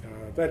that.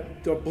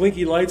 The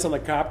blinky lights on the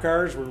cop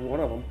cars were one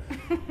of them.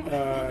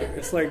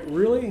 It's like,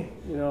 really,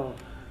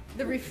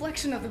 The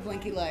reflection of the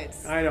blinky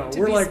lights. I know.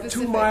 We're like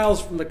specific. 2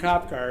 miles from the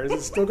cop car. Is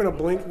it still going to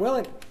blink?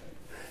 Well,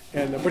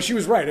 but she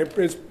was right.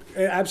 It's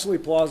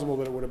absolutely plausible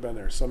that it would have been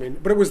there. So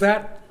but it was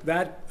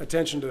that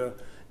attention to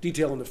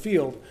detail in the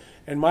field,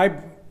 and my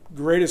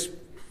greatest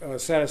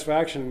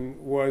satisfaction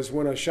was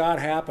when a shot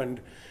happened,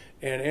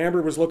 and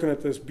Amber was looking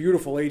at this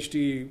beautiful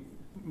HD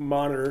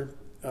monitor,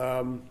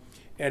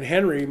 and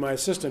Henry, my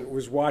assistant,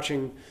 was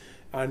watching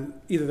on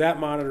either that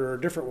monitor or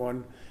a different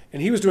one,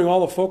 and he was doing all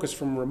the focus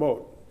from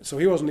remote. So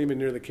he wasn't even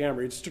near the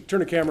camera. He'd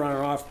turn the camera on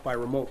and off by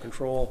remote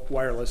control,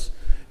 wireless,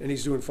 and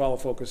he's doing follow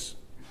focus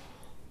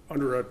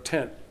under a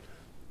tent,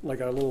 like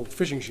a little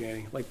fishing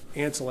shanty, like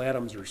Ansel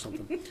Adams or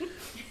something.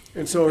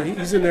 And so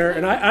he's in there,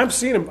 and I'm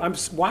seeing him, I'm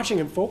watching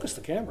him focus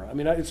the camera. I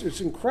mean,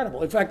 it's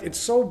incredible. In fact, it's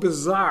so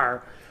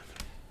bizarre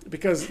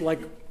because,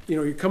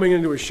 you're coming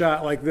into a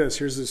shot like this.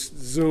 Here's this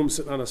zoom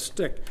sitting on a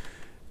stick,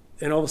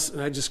 and all of a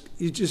sudden,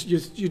 you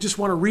just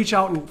want to reach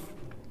out and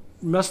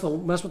mess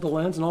with the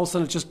lens, and all of a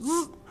sudden,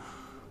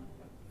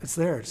 it's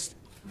there. It's,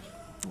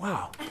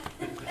 wow,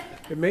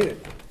 it made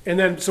it. And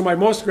then, so my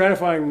most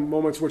gratifying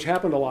moments, which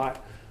happened a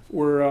lot,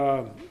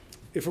 were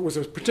if it was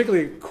a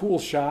particularly cool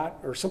shot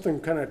or something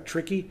kind of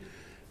tricky,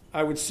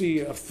 I would see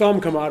a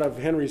thumb come out of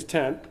Henry's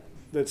tent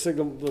that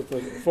signaled that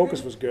the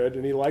focus was good,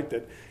 and he liked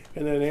it.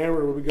 And then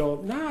Amber would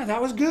go, "Nah,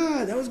 that was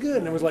good.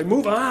 And I was like,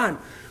 move on.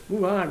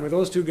 With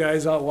those two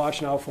guys out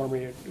watching out for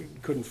me, it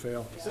couldn't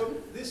fail. So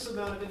this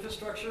amount of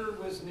infrastructure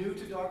was new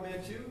to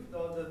Dogman 2?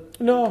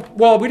 No.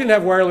 Well, we didn't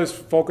have wireless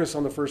focus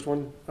on the first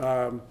one.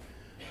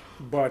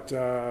 But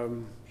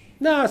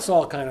no, it's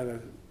all kind of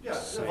the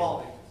same.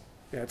 Evolving.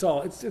 Yeah, it's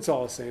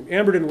all the same.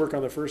 Amber didn't work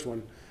on the first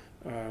one,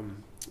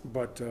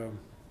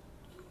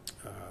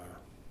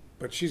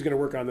 but she's going to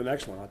work on the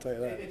next one. I'll tell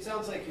you that. It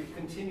sounds like you're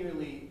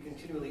continually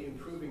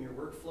improving your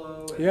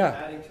workflow and Yeah.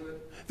 adding to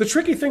it. The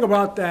tricky thing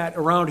about that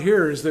around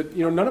here is that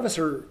none of us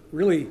are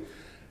really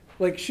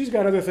like, she's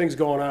got other things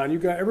going on.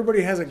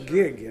 Everybody has a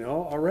gig,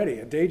 already,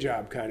 a day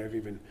job kind of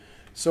even.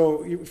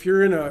 So if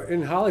you're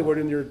in Hollywood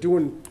and you're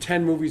doing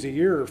 10 movies a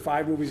year or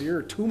 5 movies a year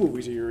or 2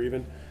 movies a year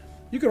even,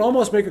 you can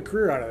almost make a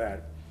career out of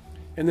that.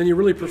 And then you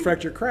really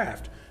perfect your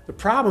craft. The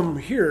problem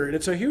here, and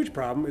it's a huge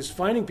problem, is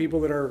finding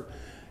people that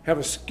have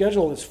a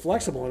schedule that's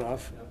flexible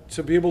enough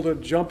to be able to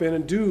jump in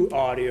and do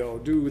audio,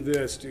 do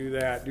this, do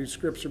that, do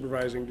script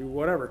supervising, do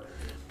whatever,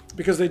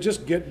 because they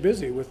just get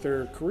busy with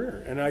their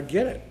career, and I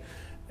get it.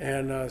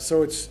 And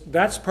so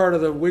that's part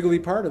of the wiggly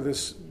part of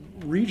this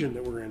region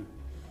that we're in.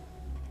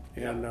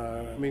 And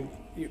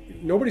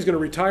nobody's going to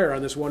retire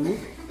on this one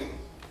movie,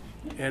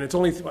 and it's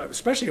only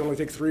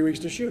take 3 weeks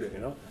to shoot it.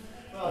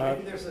 Well,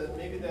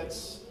 maybe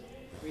that's.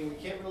 We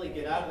can't really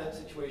get out of that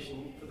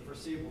situation for the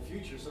foreseeable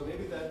future. So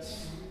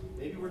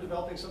maybe we're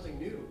developing something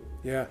new.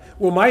 Yeah.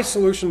 Well, my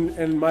solution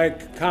and my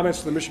comments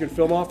to the Michigan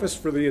Film Office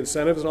for the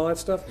incentives and all that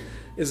stuff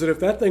is that if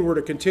that thing were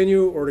to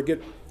continue or to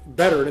get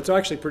better, and it's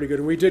actually pretty good,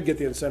 and we did get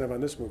the incentive on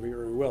this movie,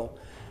 or we will,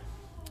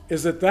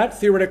 is that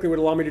theoretically would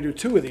allow me to do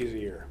 2 of these a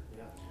year.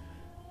 Yeah.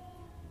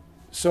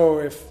 So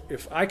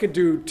if I could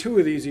do 2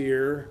 of these a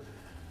year,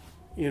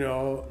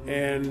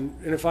 and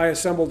if I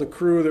assembled a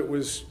crew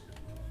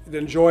that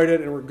enjoyed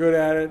it and were good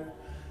at it,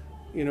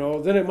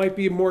 then it might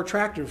be more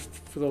attractive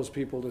for those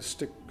people to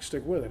stick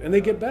with it, and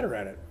they get better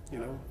at it,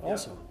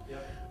 also. Yeah.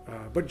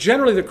 But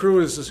generally, the crew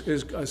is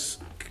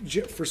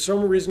for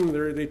some reason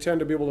they tend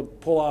to be able to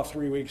pull off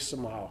 3 weeks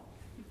somehow.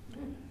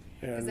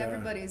 Because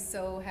everybody's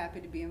so happy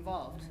to be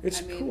involved.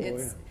 It's cool.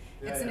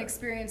 It's an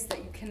experience that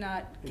you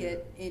cannot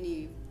get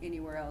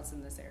anywhere else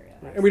in this area.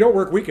 Right. And we don't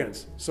work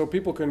weekends, so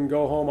people can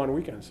go home on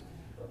weekends.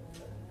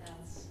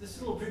 This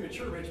is a little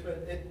premature, Rich,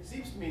 but it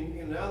seems to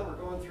me, now that we're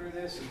going through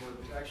this and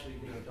we're actually,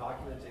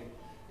 documenting,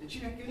 did you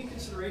give any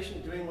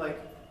consideration to doing let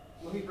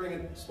me bring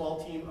a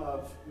small team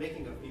of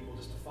making of people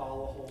just to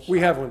follow a whole shot? We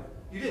have one.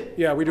 You did?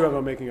 Yeah, we do have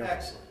a making of.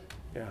 Excellent.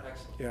 Yeah.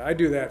 Excellent. Yeah, I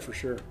do that for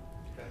sure.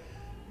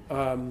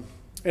 Okay.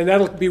 And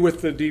that'll be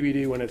with the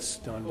DVD when it's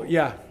done. But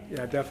yeah,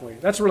 definitely.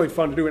 That's really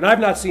fun to do. And I've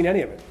not seen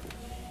any of it.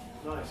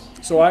 Nice.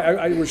 So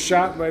I was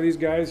shot by these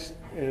guys.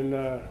 And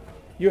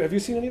have you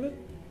seen any of it?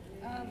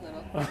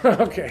 A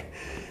little. Okay.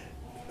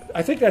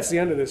 I think that's the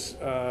end of this.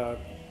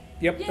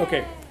 Yep. Yay!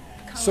 Okay.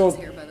 Colin's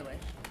here, by the way.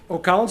 Oh,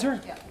 Colin's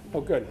here? Yeah.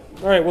 Oh, good.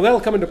 All right. Well, that'll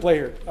come into play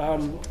here.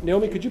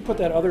 Naomi, could you put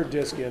that other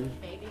disc in?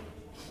 Maybe.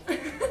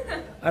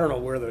 I don't know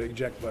where the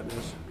eject button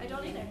is. I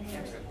don't either.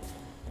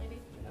 Maybe.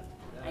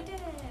 I did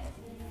it.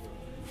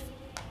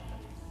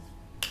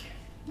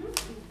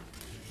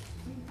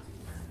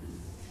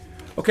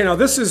 Okay, now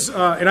this is,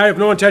 and I have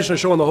no intention of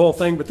showing the whole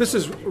thing, but this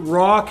is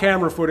raw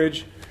camera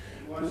footage.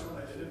 You want to show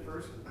that edit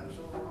first, and then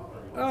show the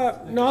raw?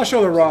 No, I'll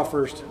show the raw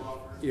first.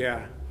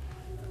 Yeah.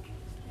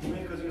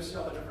 Because you see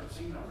all the different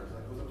scene numbers,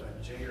 like goes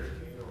up to J or K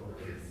or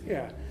whatever.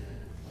 Yeah.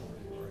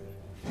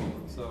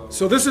 So,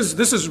 So this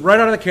is right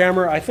out of the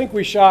camera. I think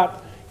we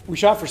shot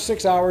for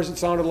 6 hours, it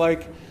sounded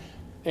like,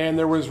 and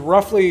there was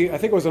roughly, I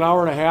think it was an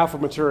hour and a half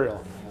of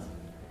material.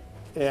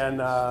 And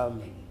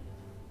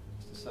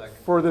just a sec.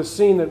 for this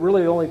scene that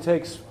really only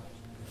takes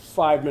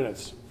 5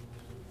 minutes,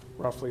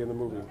 roughly, in the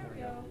movie. There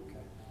we go.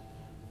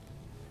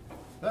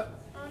 Ah,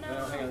 Oh no,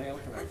 no. hang on, we'll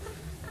come back.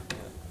 Yeah.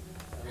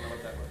 I don't know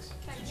what that was.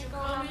 Can Did you you go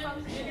come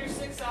around in your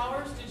 6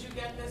 hours? Did you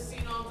get this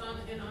scene all done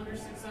in under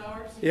 6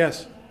 hours?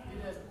 Yes.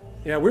 You did.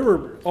 Yeah, we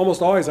were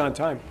almost always on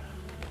time.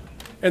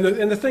 And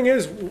the thing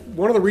is,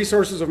 one of the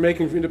resources of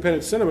making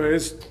independent cinema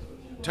is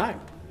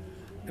time.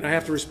 And I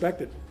have to respect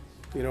it.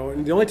 You know,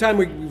 and the only time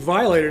we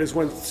violate it is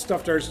when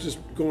stuff starts just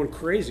going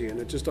crazy and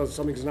it just does,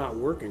 something's not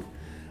working.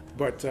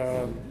 But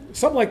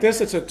something like this,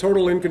 it's a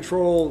total in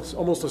control, it's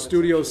almost a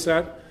studio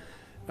set.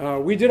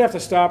 We did have to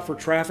stop for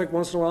traffic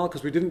once in a while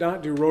because we did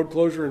not do road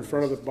closure in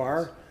front of the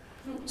bar.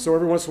 So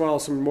every once in a while,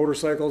 some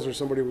motorcycles or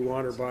somebody would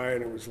wander by,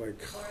 and it was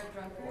like,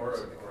 Or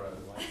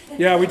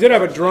yeah, we did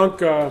have a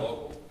drunk.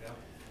 local.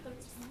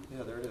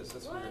 Yeah, there it is.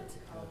 That's weird.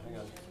 Hang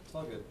on. It's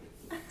all good.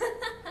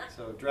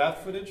 So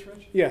draft footage,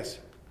 Rich? Yes.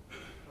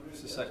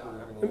 Just a second. We're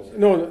having a little.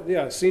 No,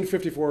 yeah, scene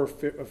 54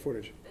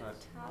 footage. All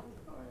right.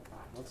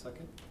 1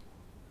 second.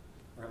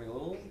 We're having a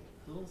little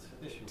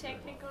issue. here.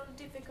 Technical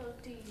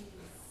difficulties.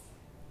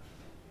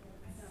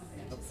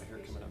 Oh, I hear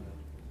it coming up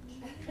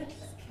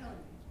now.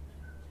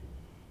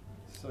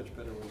 So much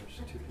better when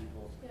there's 2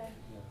 people. Yeah.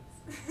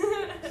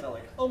 Yeah. It's not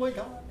like, oh my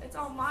God, It's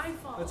all my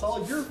fault. it's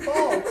all your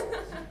fault.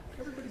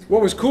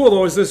 What was cool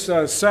though is this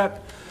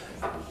set.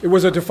 It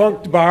was a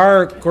defunct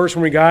bar, of course,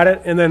 when we got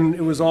it, and then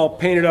it was all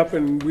painted up,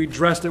 and we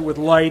dressed it with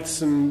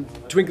lights and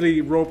twinkly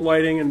rope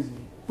lighting and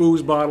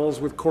booze bottles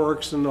with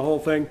corks and the whole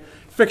thing.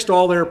 Fixed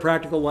all their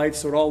practical lights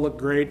so it all looked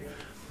great.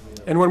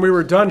 And when we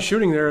were done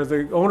shooting there,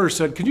 the owner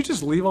said, "Can you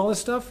just leave all this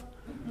stuff?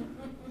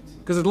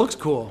 Because it looks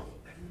cool."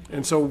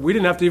 And so we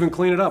didn't have to even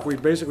clean it up. We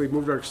basically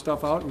moved our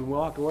stuff out and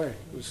walked away.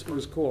 It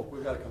was cool.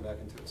 We've got to come back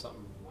into it.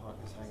 Something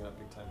is hanging up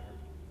big time here.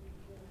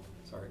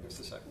 Sorry,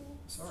 just a second.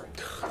 Sorry.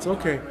 It's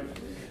okay.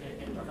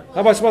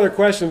 How about some other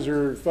questions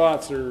or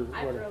thoughts or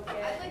I whatever? broke it.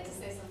 I'd like to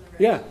say something.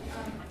 Rick. Yeah.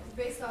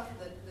 Based off of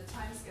the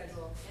time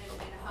schedule and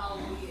how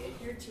we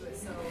adhered to it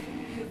so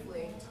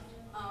beautifully,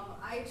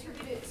 I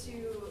attribute it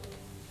to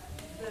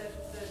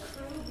the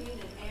crew being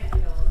an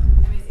anthill.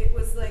 I mean, it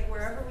was like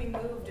wherever we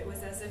moved, it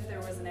was as if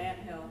there was an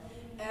anthill.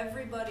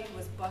 Everybody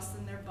was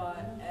busting their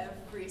butt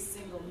every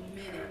single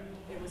minute.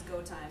 It was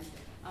go time.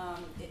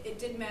 It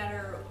didn't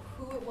matter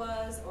who it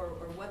was or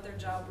what their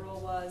job role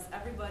was.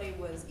 Everybody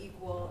was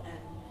equal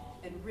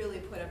and really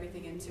put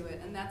everything into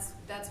it. And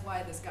that's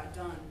why this got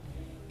done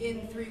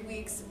in 3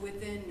 weeks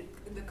within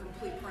the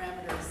complete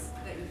parameters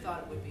that you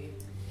thought it would be.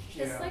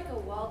 It's like a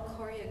well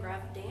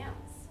choreographed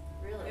dance,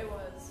 really. It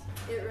was.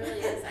 It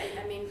really is.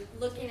 I mean,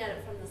 looking at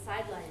it from the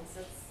sidelines,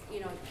 it's, you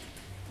know,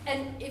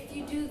 and if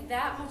you do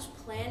that much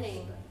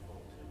planning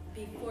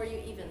before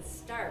you even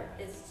start,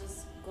 it's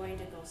just going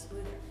to go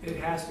smoother. It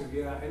has to,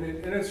 yeah, and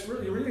it's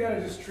really, you really got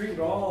to just treat it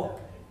all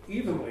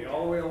evenly,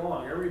 all the way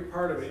along, every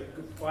part of it,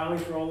 filing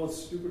through all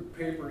those stupid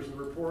papers and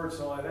reports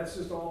and all that, that's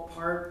just all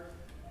part,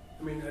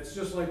 I mean, it's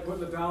just like putting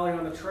the dolly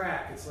on the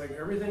track, it's like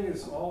everything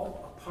is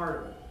all a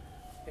part of it,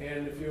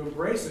 and if you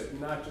embrace it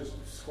and not just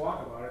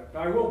squawk about it,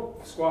 I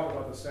will squawk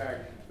about the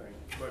SAG thing,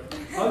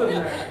 but other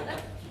than that,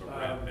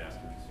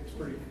 it's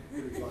pretty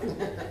fun.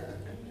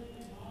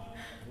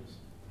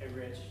 Hey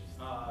Rich,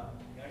 I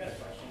got a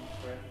question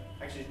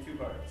for actually 2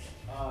 parts.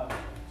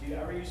 Do you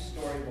ever use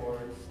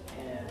storyboards,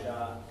 and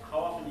how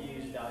often do you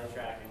use dolly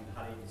track, and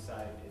how do you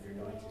decide if you're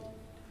going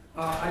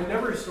to? I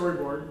never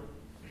storyboard.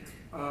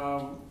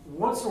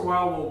 Once in a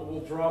while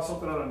we'll draw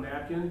something on a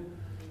napkin,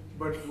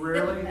 but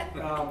rarely.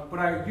 But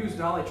I use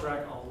dolly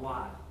track a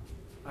lot.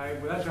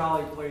 That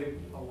dolly played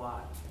a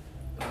lot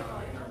in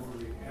our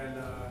movie,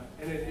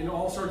 and in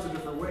all sorts of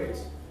different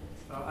ways.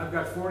 I've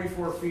got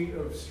 44 feet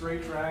of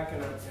straight track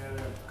and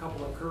a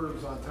couple of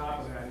curves on top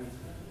of that. And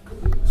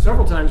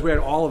several times we had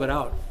all of it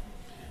out.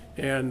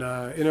 And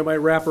it might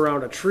wrap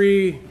around a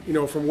tree, you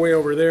know, from way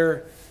over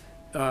there.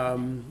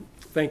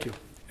 Thank you.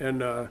 And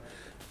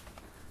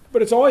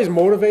but it's always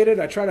motivated.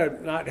 I try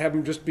to not have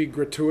them just be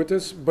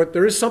gratuitous. But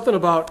there is something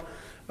about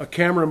a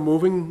camera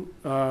moving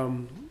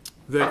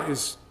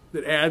that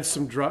adds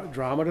some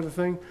drama to the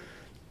thing.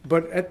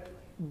 But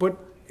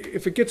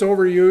if it gets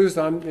overused,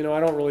 I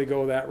don't really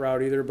go that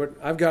route either. But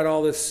I've got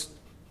all this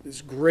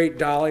great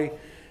dolly,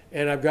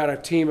 and I've got a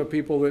team of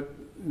people that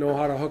know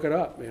how to hook it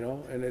up,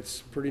 and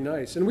it's pretty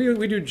nice. And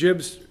we do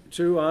jibs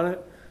too on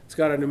it. It's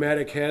got a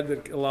pneumatic head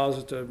that allows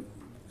it to.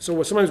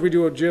 So sometimes we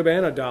do a jib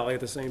and a dolly at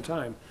the same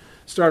time.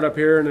 Start up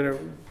here and then it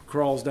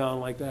crawls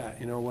down like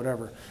that,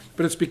 whatever.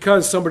 But it's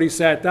because somebody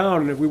sat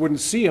down and we wouldn't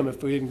see him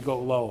if we didn't go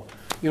low.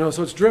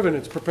 So it's driven,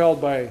 it's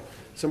propelled by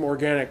some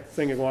organic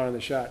thing going on in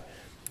the shot.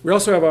 We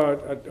also have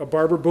a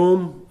barber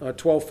boom, a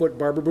 12-foot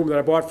barber boom that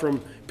I bought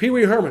from Pee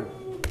Wee Herman,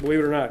 believe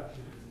it or not.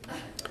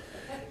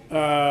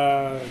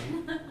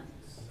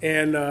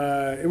 And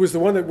it was the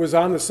one that was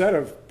on the set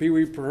of Pee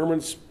Wee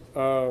Herman's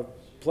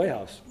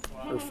Playhouse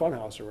or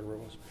Funhouse or whatever it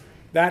was.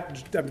 That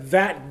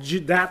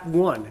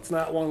one. It's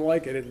not one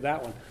like it. It's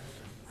that one.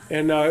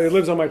 And it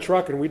lives on my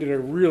truck, and we did a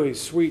really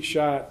sweet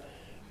shot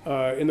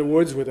in the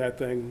woods with that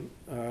thing.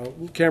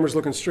 Camera's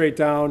looking straight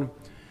down,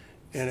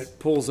 and it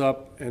pulls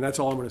up, and that's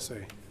all I'm going to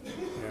say.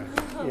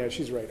 Yeah,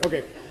 she's right.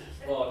 Okay.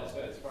 Well, as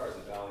far as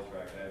the dolly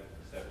track,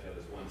 I have to have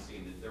this one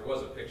scene. There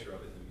was a picture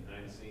of it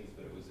behind the scenes,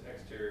 but it was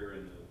exterior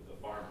in the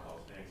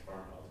farmhouse, Hank's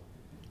farmhouse.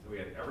 So we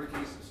had every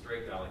piece of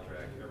straight dolly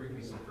track, every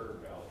piece of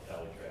curved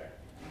dolly track,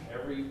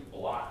 every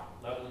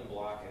leveling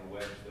block and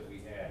wedge that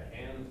we had,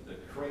 and the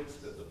crates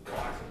that the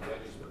blocks and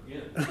wedges were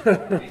in,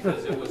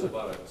 because it was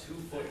about a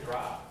 2-foot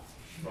drop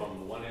from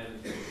the one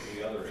end to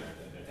the other end,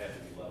 and it had to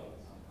be level.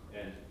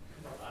 And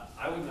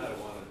I would not have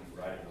wanted to be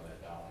riding on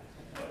that dolly,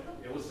 but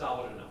it was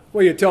solid enough.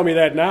 Well, you tell me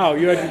that now.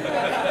 You had.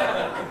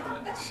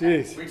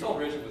 Jeez. We told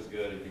Rich it was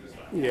good, and he was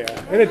fine.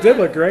 Yeah, and it did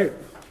look great.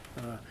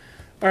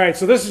 All right,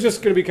 so this is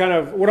just going to be kind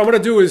of what I'm going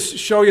to do is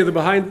show you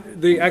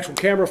the actual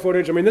camera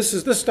footage. I mean,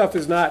 this stuff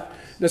is not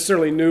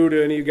necessarily new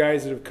to any of you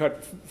guys that have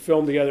cut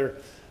film together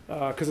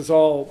because it's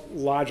all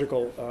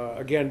logical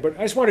again. But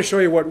I just want to show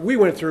you what we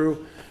went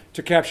through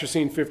to capture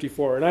scene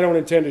 54, and I don't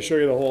intend to show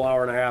you the whole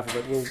hour and a half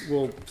of it.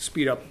 We'll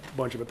speed up a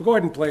bunch of it. But go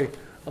ahead and play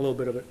a little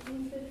bit of it.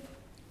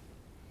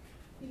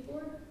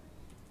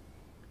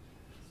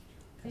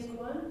 Take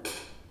one.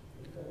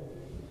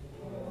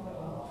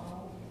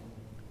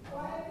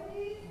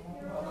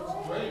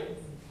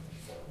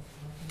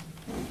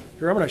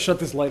 Here, I'm going to shut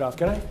this light off.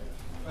 Can I? That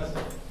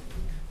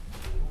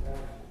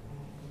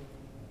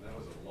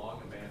was a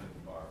long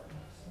abandoned bar.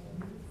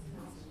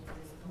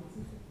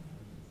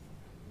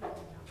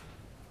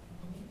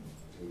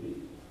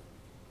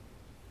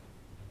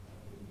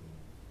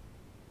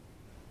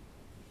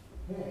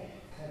 Hey,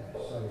 I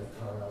saw your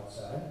car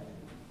outside.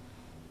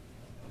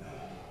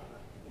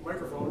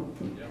 Microphone.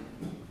 Yeah.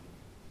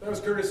 That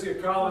was courtesy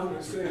of Colin,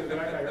 who's sitting in the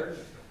back, I heard.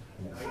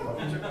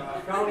 He took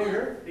off. Colin, you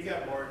here? He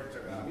got bored and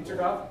took off. He took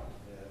off?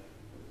 Yeah.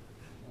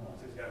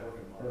 So he's got to work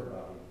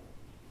tomorrow.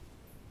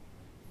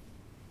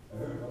 I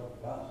heard about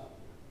the bus.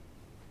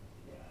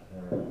 Yeah,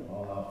 they're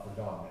all out for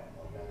Dogman,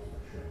 that's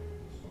for sure.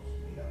 We're supposed to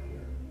meet up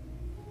here.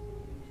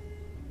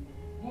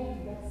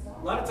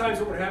 A lot of times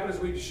what would happen is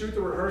we'd shoot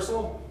the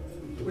rehearsal,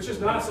 which is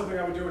not something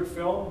I would do in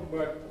film,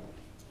 but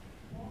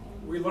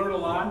we learn a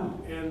lot,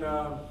 and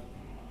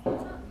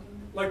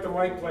like the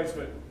mic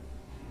placement,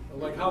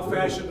 like how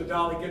fast should the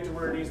dolly get to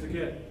where it needs to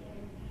get?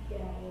 Yeah,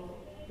 well,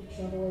 the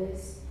trouble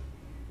is,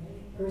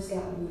 hers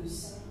got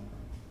loose.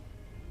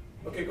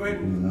 Okay, go ahead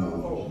and,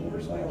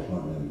 where's my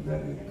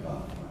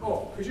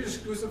could you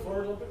just goose it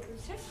forward a little bit,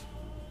 please? Sure.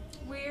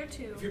 Where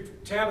to? If you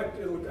tab it,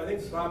 I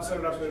think Bob set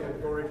it up, it'll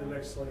go right to the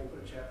next slide.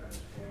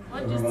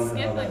 What, just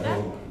skip like that?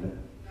 No?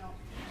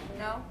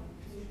 Nope.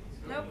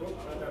 Nope,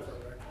 not that far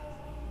back.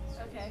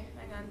 Okay,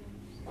 hang on.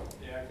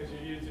 Yeah, because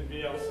you're using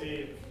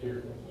VLC.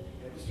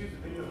 Just use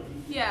the video.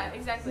 Yeah,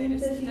 exactly.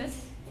 Just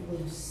this.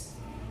 Loose.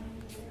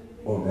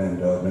 Old man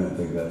Dogman, I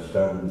think that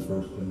started in the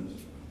first place.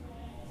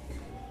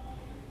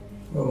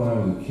 Well, when I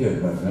was a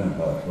kid, my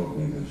grandpa told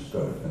me this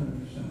story, if that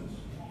makes sense.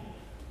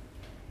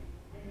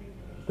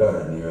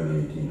 Started in the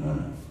early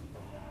 1800s.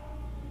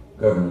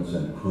 Government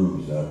sent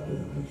crews out to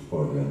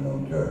explore the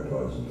unknown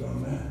territories and draw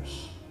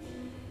maps.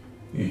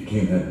 Each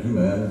team had 2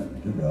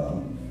 men, 2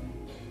 dogs.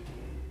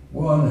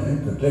 One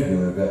in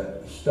particular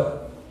got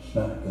stuck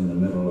smack in the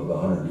middle of a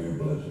 100-year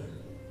blizzard.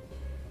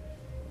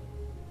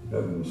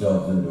 Dug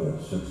themselves into a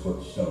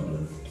 6-foot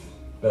snowdrift,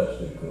 best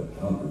they could,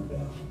 hunkered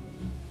down.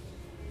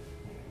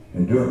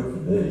 Endured for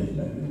days,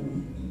 maybe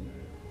weeks.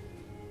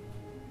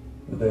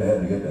 But they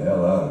had to get the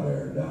hell out of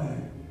there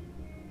dying.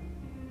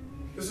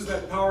 This is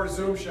that power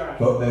zoom shot.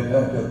 So they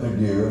packed up their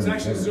gear. It's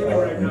actually zooming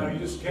right now, you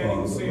just can't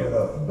even see it. Right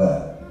off the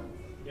bat.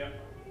 Yep.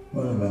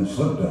 One of the men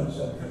slipped on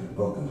something,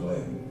 broke his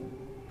leg.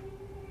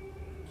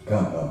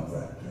 Compound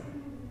fracture.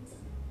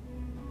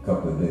 A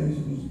couple of days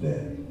he was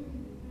dead.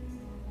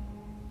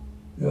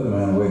 The other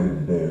man waited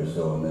a day or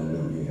so and then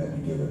knew he had to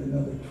give it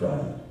another try.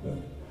 But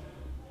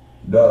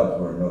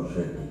dogs were in no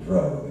shape to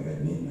try what they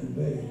hadn't eaten in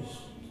days.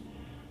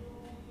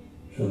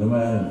 So the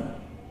man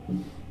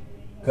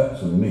cut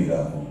some meat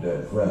off his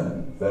dead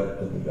friend, fed it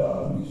to the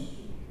dogs,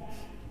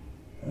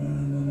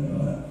 and then they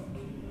left.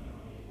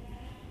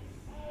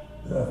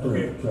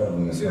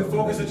 a See the couple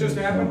focus that just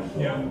days, happened? so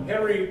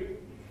Henry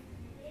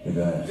the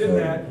guy did said,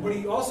 that, but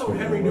he also,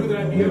 Henry knew that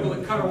I'd be able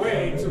to cut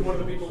away to one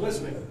of the people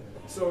listening.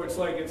 So it's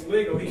like, it's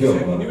legal. He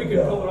said he knew he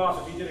could pull it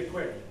off if he did it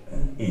quick.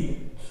 and eat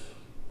it.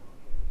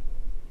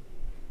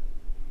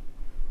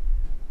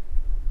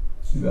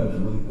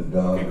 Eventually, the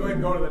dog. Okay, go ahead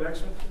and go to the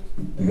next one,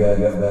 please. The guy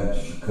got back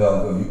to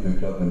Chicago. He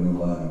picked up a new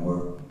line of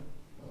work.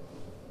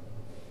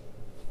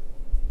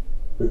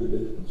 Pretty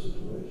difficult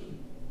situation.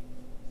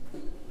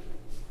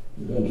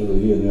 Eventually,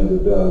 he and the other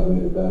dog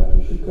made it back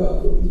to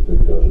Chicago. He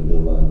picked up a new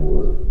line of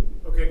work.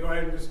 Okay, go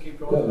ahead and just keep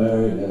going. Got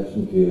married, had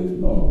some kids,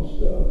 normal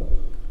stuff.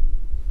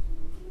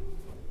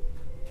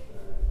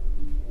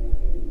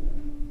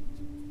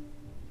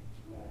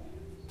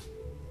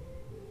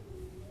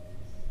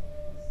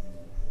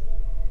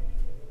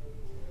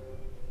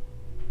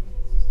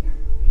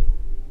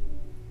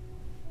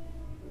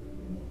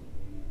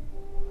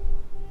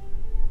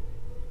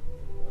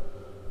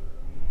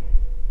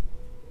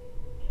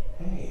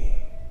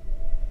 Hey,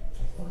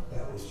 I thought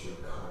that was your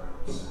car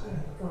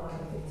outside. God,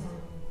 every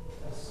time.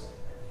 That's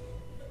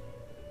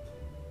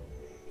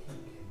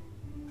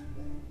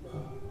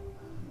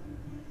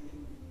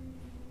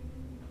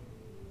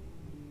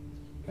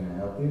Can I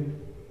help you?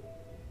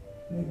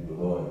 Need the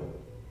lawyer.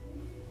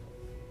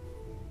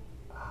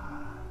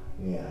 Ah,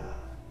 yeah,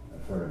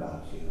 I've heard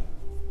about you.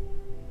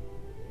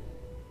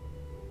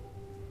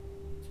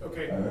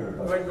 Okay, I heard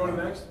go about ahead and go to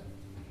the next.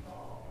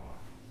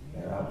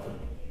 You're out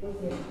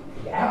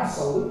for...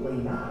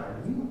 Absolutely not,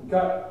 are you?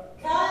 Cut.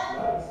 Cut!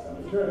 Nice,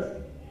 that was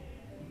good.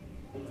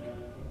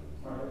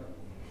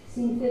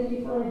 Scene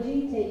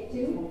 54G, take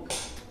 2.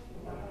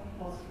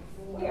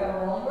 We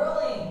are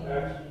rolling.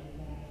 Action.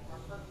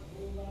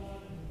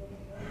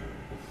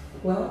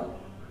 Well,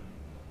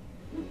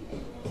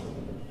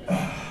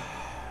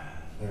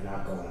 They're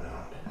not going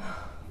out.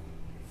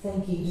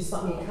 thank you. You just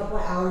want me a couple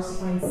of hours to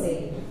find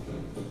Sadie.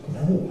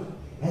 No,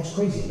 that's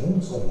crazy. No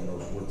one's going in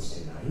those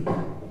woods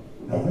tonight.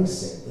 Now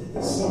listen,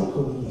 the state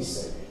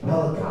police,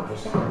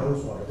 helicopters, God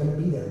knows what, are going to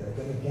be there and they're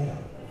going to get him.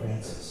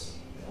 Francis,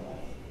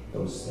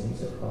 those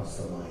things across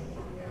the line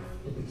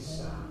have to be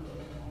stopped.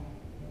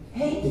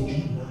 Hey, Did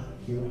you not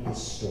hear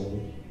his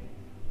story?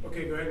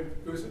 Okay, go ahead,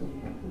 Goose.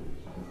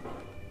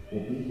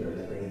 We'll be here,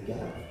 they're going to get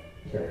him.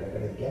 They're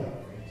going to get him,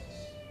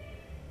 Francis.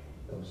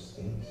 Those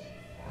things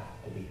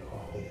have to be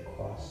caught. They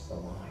crossed the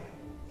line.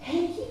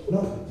 hey,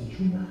 No, but did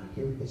you not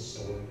hear his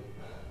story?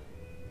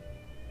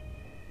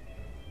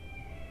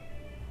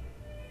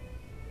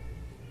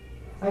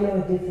 I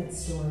know a different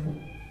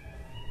story.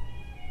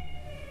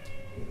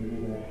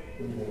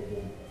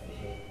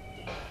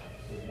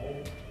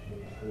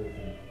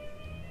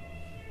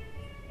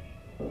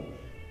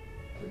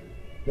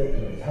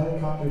 The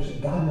helicopters,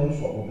 God knows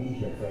what will be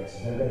here,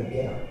 Francis. They're going to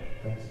get him.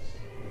 Francis,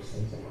 those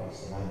things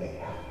across the line, they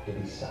have to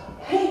be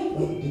stopped. Hey!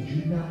 Wait, did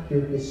you not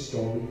hear his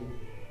story?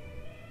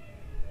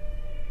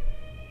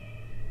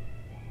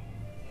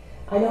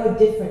 I know a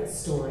different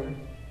story.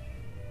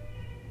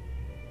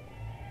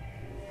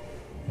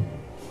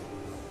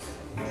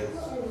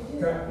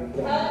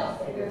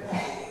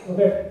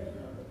 Okay.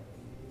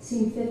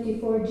 Scene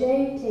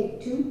 54J,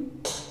 take 2.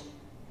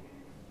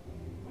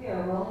 We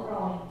are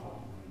rolling.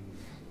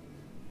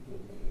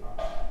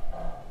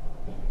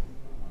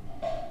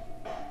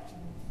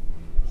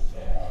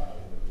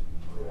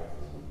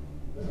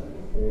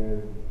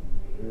 And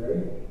you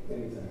ready?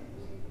 Anytime.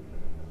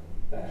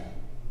 Action.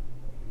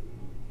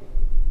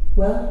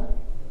 Well,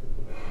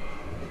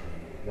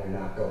 They're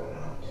not going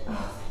out.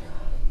 oh, thank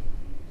God.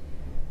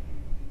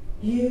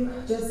 You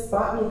just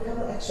bought me a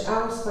couple extra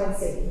hours to find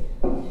Sadie.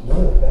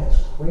 No, that's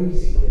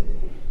crazy.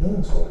 No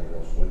one's going in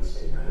those woods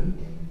tonight.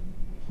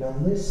 Now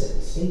listen,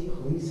 the state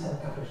police,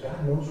 helicopters,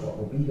 God knows what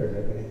will be here.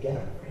 They're going to get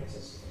him,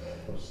 Francis.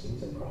 Those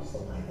things across the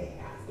line, they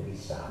have to be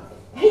stopped.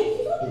 Hey,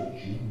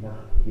 Did you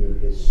not hear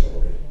his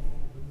story?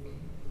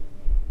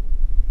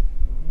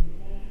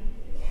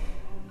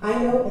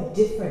 I know a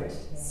different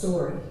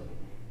story.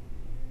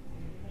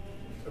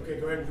 Okay,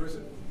 go ahead and Goose.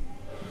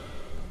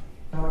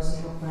 Hours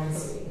to help find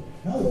Sadie.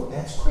 No,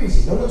 that's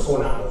crazy. No one's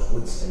going out in those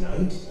woods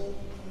tonight.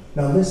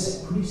 Now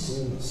listen, pretty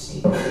soon the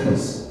state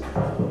police,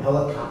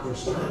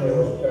 helicopters, God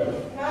knows.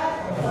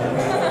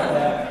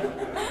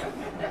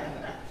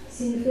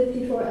 Scene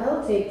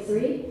 54L, take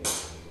 3. You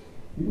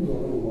can go a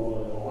little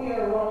lower. We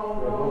are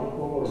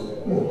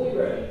rolling. We'll be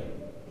ready.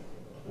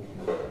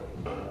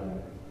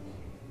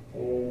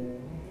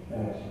 And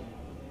action.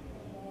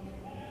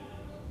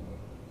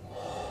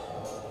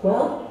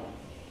 Well,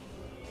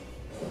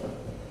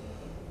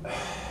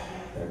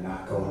 They're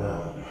not going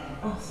out.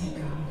 oh, thank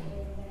God.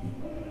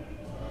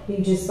 You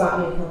just bought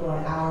me a couple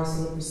of hours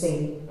to look for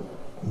Sadie.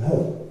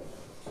 No,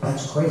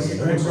 that's crazy.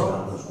 No one's going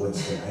out in those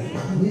woods tonight.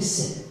 Now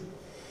listen,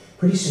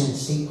 pretty soon the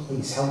state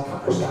police,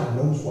 helicopters, God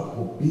knows what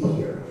will be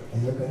here,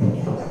 and they're going to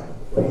get them.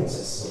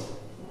 Francis,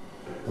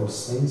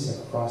 those things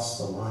have crossed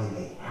the line.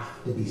 They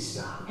have to be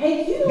stopped.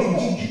 Hey, you!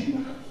 Did you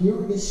not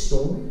hear his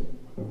story?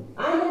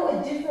 I know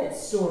a different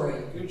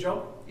story. Good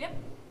jump. Yep.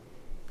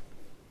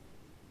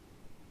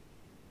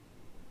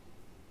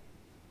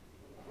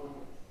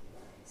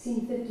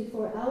 Scene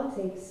 54L,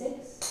 take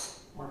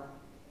 6.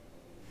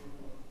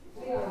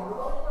 We are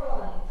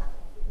rolling.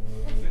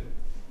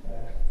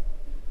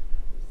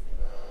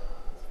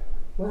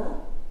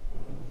 Well,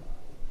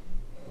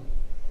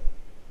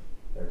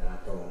 They're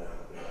not going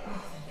out.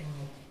 oh, thank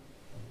God.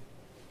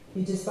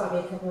 You just bought me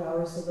a couple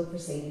hours to look for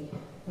Sadie.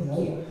 Thank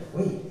No, you.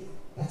 wait,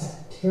 that's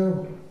a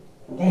terrible.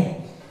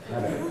 Dang it.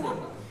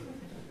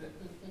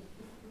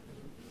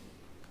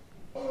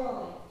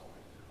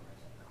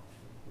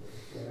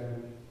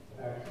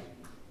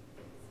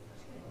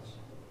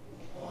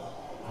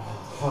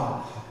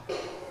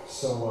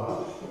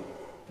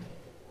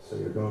 So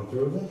you're going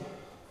through with it?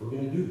 If we're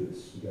gonna do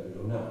this, we gotta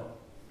go now.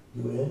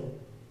 You in?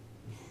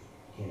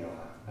 You know,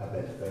 I've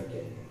been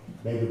thinking,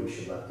 maybe we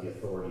should let the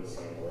authorities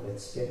handle it.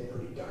 It's getting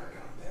pretty dark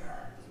out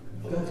there.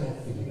 We've got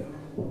that figured out.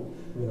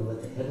 We're gonna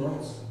let the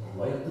headlights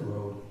light up the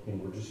road,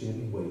 and we're just gonna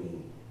be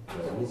waiting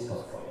for this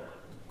hellfire.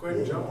 Go ahead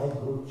and jump. Yeah,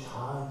 go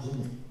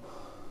charging.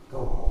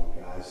 Go home,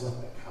 guys.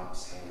 Let the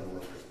cops handle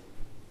it.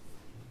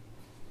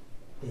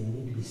 They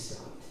need to be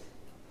stopped.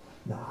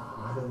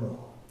 Nah, I don't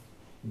know.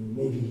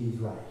 Maybe he's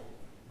right.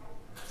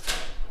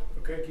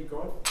 Okay, keep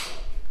going.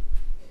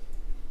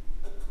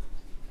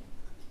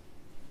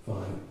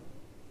 Fine.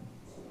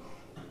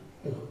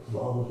 As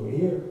long as we're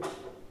here,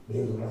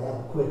 maybe we'll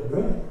have a quick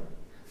drink.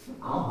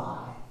 I'll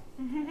buy.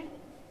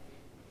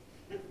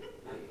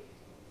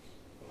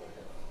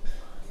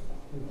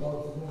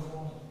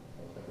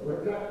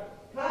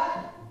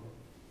 Cut!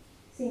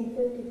 Scene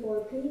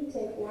 54P,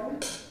 take 1.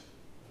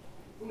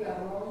 We are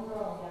rolling,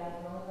 guys,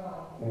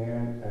 rolling.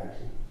 And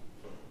action.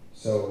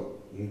 So,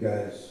 you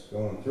guys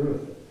going through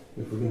with it?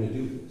 If we're gonna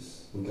do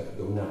this, we gotta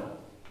go now.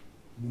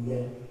 You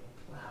in?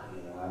 Well,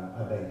 you know,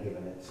 I've been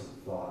giving it some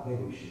thought.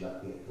 Maybe we should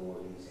let the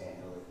authorities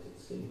handle it.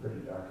 It's getting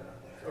pretty dark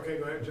out there. Okay,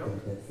 go ahead, jump.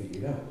 Get that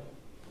figured out.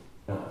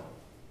 Now.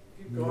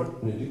 Keep going.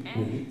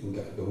 We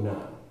gotta go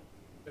now.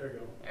 There you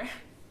go.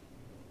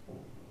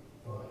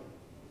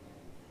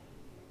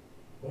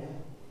 Fine.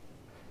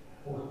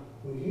 Well,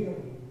 we're here.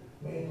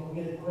 We may as well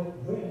get a quick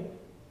drink.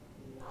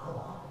 How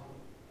about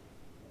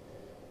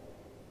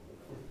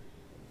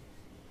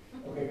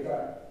it? Okay,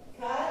 cut.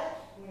 Cut!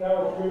 Now,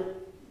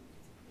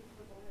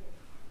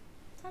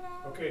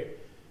 okay,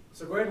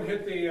 so go ahead and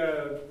hit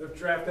the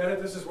draft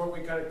edit. This is what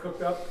we kind of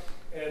cooked up,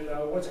 and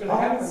what's going to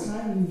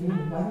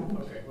happen.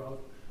 Okay, well,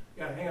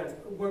 yeah, hang on.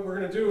 What we're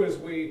going to do is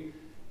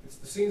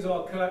the scene's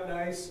all cut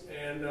nice,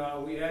 and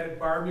we added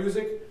bar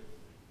music.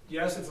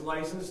 Yes, it's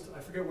licensed. I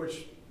forget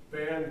which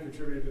band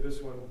contributed to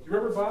this one. Do you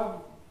remember,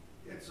 Bob?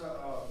 It's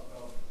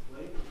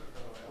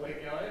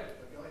Blake Elliott.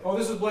 Oh,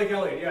 this is Blake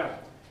Elliott, yeah.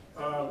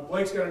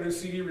 Blake's got a new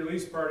CD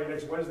release party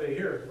next Wednesday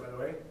here, by the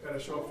way. Got to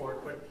show up for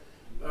it.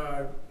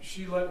 But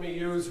she let me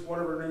use one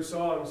of her new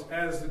songs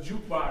as the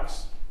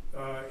jukebox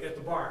at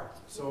the bar.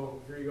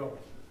 So here you go.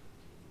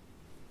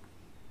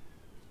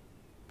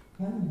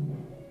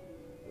 Can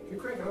you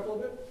crank it up a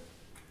little bit?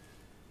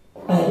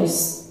 I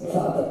just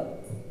thought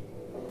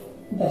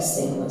the best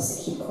thing was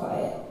to keep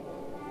quiet.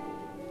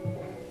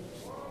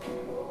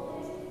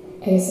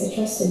 I guess I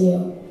trusted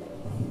you.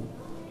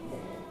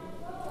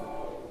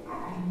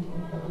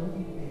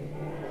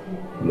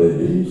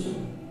 Ladies,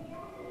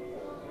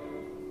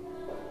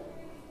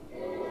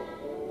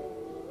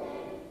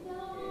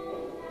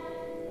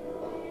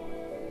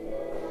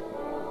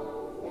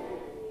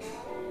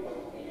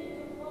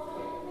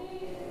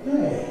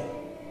 Hey,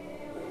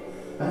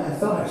 I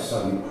thought I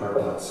saw you parked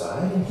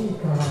outside. Oh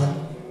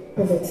God,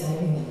 perfect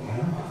timing.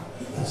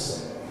 Yeah,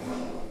 listen.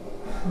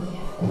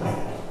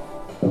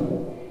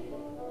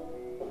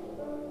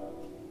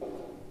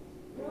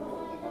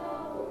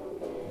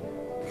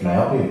 Can I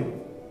help you?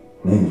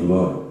 name's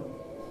Lloyd.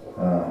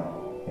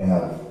 Yeah,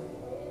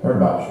 I've heard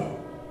about you.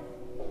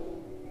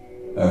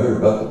 I heard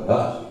about the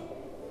posse.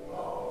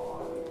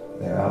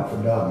 They're out for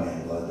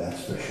Dogman blood,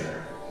 that's for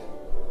sure.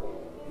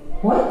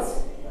 What?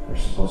 They're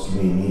supposed to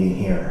be meeting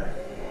here.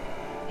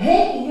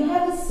 Hey, you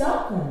have to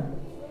stop them.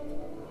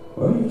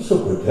 Why are you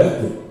so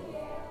protective?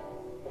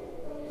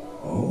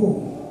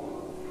 Oh.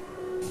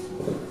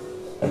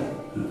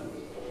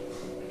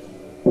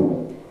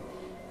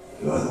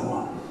 The other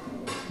one.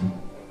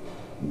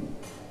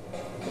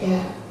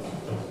 Yeah.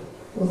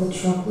 Well, the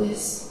trouble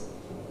is,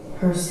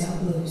 hers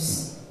got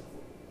loose.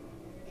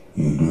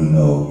 You do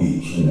know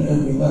each and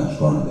every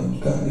last one of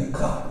them's got to get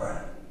caught,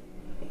 right?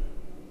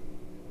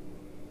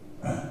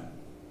 Right?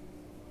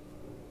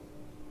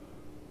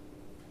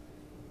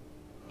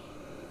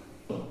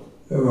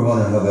 Ever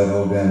wonder how that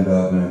old damn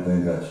Dogman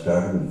thing got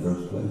started in the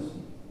first place?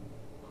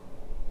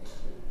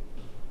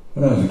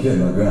 When I was a kid,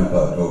 my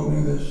grandpa told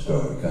me this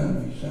story. It kind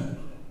of makes sense.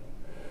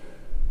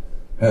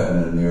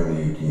 Happened in the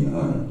early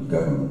 1800s. The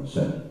government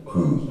sent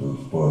crews to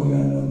explore the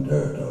unknown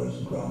territories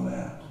and draw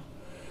maps.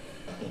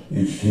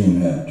 Each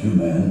team had 2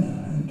 men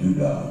and 2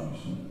 dogs.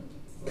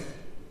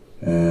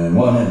 And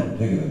one in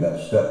particular got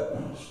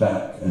stuck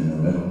smack in the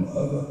middle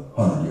of a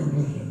 100-year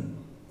blizzard.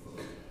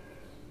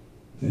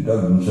 They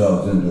dug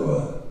themselves into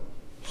a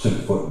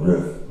 6-foot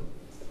drift.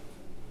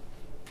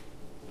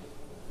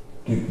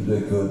 Deep as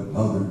they could,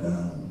 hunkered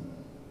down.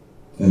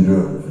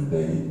 endured it for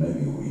days,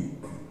 maybe a week.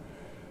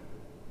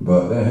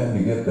 But they had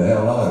to get the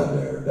hell out of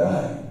there,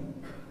 dying.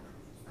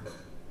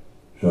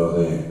 So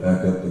they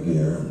packed up the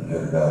gear and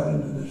headed out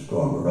into the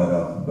storm. But right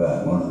off the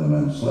bat, one of the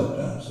men slipped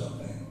on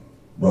something,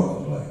 broke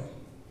his leg.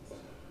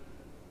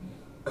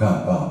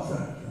 Compound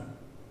fracture.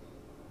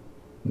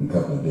 In a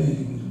couple of days,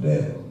 he was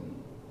dead.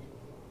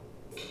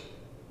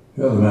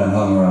 The other man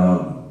hung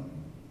around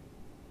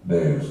a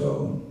day or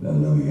so,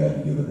 then knew he had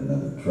to give it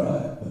another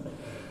try. But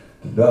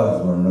the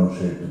dogs were in no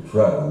shape to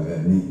travel. We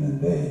hadn't eaten in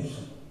days.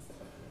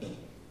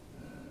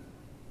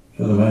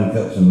 So the man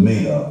cut some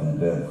meat off his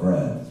dead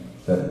friend,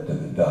 fed it to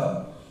the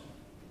dogs,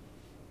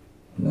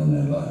 and then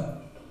they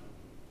left.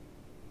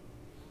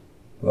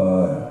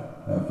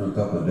 But after a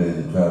couple of days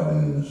of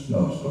traveling in the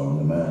snowstorm,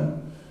 the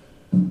man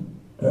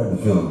started to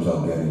feel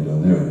himself getting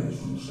delirious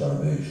from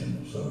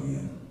starvation, so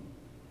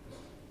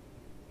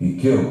he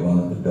killed one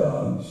of the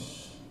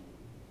dogs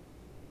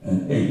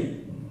and ate it.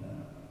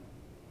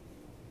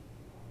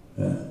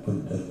 Yeah,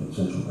 pretty desperate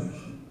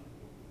situation.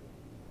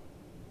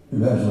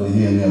 Eventually,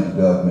 he and the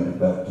other dog made it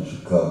back to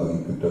Chicago.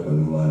 He picked up a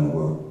new line of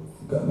work,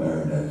 got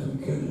married, had some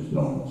kids, just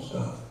normal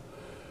stuff.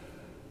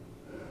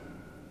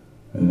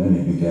 And then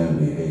he began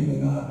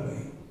behaving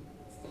oddly.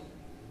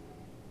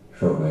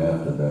 Shortly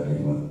after that,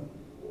 he went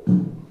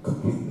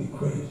completely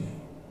crazy.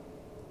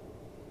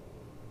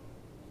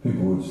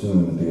 People would see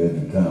him at the edge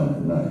of town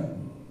at night,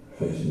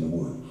 facing the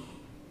woods,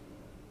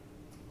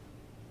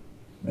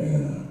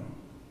 making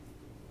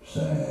a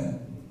sad,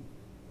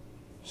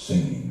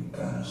 singing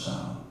kind of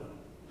sound.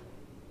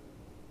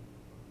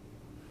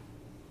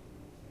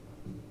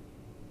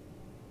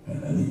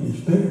 And then he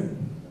disappeared.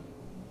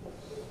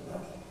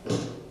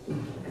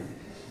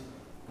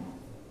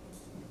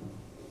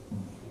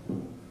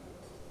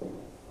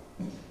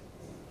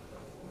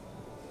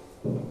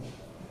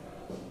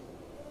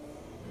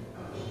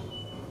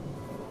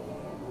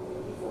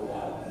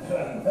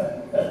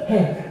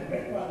 Hey,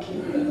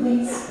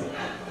 please.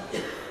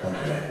 I'll be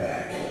right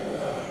back.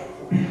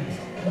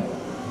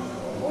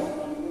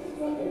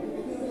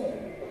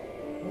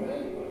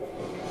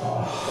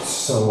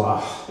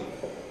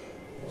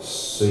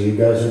 So you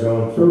guys are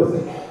going through with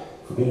it.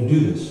 If we're gonna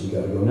do this, we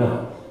gotta go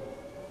now.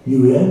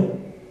 You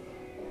in?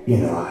 You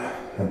know,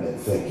 I've been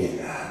thinking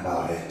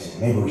about it,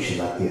 and maybe we should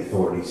let the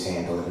authorities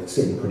handle it. It's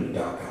getting pretty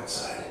dark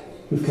outside.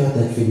 We've got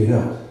that figured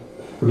out.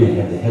 We're gonna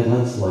have the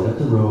headlights light up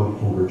the road,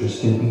 and we're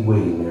just gonna be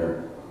waiting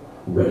there,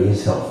 ready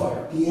as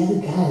hellfire. The other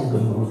guys are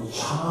gonna go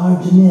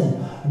charging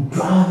in,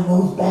 driving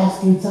those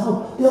bastards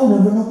out. They'll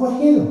never know what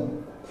hit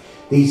them.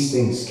 These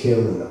things kill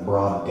in the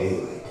broad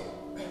daylight.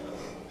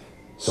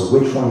 So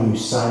which one of you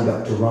signed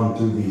up to run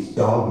through these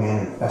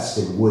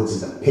dogman-infested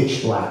woods in the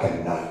pitch black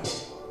of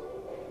night?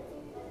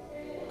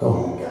 Go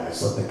home,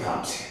 guys. Let the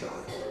cops handle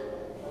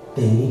it.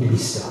 They need to be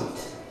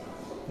stopped.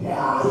 Yeah,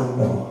 I don't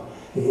know.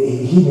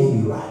 He may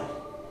be right.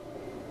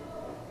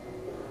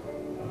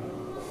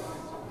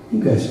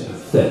 You guys are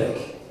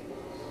pathetic.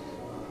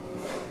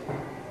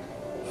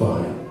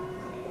 Fine.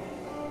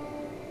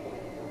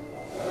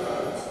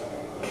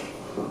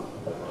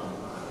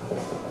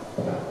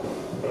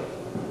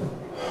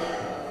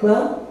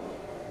 Well?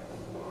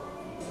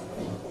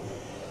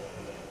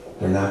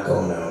 They're not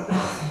going out.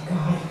 Oh, thank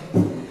God.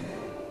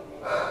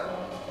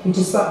 You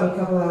just bought me a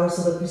couple hours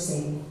to look for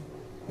Sadie.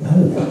 No,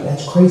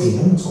 that's crazy.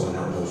 No one's going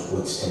out in those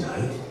woods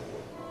tonight.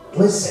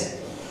 Listen,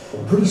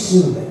 pretty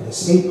soon the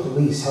state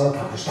police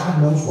helicopters,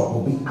 God knows what,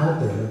 will be out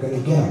there. They're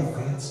going to get them.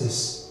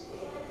 Francis,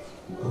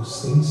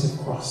 those things have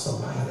crossed the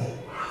line. They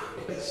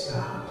have to be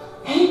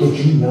stopped. Did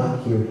you not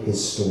hear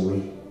his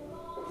story?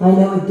 I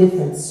know a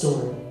different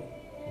story.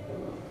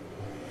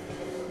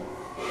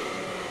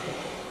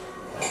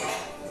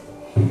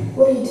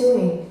 What are you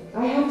doing?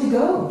 I have to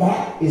go.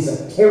 That is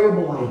a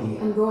terrible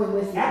idea. I'm going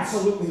with you.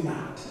 Absolutely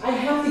not. I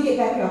have to get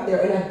back out there,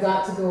 and I've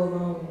got to go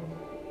alone.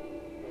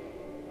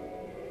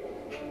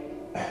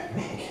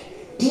 Meg,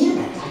 damn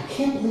it, I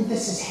can't believe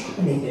this is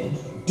happening.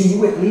 Do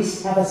you at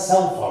least have a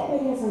cell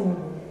phone? Yes, I know.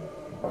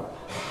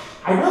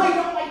 I really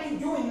don't like you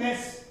doing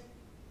this.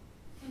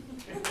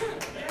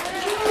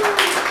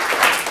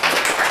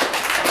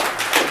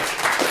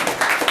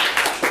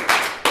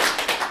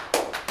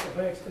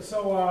 Thanks.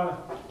 So,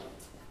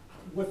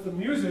 with the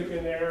music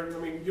in there, I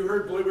mean, you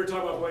heard Blake, we were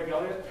talking about Blake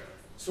Elliott.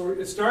 So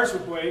it starts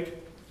with Blake,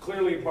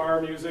 clearly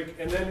bar music,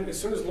 and then as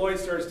soon as Lloyd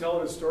starts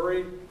telling his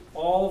story,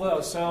 all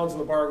the sounds in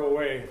the bar go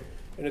away,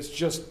 and it's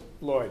just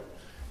Lloyd.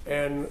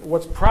 And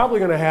what's probably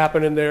going to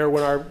happen in there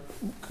when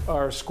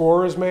our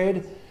score is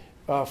made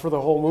for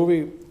the whole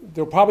movie,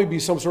 there'll probably be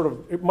some sort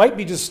of, it might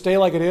be just stay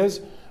like it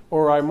is,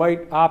 or I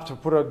might opt to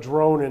put a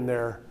drone in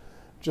there,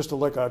 because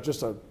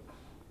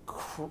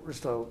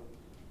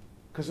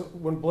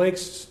when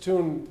Blake's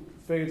tune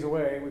fades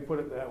away, we put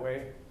it that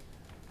way,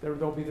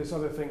 there'll be this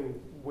other thing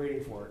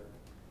waiting for it.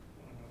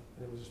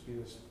 And it'll just be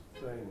this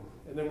thing.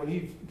 And then when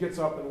he gets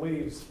up and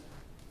leaves,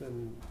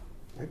 then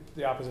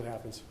the opposite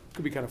happens.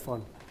 Could be kind of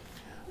fun.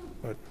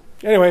 But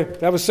anyway,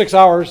 that was 6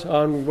 hours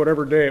on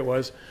whatever day it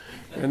was.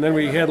 And then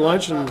we had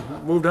lunch and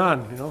moved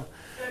on, you know.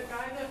 That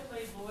guy that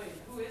played Lloyd,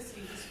 who is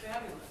he? He's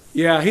fabulous.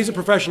 Yeah, he's a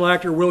professional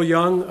actor, Will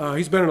Young.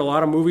 He's been in a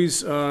lot of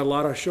movies, a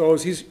lot of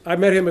shows. I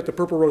met him at the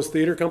Purple Rose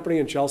Theater Company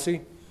in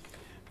Chelsea,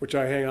 which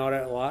I hang out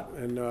at a lot.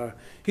 And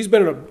he's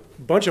been in a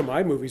bunch of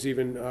my movies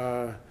even.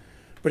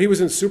 But he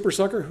was in Super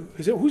Sucker.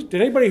 Did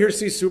anybody here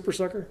see Super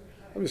Sucker?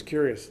 I'm just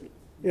curious.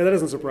 Yeah, that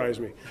doesn't surprise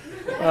me.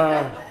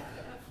 How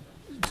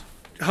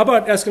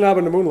about Escanaba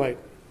in the Moonlight?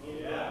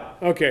 Yeah.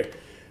 Okay.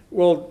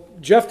 Well,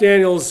 Jeff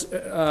Daniels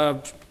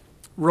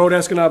wrote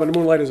Escanaba in the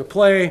Moonlight as a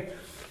play.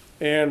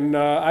 And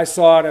I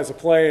saw it as a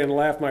play and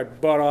laughed my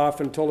butt off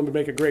and told him to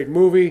make a great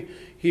movie.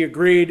 He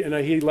agreed, and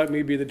he let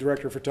me be the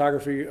director of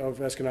photography of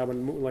Escanaba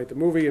and Moonlight, the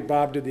movie. And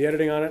Bob did the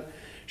editing on it,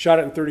 shot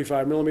it in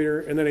 35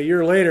 millimeter. And then a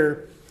year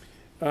later,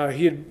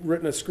 he had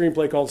written a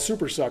screenplay called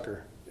Super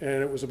Sucker.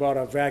 And it was about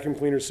a vacuum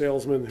cleaner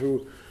salesman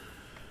who,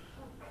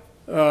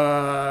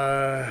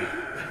 I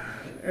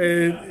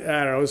don't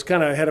know, it was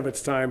kind of ahead of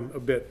its time a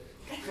bit.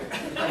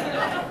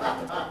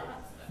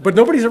 But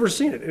nobody's ever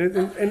seen it.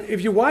 And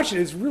if you watch it,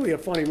 it's really a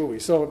funny movie.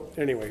 So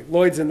anyway,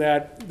 Lloyd's in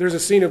that. There's a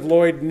scene of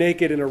Lloyd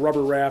naked in a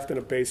rubber raft in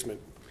a basement,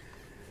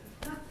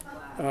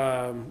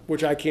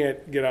 which I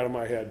can't get out of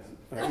my head,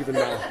 even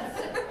now.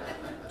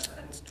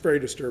 It's very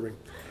disturbing.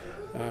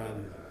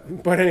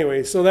 But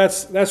anyway, so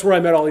that's where I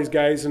met all these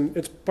guys. And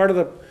it's part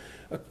of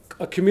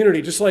a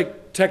community, just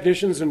like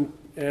technicians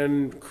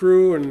and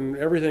crew and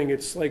everything.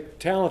 It's like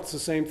talent's the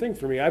same thing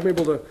for me. I'm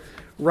able to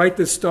write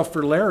this stuff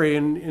for Larry,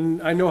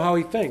 and I know how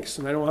he thinks,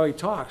 and I know how he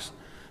talks.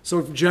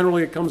 So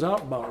generally it comes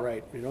out about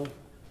right, you know.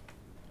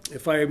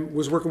 If I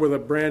was working with a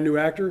brand new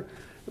actor,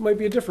 it might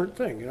be a different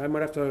thing. I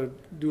might have to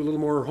do a little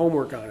more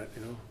homework on it,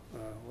 you know,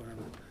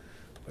 whatever.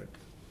 But,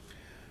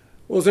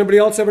 well, does anybody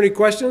else have any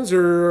questions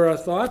or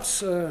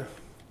thoughts?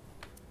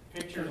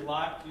 Picture is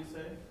locked, you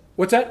say?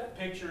 What's that?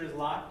 Picture is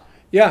locked?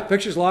 Yeah,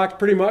 picture's locked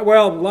pretty much.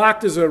 Well,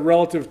 locked is a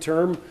relative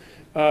term.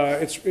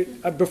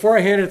 Before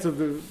I hand it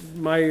to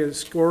my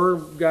scorer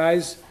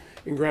guys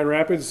in Grand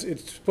Rapids,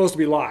 it's supposed to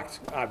be locked,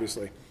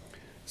 obviously.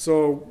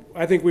 So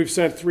I think we've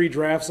sent 3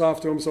 drafts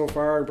off to them so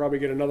far, and probably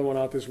get another one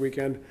out this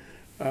weekend.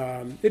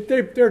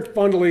 They're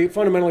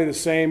fundamentally the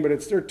same, but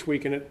they're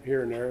tweaking it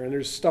here and there. And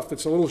there's stuff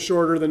that's a little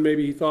shorter than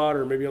maybe he thought,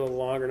 or maybe a little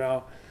longer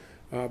now.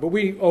 But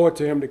we owe it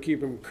to him to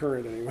keep him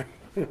current anyway.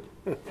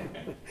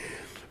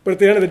 But at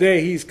the end of the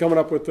day, he's coming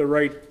up with the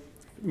right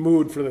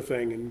mood for the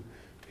thing and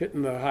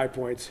hitting the high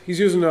points. He's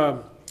using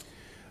a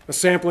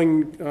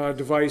sampling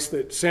device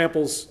that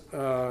samples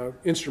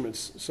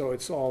instruments, so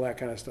it's all that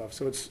kind of stuff.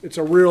 So it's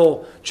a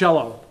real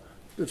cello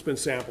that's been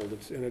sampled,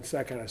 and it's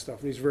that kind of stuff.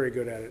 And he's very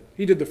good at it.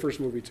 He did the first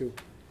movie too.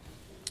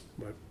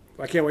 But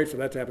I can't wait for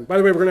that to happen. By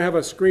the way, we're going to have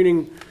a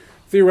screening,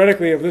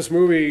 theoretically, of this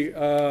movie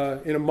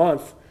in a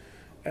month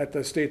at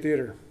the State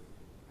Theater.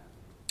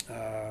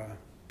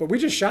 But we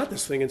just shot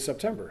this thing in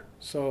September,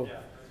 so yeah,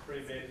 that's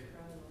pretty big.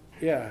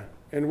 Yeah.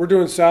 And we're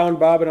doing sound.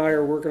 Bob and I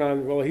are working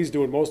on, well, he's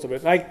doing most of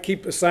it. And I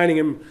keep assigning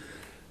him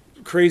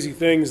crazy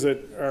things that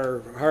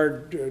are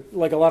hard,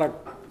 like a lot of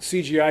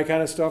CGI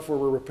kind of stuff where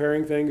we're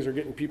repairing things or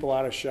getting people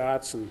out of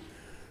shots and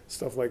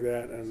stuff like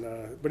that.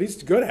 And but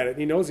he's good at it.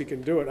 He knows he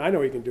can do it. I know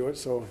he can do it.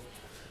 So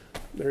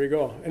there you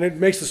go. And it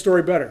makes the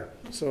story better.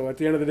 So at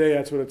the end of the day,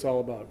 that's what it's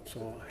all about.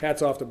 So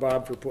hats off to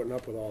Bob for putting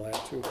up with all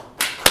that, too.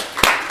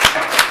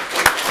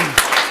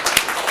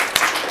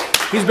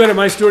 He's been at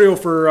my studio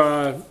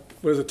for...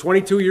 what is it,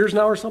 22 years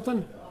now or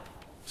something?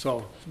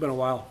 So it's been a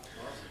while.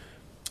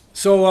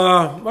 So,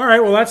 all right,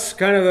 well, that's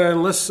kind of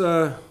unless,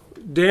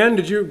 Dan,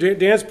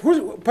 Dan's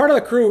part of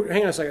the crew,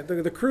 hang on a second,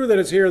 the crew that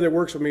is here that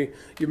works with me,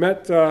 you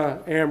met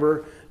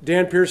Amber,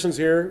 Dan Pearson's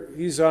here,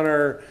 he's on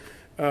our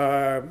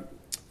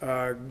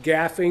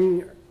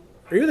gaffing,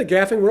 are you the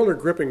gaffing world or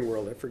gripping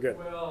world? I forget.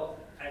 Well,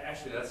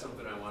 actually, that's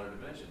something I wanted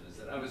to mention, is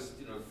that I was,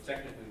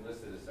 technically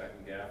listed as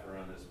second gaffer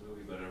on this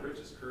movie, but on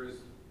Rich's cruise,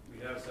 we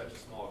have such a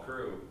small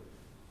crew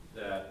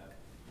that,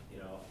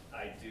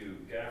 I do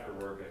gaffer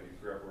work, I do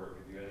grip work,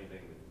 I do anything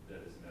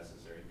that is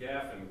necessary.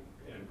 Gaff and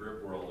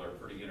grip world are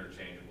pretty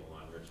interchangeable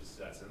on Rich's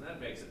sets, and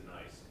that makes it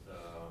nice.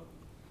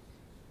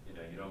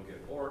 You don't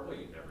get bored. Well,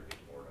 you never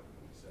get bored on a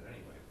movie set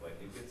anyway, but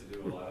you get to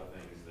do a lot of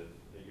things that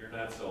you're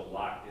not so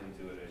locked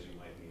into it as you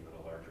might be in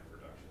a larger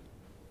production.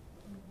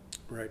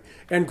 Right.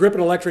 And Grip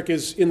and Electric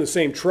is in the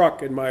same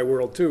truck in my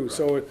world, too. Right.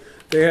 So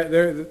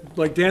they're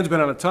like Dan's been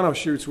on a ton of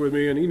shoots with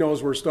me, and he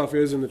knows where stuff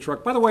is in the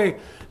truck. By the way,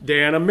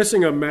 Dan, I'm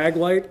missing a mag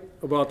light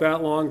about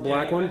that long,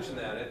 black one. Yeah, you mentioned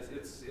that.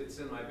 It's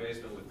in my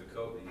basement with the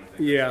coat that you think.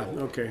 Yeah,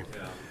 okay.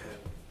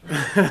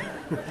 Yeah.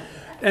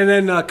 And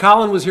then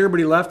Colin was here, but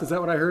he left. Is that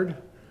what I heard?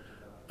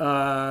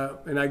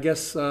 And I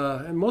guess,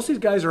 and most of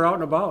these guys are out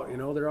and about,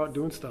 they're out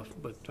doing stuff.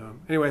 But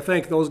anyway, I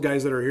thank those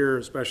guys that are here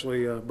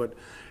especially. But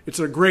it's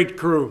a great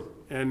crew.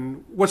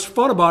 And what's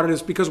fun about it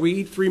is because we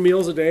eat 3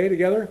 meals a day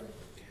together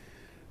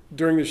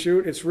during the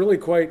shoot, it's really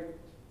quite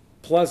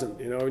pleasant,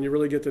 and you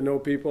really get to know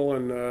people,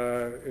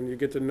 and you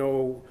get to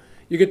know,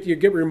 you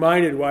get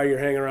reminded why you're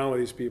hanging around with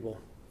these people.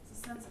 It's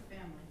a sense of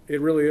family.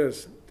 It really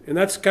is. And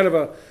that's kind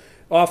of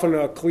often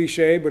a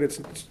cliche, but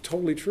it's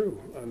totally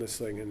true on this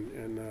thing.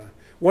 And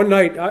one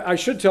night, I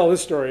should tell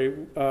this story.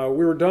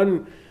 We were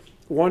done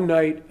one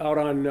night out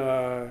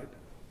on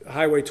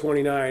Highway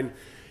 29,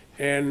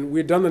 and we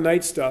had done the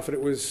night stuff, and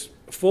it was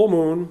full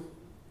moon,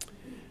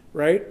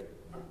 right?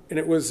 And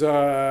it was,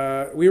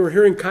 we were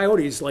hearing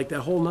coyotes like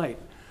that whole night,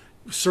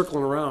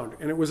 circling around.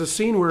 And it was a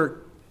scene where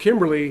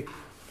Kimberly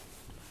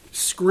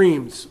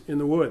screams in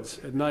the woods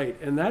at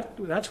night. And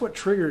that's what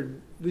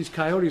triggered these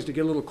coyotes to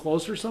get a little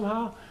closer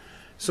somehow.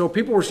 So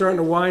people were starting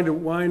to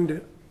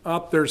wind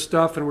up their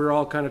stuff, and we were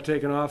all kind of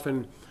taking off.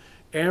 And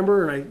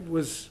Amber and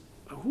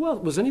who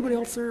else? Was anybody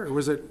else there? Or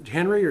was it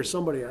Henry or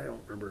somebody? I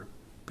don't remember.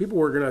 People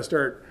were going to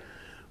start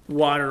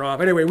wandering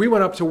off. Anyway, we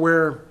went up to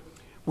where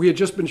we had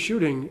just been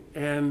shooting,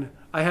 and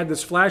I had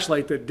this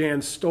flashlight that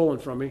Dan's stolen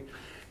from me,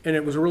 and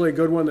it was a really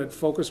good one that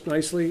focused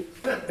nicely.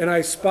 And I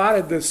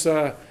spotted this,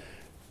 Amber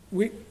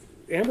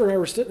and I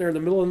were sitting there in the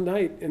middle of the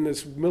night in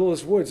this middle of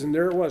this woods, and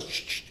there it was,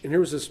 and here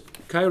was this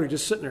coyote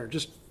just sitting there,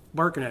 just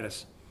barking at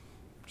us.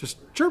 Just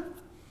chirp.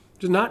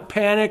 Just not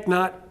panicked,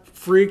 not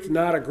freaked,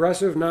 not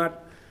aggressive,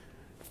 not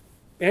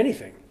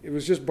anything. It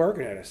was just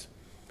barking at us.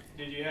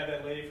 Did you have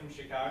that lady from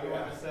Chicago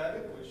on the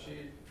set? Was she?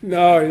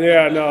 No,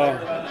 yeah,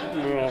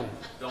 no.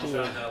 Don't shine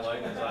that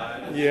light in his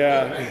eyes.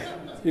 Yeah,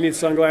 you need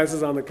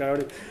sunglasses on the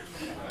coyote.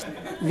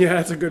 Yeah,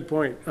 that's a good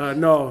point.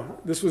 No,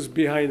 this was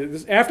behind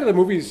it. After the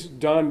movie's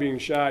done being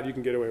shot, you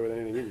can get away with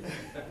anything. You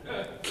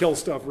can kill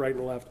stuff right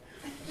and left.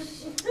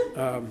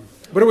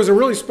 But it was a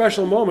really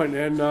special moment,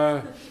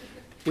 and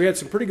we had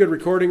some pretty good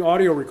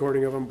audio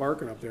recording of him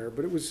barking up there,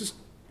 but it was just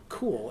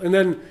cool. And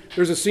then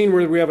there's a scene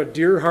where we have a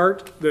deer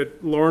heart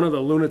that Lorna,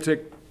 the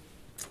lunatic,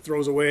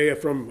 throws away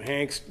from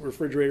Hank's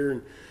refrigerator.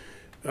 And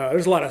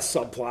there's a lot of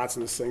subplots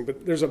in this thing,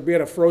 but we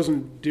had a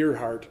frozen deer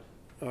heart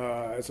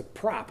as a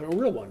prop, a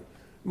real one.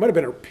 It might have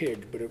been a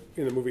pig, but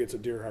in the movie it's a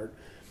deer heart.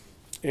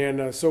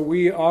 And so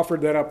we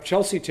offered that up.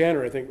 Chelsea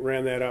Tanner, I think,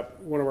 ran that up,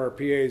 one of our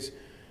PAs,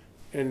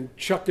 and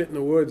chucked it in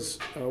the woods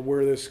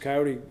where this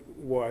coyote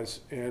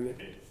was. And it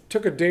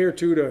took a day or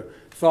two to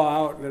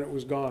thaw out, and then it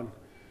was gone.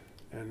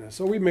 And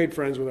so we made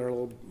friends with our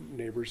little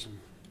neighbors, and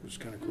it was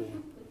kind of cool,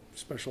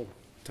 special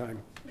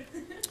time.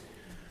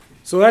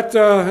 So that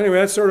anyway,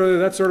 that's sort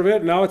of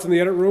it. Now it's in the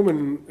edit room,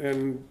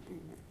 and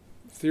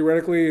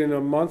theoretically in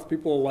a month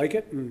people will like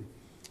it. And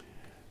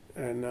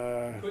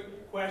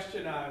quick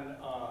question on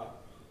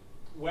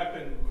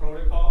weapon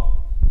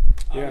protocol.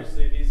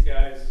 Obviously, these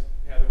guys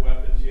have the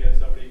weapons. You had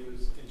somebody who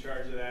was in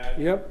charge of that.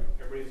 Yep.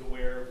 Everybody's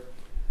aware of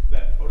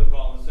that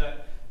protocol on the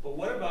set. But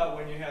what about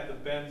when you had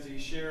the Benzie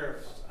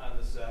sheriffs on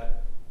the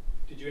set?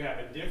 Did you have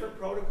a different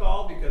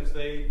protocol because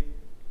they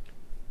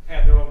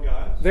had their own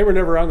guns? They were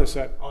never on the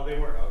set. Oh, they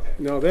weren't. Okay.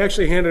 No, they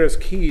actually handed us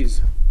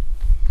keys.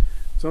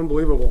 It's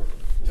unbelievable.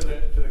 To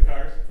the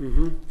cars.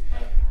 Mm-hmm.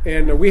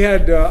 And we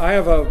had, I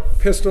have a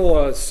pistol,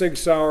 a Sig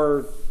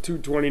Sauer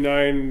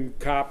 229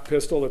 cop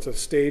pistol. It's a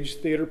stage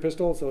theater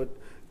pistol, so it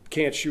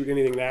can't shoot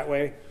anything that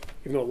way,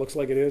 even though it looks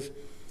like it is.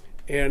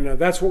 And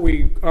that's what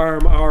we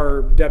arm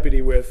our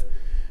deputy with.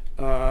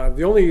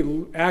 The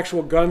only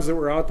actual guns that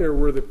were out there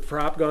were the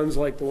prop guns,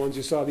 like the ones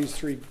you saw these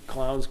three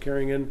clowns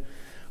carrying in.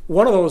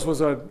 One of those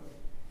was and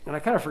I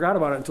kind of forgot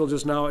about it until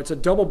just now, it's a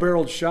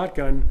double-barreled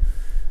shotgun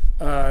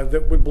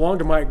that would belong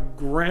to my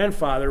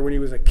grandfather when he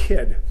was a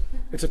kid.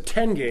 It's a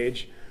 10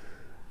 gauge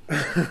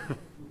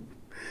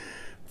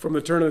from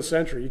the turn of the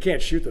century. You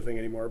can't shoot the thing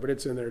anymore, but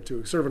it's in there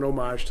too. Sort of an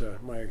homage to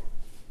my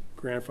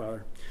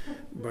grandfather.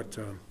 But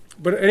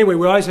anyway,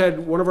 we always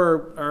had one of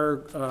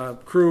our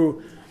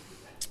crew,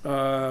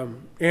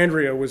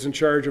 Andrea, was in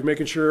charge of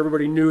making sure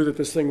everybody knew that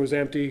this thing was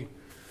empty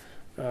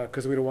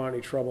because we don't want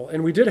any trouble.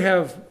 And we did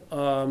have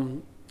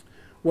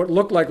what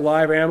looked like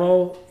live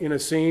ammo in a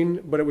scene,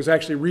 but it was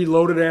actually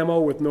reloaded ammo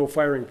with no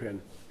firing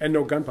pin and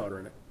no gunpowder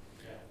in it.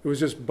 It was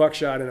just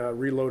buckshot in a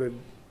reloaded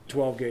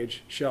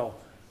 12-gauge shell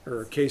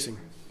or casing.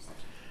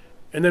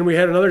 And then we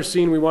had another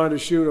scene we wanted to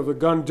shoot of the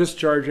gun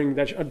discharging,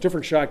 a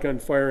different shotgun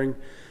firing.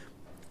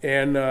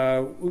 And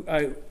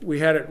we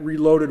had it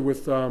reloaded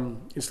with,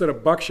 instead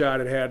of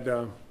buckshot, it had,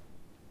 do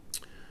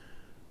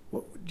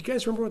you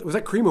guys remember, was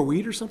that cream of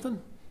wheat or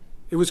something?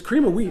 It was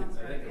cream of wheat.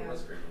 I think it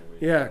was cream of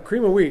wheat. Yeah,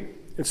 cream of wheat.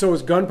 And so it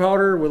was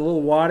gunpowder with a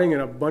little wadding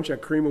and a bunch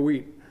of cream of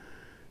wheat.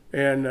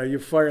 And you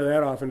fire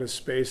that off into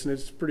space, and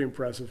it's pretty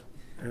impressive.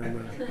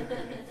 And,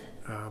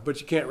 but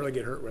you can't really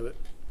get hurt with it,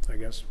 I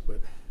guess. But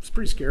it's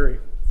pretty scary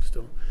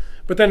still.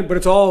 But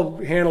it's all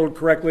handled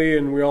correctly,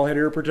 and we all had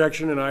ear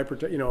protection, and eye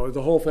protection.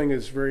 The whole thing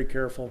is very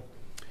careful.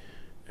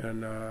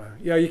 And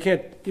yeah, you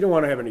don't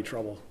want to have any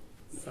trouble.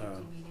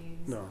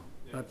 No,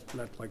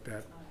 not like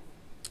that.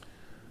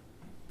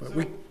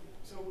 But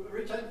So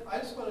Rich, I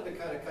just wanted to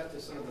kind of cut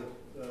to some of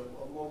the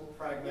more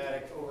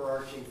pragmatic,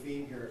 overarching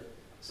theme here.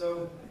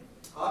 So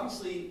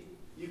obviously,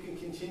 you can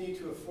continue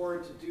to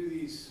afford to do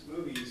these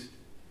movies.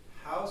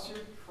 How's your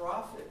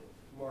profit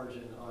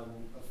margin on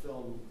a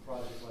film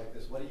project like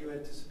this? What do you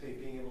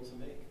anticipate being able to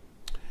make?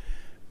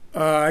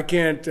 I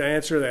can't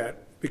answer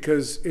that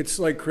because it's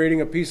like creating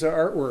a piece of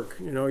artwork.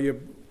 You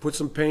put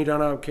some paint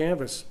on a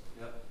canvas,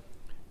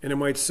 and it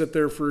might sit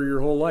there for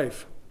your whole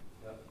life.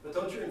 But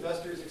don't your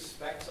investors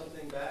expect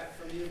something back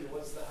from you?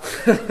 What's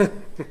the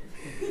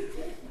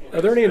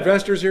Are there any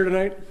investors here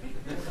tonight?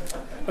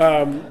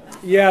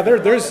 Yeah,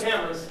 there's.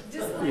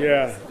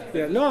 Yeah.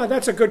 Yeah, no,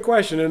 that's a good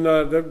question, and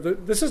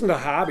this isn't a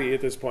hobby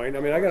at this point. I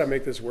mean, I got to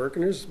make this work,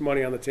 and there's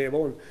money on the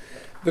table.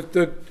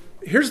 And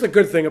here's the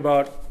good thing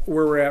about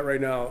where we're at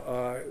right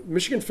now.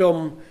 Michigan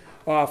Film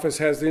Office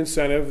has the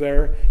incentive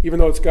there, even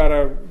though it's got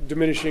a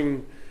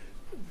diminishing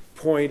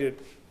point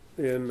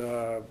in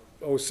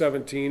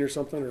 017 or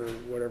something or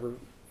whatever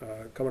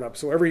coming up.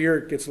 So every year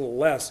it gets a little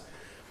less,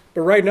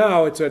 but right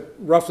now it's at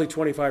roughly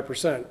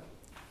 25%,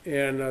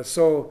 and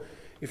so.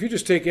 If you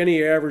just take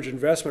any average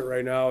investment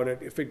right now, and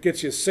if it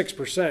gets you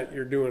 6%,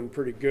 you're doing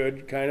pretty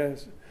good, kind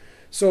of.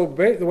 So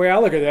the way I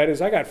look at that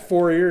is I got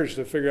 4 years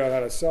to figure out how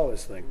to sell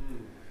this thing.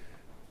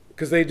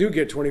 Because they do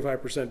get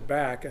 25%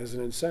 back as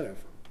an incentive.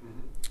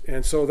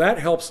 And so that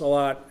helps a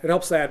lot. It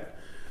helps that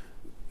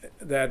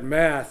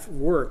math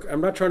work.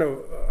 I'm not trying to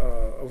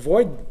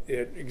avoid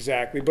it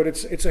exactly, but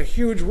it's a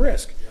huge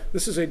risk.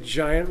 This is a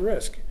giant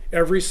risk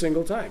every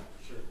single time.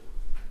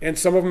 And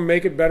some of them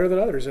make it better than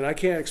others, and I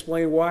can't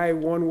explain why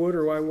one would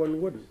or why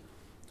one wouldn't.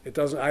 It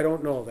doesn't. I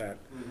don't know that.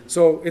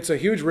 So it's a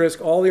huge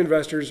risk. All the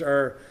investors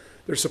they're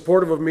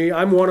supportive of me.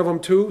 I'm one of them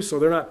too, so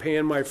they're not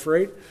paying my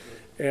freight,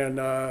 and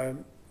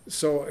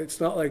so it's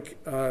not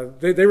like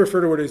they refer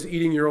to it as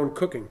eating your own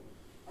cooking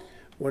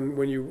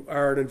when you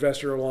are an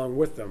investor along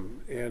with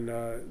them, and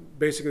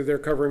basically they're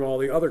covering all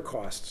the other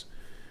costs,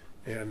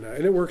 and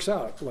it works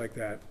out like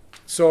that.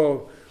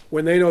 So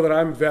when they know that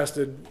I'm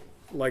vested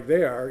like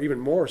they are, even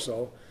more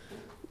so,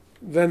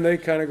 then they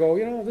kind of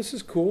go, this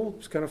is cool,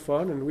 it's kind of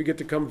fun, and we get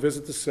to come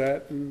visit the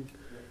set, and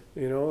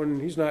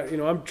and he's not,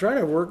 I'm trying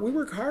to we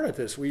work hard at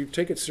this. We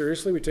take it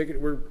seriously.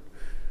 We're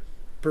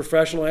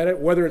professional at it.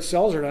 Whether it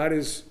sells or not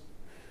it's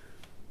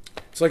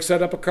like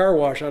setting up a car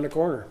wash on the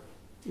corner.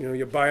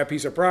 You buy a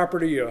piece of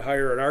property, you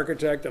hire an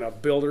architect and a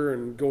builder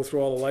and go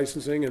through all the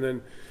licensing, and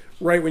then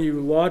right when you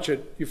launch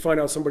it, you find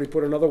out somebody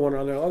put another one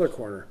on the other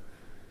corner,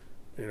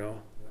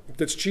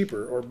 that's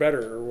cheaper or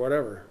better or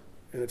whatever.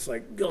 And it's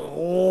like,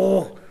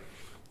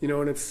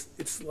 and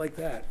it's like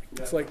that.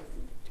 It's like,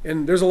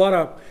 and there's a lot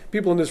of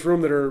people in this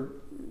room that are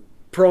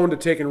prone to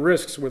taking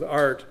risks with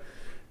art,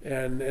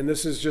 and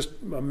this is just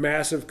a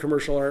massive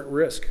commercial art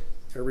risk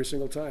every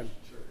single time.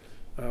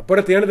 But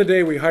at the end of the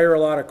day, we hire a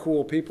lot of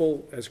cool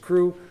people as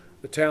crew.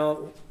 The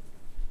talent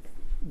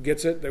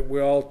gets it, that we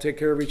all take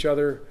care of each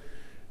other,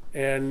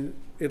 and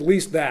at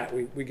least that,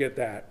 we get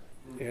that.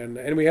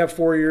 And we have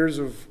 4 years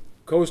of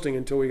coasting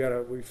until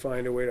we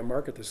find a way to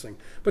market this thing.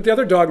 But the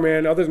other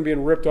Dogman, other than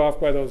being ripped off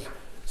by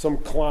some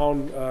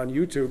clown on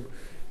YouTube,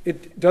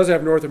 it does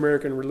have North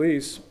American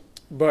release,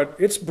 but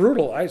it's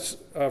brutal.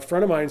 A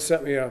friend of mine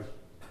sent me a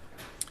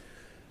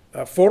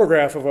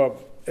photograph of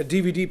a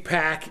DVD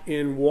pack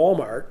in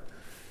Walmart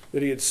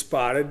that he had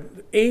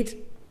spotted. 8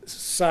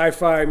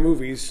 sci-fi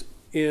movies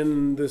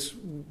in this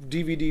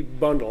DVD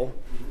bundle.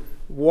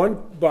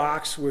 One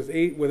box with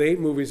eight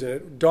movies in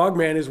it.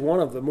 Dogman is one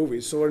of the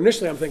movies. So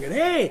initially I'm thinking,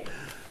 hey,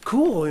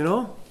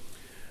 cool,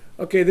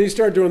 Okay, then you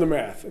start doing the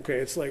math. Okay,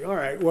 it's like, all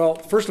right, well,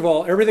 first of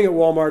all, everything at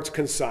Walmart's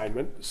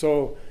consignment.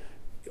 So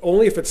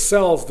only if it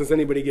sells does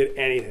anybody get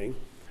anything.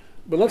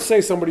 But let's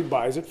say somebody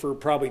buys it for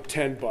probably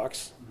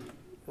 $10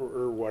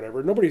 or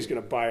whatever. Nobody's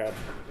going to buy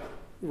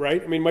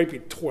right? I mean, it might be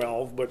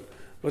 12, but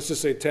let's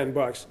just say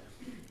 $10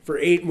 for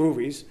 8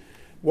 movies.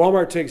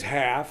 Walmart takes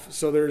half,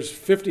 so there's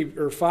 50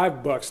 or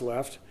 $5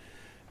 left.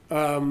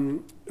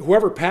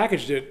 Whoever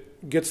packaged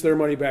it gets their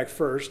money back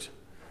first.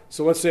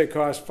 So let's say it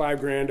costs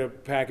 $5,000 to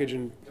package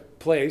and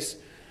place.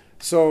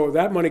 So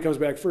that money comes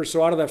back first.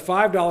 So out of that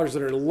 $5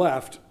 that are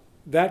left,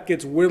 that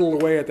gets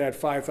whittled away at that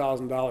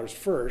 $5,000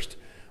 first.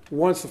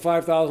 Once the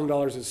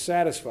 $5,000 is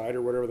satisfied,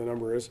 or whatever the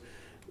number is,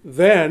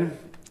 then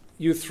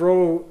you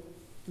throw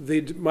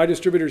my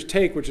distributor's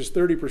take, which is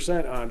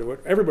 30%, onto it.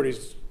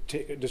 Everybody's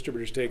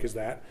distributor's take is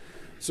that.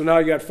 So now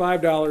you got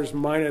 $5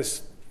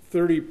 minus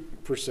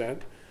 30%.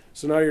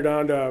 So now you're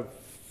down to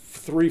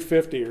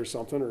 $3.50 or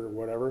something or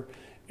whatever.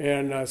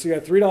 And so you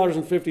got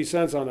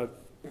 $3.50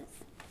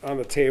 on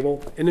the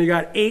table, and you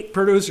got 8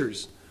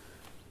 producers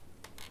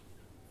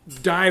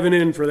diving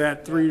in for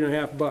that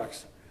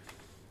 $3.50.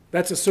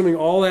 That's assuming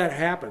all that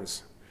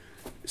happens.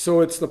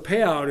 So it's the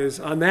payout is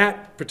on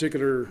that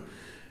particular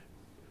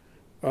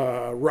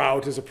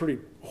route is a pretty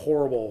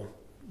horrible,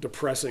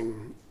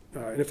 depressing.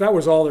 And if that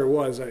was all there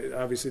was,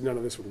 obviously none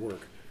of this would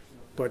work.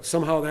 But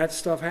somehow that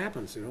stuff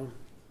happens,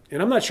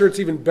 And I'm not sure it's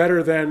even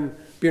better than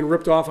being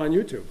ripped off on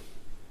YouTube.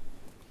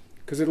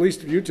 Because at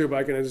least YouTube,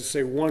 I can just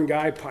say one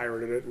guy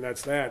pirated it, and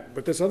that's that.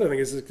 But this other thing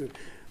is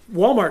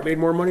Walmart made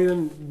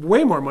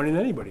way more money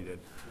than anybody did.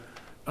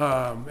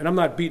 And I'm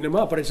not beating them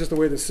up, but it's just the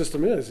way the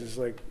system is. It's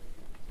like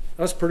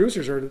us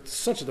producers are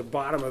such at the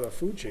bottom of the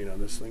food chain on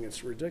this thing.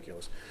 It's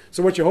ridiculous.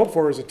 So what you hope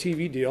for is a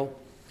TV deal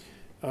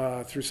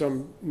through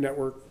some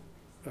network,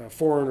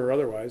 foreign or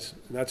otherwise,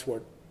 and that's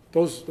what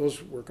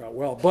those work out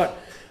well. But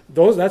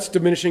that's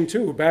diminishing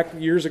too. Back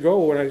years ago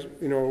when I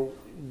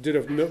did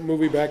a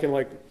movie back in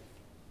like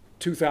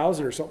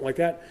 2000 or something like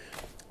that,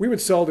 we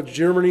would sell to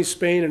Germany,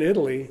 Spain, and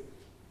Italy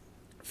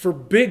for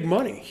big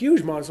money,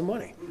 huge amounts of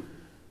money.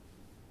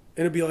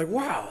 And it'd be like,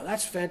 wow,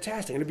 that's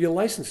fantastic. And it'd be a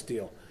license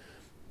deal.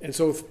 And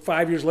so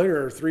 5 years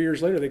later or 3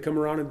 years later, they come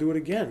around and do it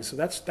again. So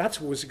that's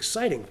what was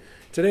exciting.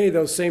 Today,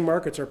 those same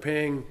markets are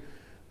paying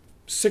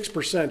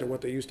 6% of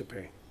what they used to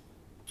pay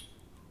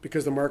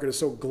because the market is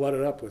so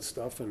glutted up with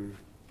stuff. And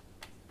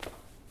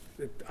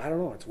I don't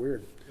know, it's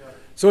weird. Yeah.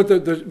 So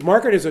the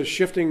market is a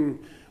shifting,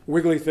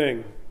 wiggly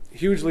thing,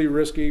 hugely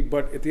risky.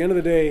 But at the end of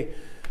the day,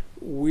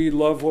 we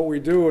love what we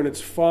do, and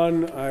it's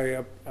fun.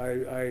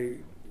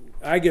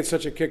 I get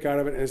such a kick out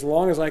of it. And as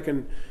long as I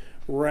can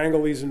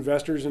wrangle these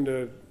investors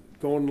into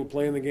going and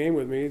playing the game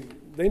with me,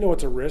 they know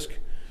it's a risk.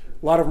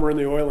 A lot of them are in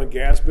the oil and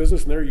gas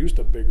business, and they're used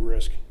to big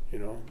risk. You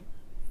know,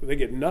 they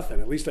get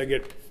nothing. At least I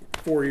get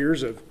 4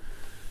 years of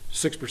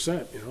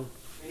 6%. You know.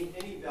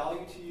 Any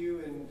value to you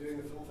in doing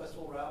the film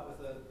festival route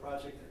with a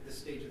project at this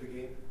stage of the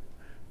game?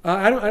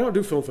 I don't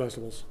do film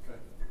festivals. Okay.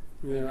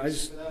 Yeah,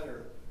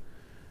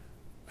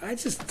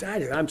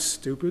 I'm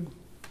stupid,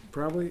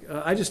 probably.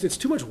 It's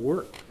too much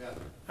work. Yeah.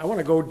 I want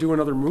to go do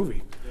another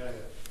movie. Yeah.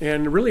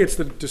 And really, it's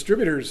the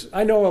distributors.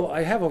 I know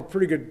I have a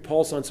pretty good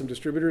pulse on some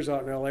distributors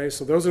out in LA,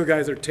 so those are the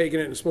guys that are taking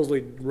it and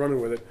supposedly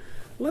running with it.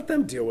 Let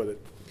them deal with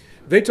it.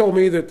 They told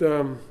me that,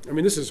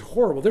 this is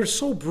horrible. They're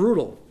so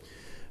brutal.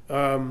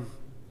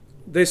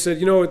 They said,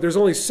 there's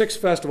only 6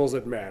 festivals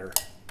that matter,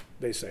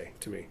 they say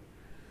to me.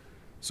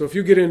 So if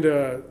you get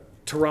into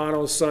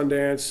Toronto,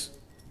 Sundance,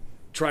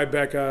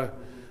 Tribeca,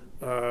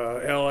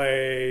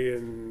 LA,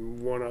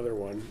 and one other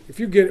one, if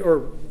you get,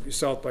 or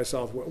South by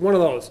Southwest, one of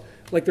those,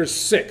 like there's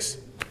 6.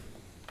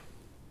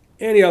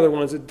 Any other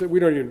ones, we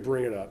don't even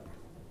bring it up.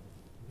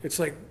 It's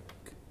like,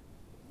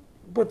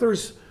 but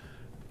there's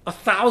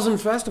 1,000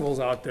 festivals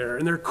out there,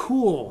 and they're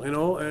cool,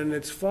 and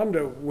it's fun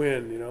to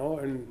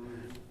win,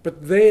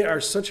 but they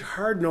are such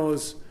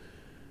hard-nosed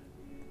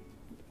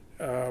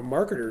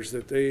marketers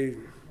that they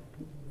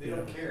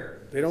don't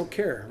care. They don't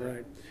care,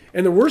 right?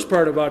 And the worst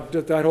part about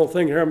that whole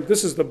thing here,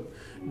 this is the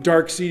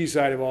dark, seedy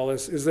side of all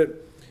this, is that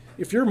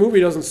if your movie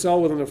doesn't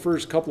sell within the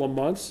first couple of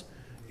months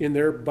in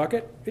their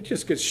bucket, it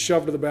just gets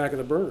shoved to the back of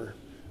the burner,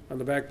 on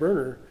the back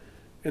burner,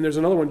 and there's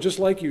another one just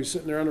like you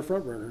sitting there on the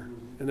front burner,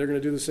 and they're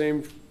going to do the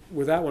same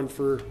with that one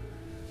for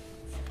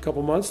a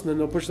couple months, and then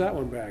they'll push that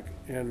one back,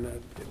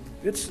 and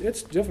it's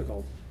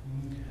difficult.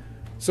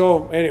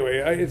 So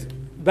anyway,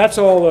 that's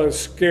all the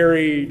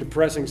scary,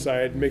 depressing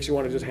side. It makes you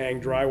want to just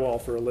hang drywall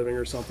for a living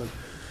or something.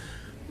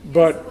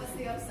 But so what's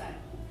the upside?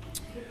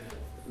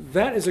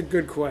 That is a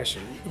good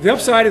question. The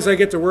upside is I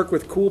get to work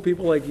with cool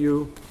people like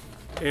you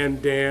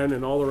and Dan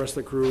and all the rest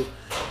of the crew,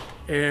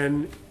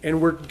 and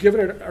we're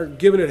giving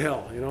it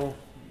hell,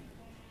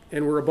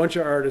 and we're a bunch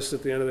of artists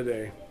at the end of the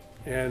day.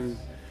 And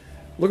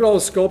look at all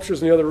the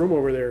sculptures in the other room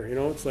over there.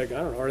 It's like,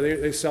 I don't know, are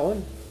they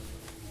selling?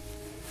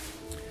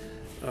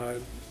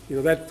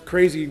 That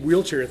crazy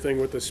wheelchair thing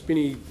with the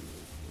spinny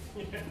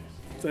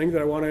thing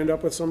that I want to end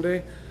up with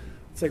someday.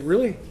 It's like,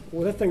 really?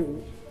 Well, that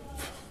thing.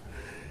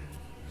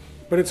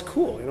 But it's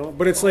cool,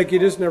 But it's like you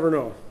just never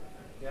know.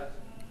 Yeah.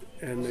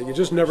 And you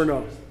just never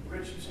know.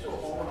 Rich, you still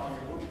own all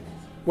your movies.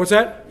 What's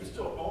that? You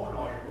still own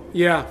all your movies.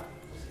 Yeah.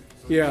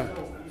 So Yeah.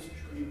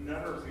 You've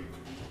never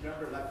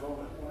let go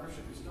of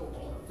ownership. You still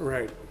own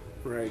it.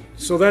 Right.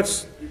 So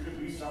that's. You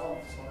could resell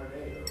them some other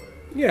day.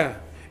 Yeah.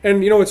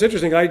 And it's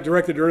interesting. I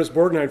directed Ernest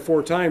Borgnine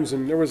 4 times,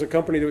 and there was a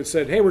company that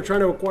said, "Hey, we're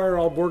trying to acquire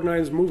all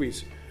Borgnine's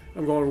movies."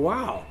 I'm going,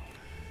 "Wow,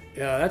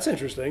 yeah, that's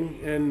interesting."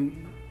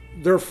 And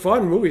they're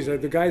fun movies. The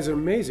guy's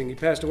amazing. He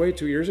passed away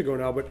 2 years ago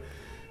now, but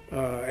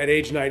at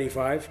age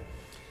 95,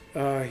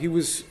 he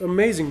was an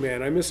amazing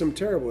man. I miss him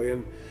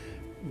terribly.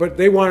 But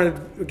they wanted,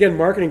 again,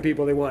 marketing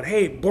people. They want,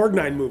 "Hey,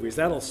 Borgnine movies,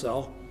 that'll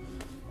sell."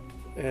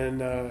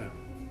 And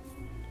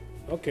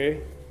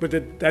okay. But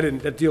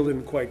that deal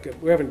didn't quite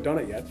get, we haven't done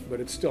it yet,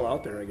 but it's still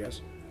out there, I guess.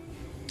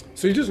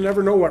 So you just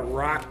never know what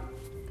rock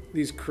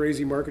these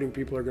crazy marketing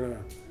people are going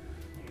to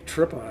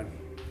trip on.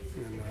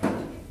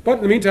 But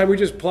in the meantime, we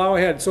just plow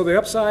ahead. So the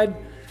upside,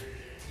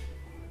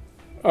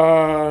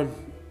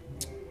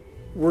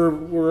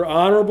 we're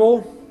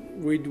honorable.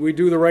 We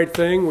do the right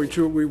thing.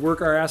 We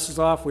work our asses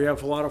off. We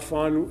have a lot of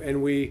fun,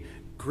 and we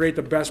create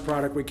the best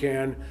product we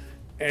can,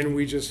 and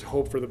we just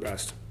hope for the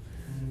best.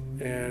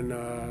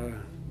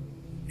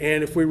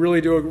 And if we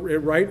really do it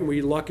right and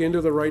we luck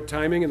into the right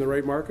timing and the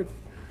right market,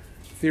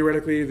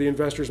 theoretically the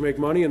investors make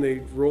money and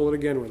they roll it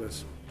again with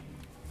us.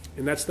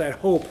 And that's that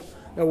hope,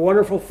 that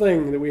wonderful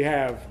thing that we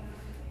have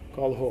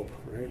called hope,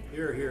 right?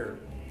 Here, here.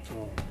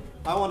 Oh.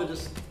 I want to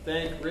just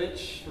thank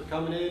Rich for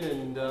coming in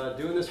and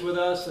doing this with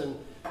us. And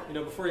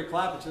before you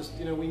clap, it's just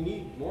we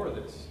need more of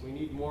this. We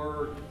need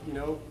more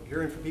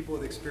hearing from people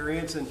with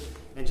experience and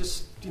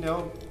just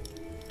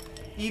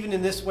even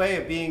in this way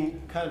of being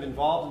kind of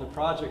involved in the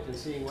project and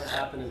seeing what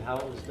happened and how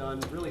it was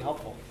done, really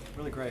helpful,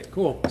 really great.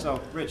 Cool.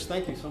 So, Rich,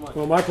 thank you so much.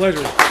 Well, my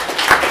pleasure. Thank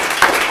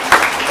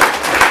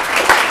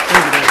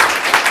you, Dan.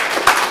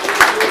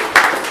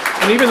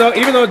 And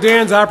even though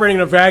Dan's operating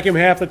in a vacuum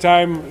half the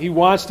time, he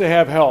wants to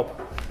have help.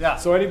 Yeah.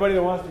 So anybody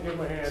that wants to give him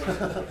a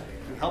hand.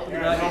 Helping you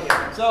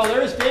out. So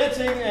there's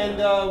dancing and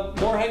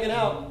more hanging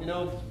out. You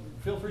know,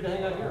 feel free to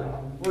hang out here.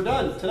 We're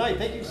done tonight.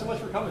 Thank you so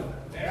much for coming.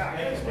 Yeah.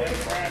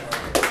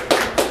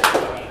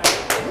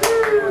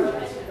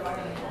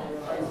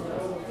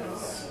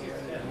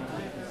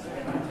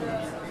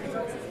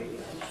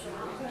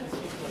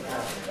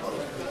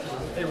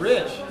 Hey,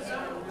 Rich.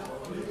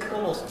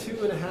 Almost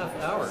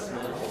 2.5 hours,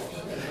 man.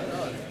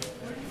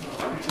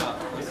 Good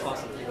job. That's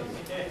awesome.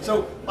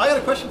 So I got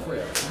a question for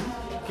you.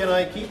 Can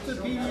I keep the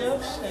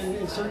PDFs and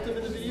insert them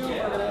in the video? Or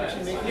can I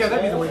actually make Yeah,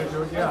 that'd be the way to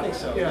do it. Yeah, I think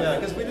so. Yeah. Yeah,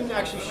 because we didn't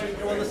actually shoot.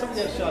 Well, some of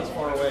the shots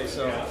far away.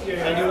 So,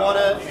 and you want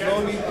to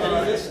loan me any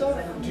of this stuff?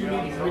 Do you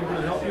need me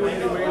to help you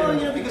in any way? Well,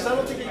 you know, because I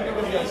don't think you can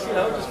really see it.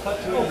 I would just cut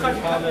to it. cut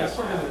and comments,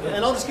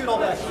 and I'll just give it all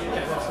back.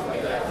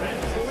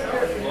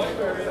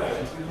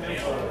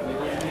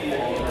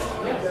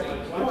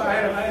 Oh, I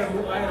had a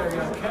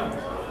count.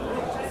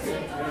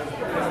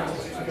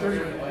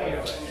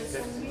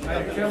 I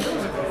had a count.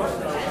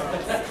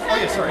 Oh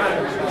yeah, sorry.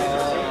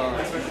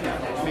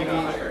 Maybe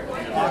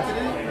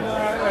pocketed?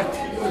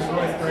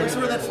 Where's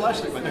where that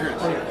flashlight went? There it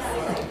is.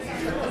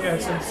 Yeah,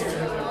 it's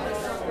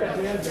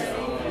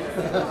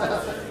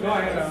no,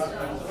 I had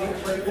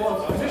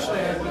well, initially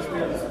I had this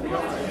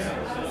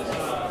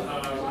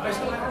I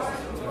still have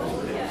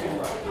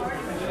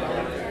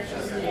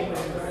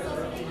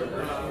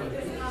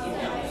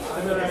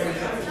and then I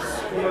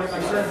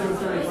started doing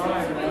 35.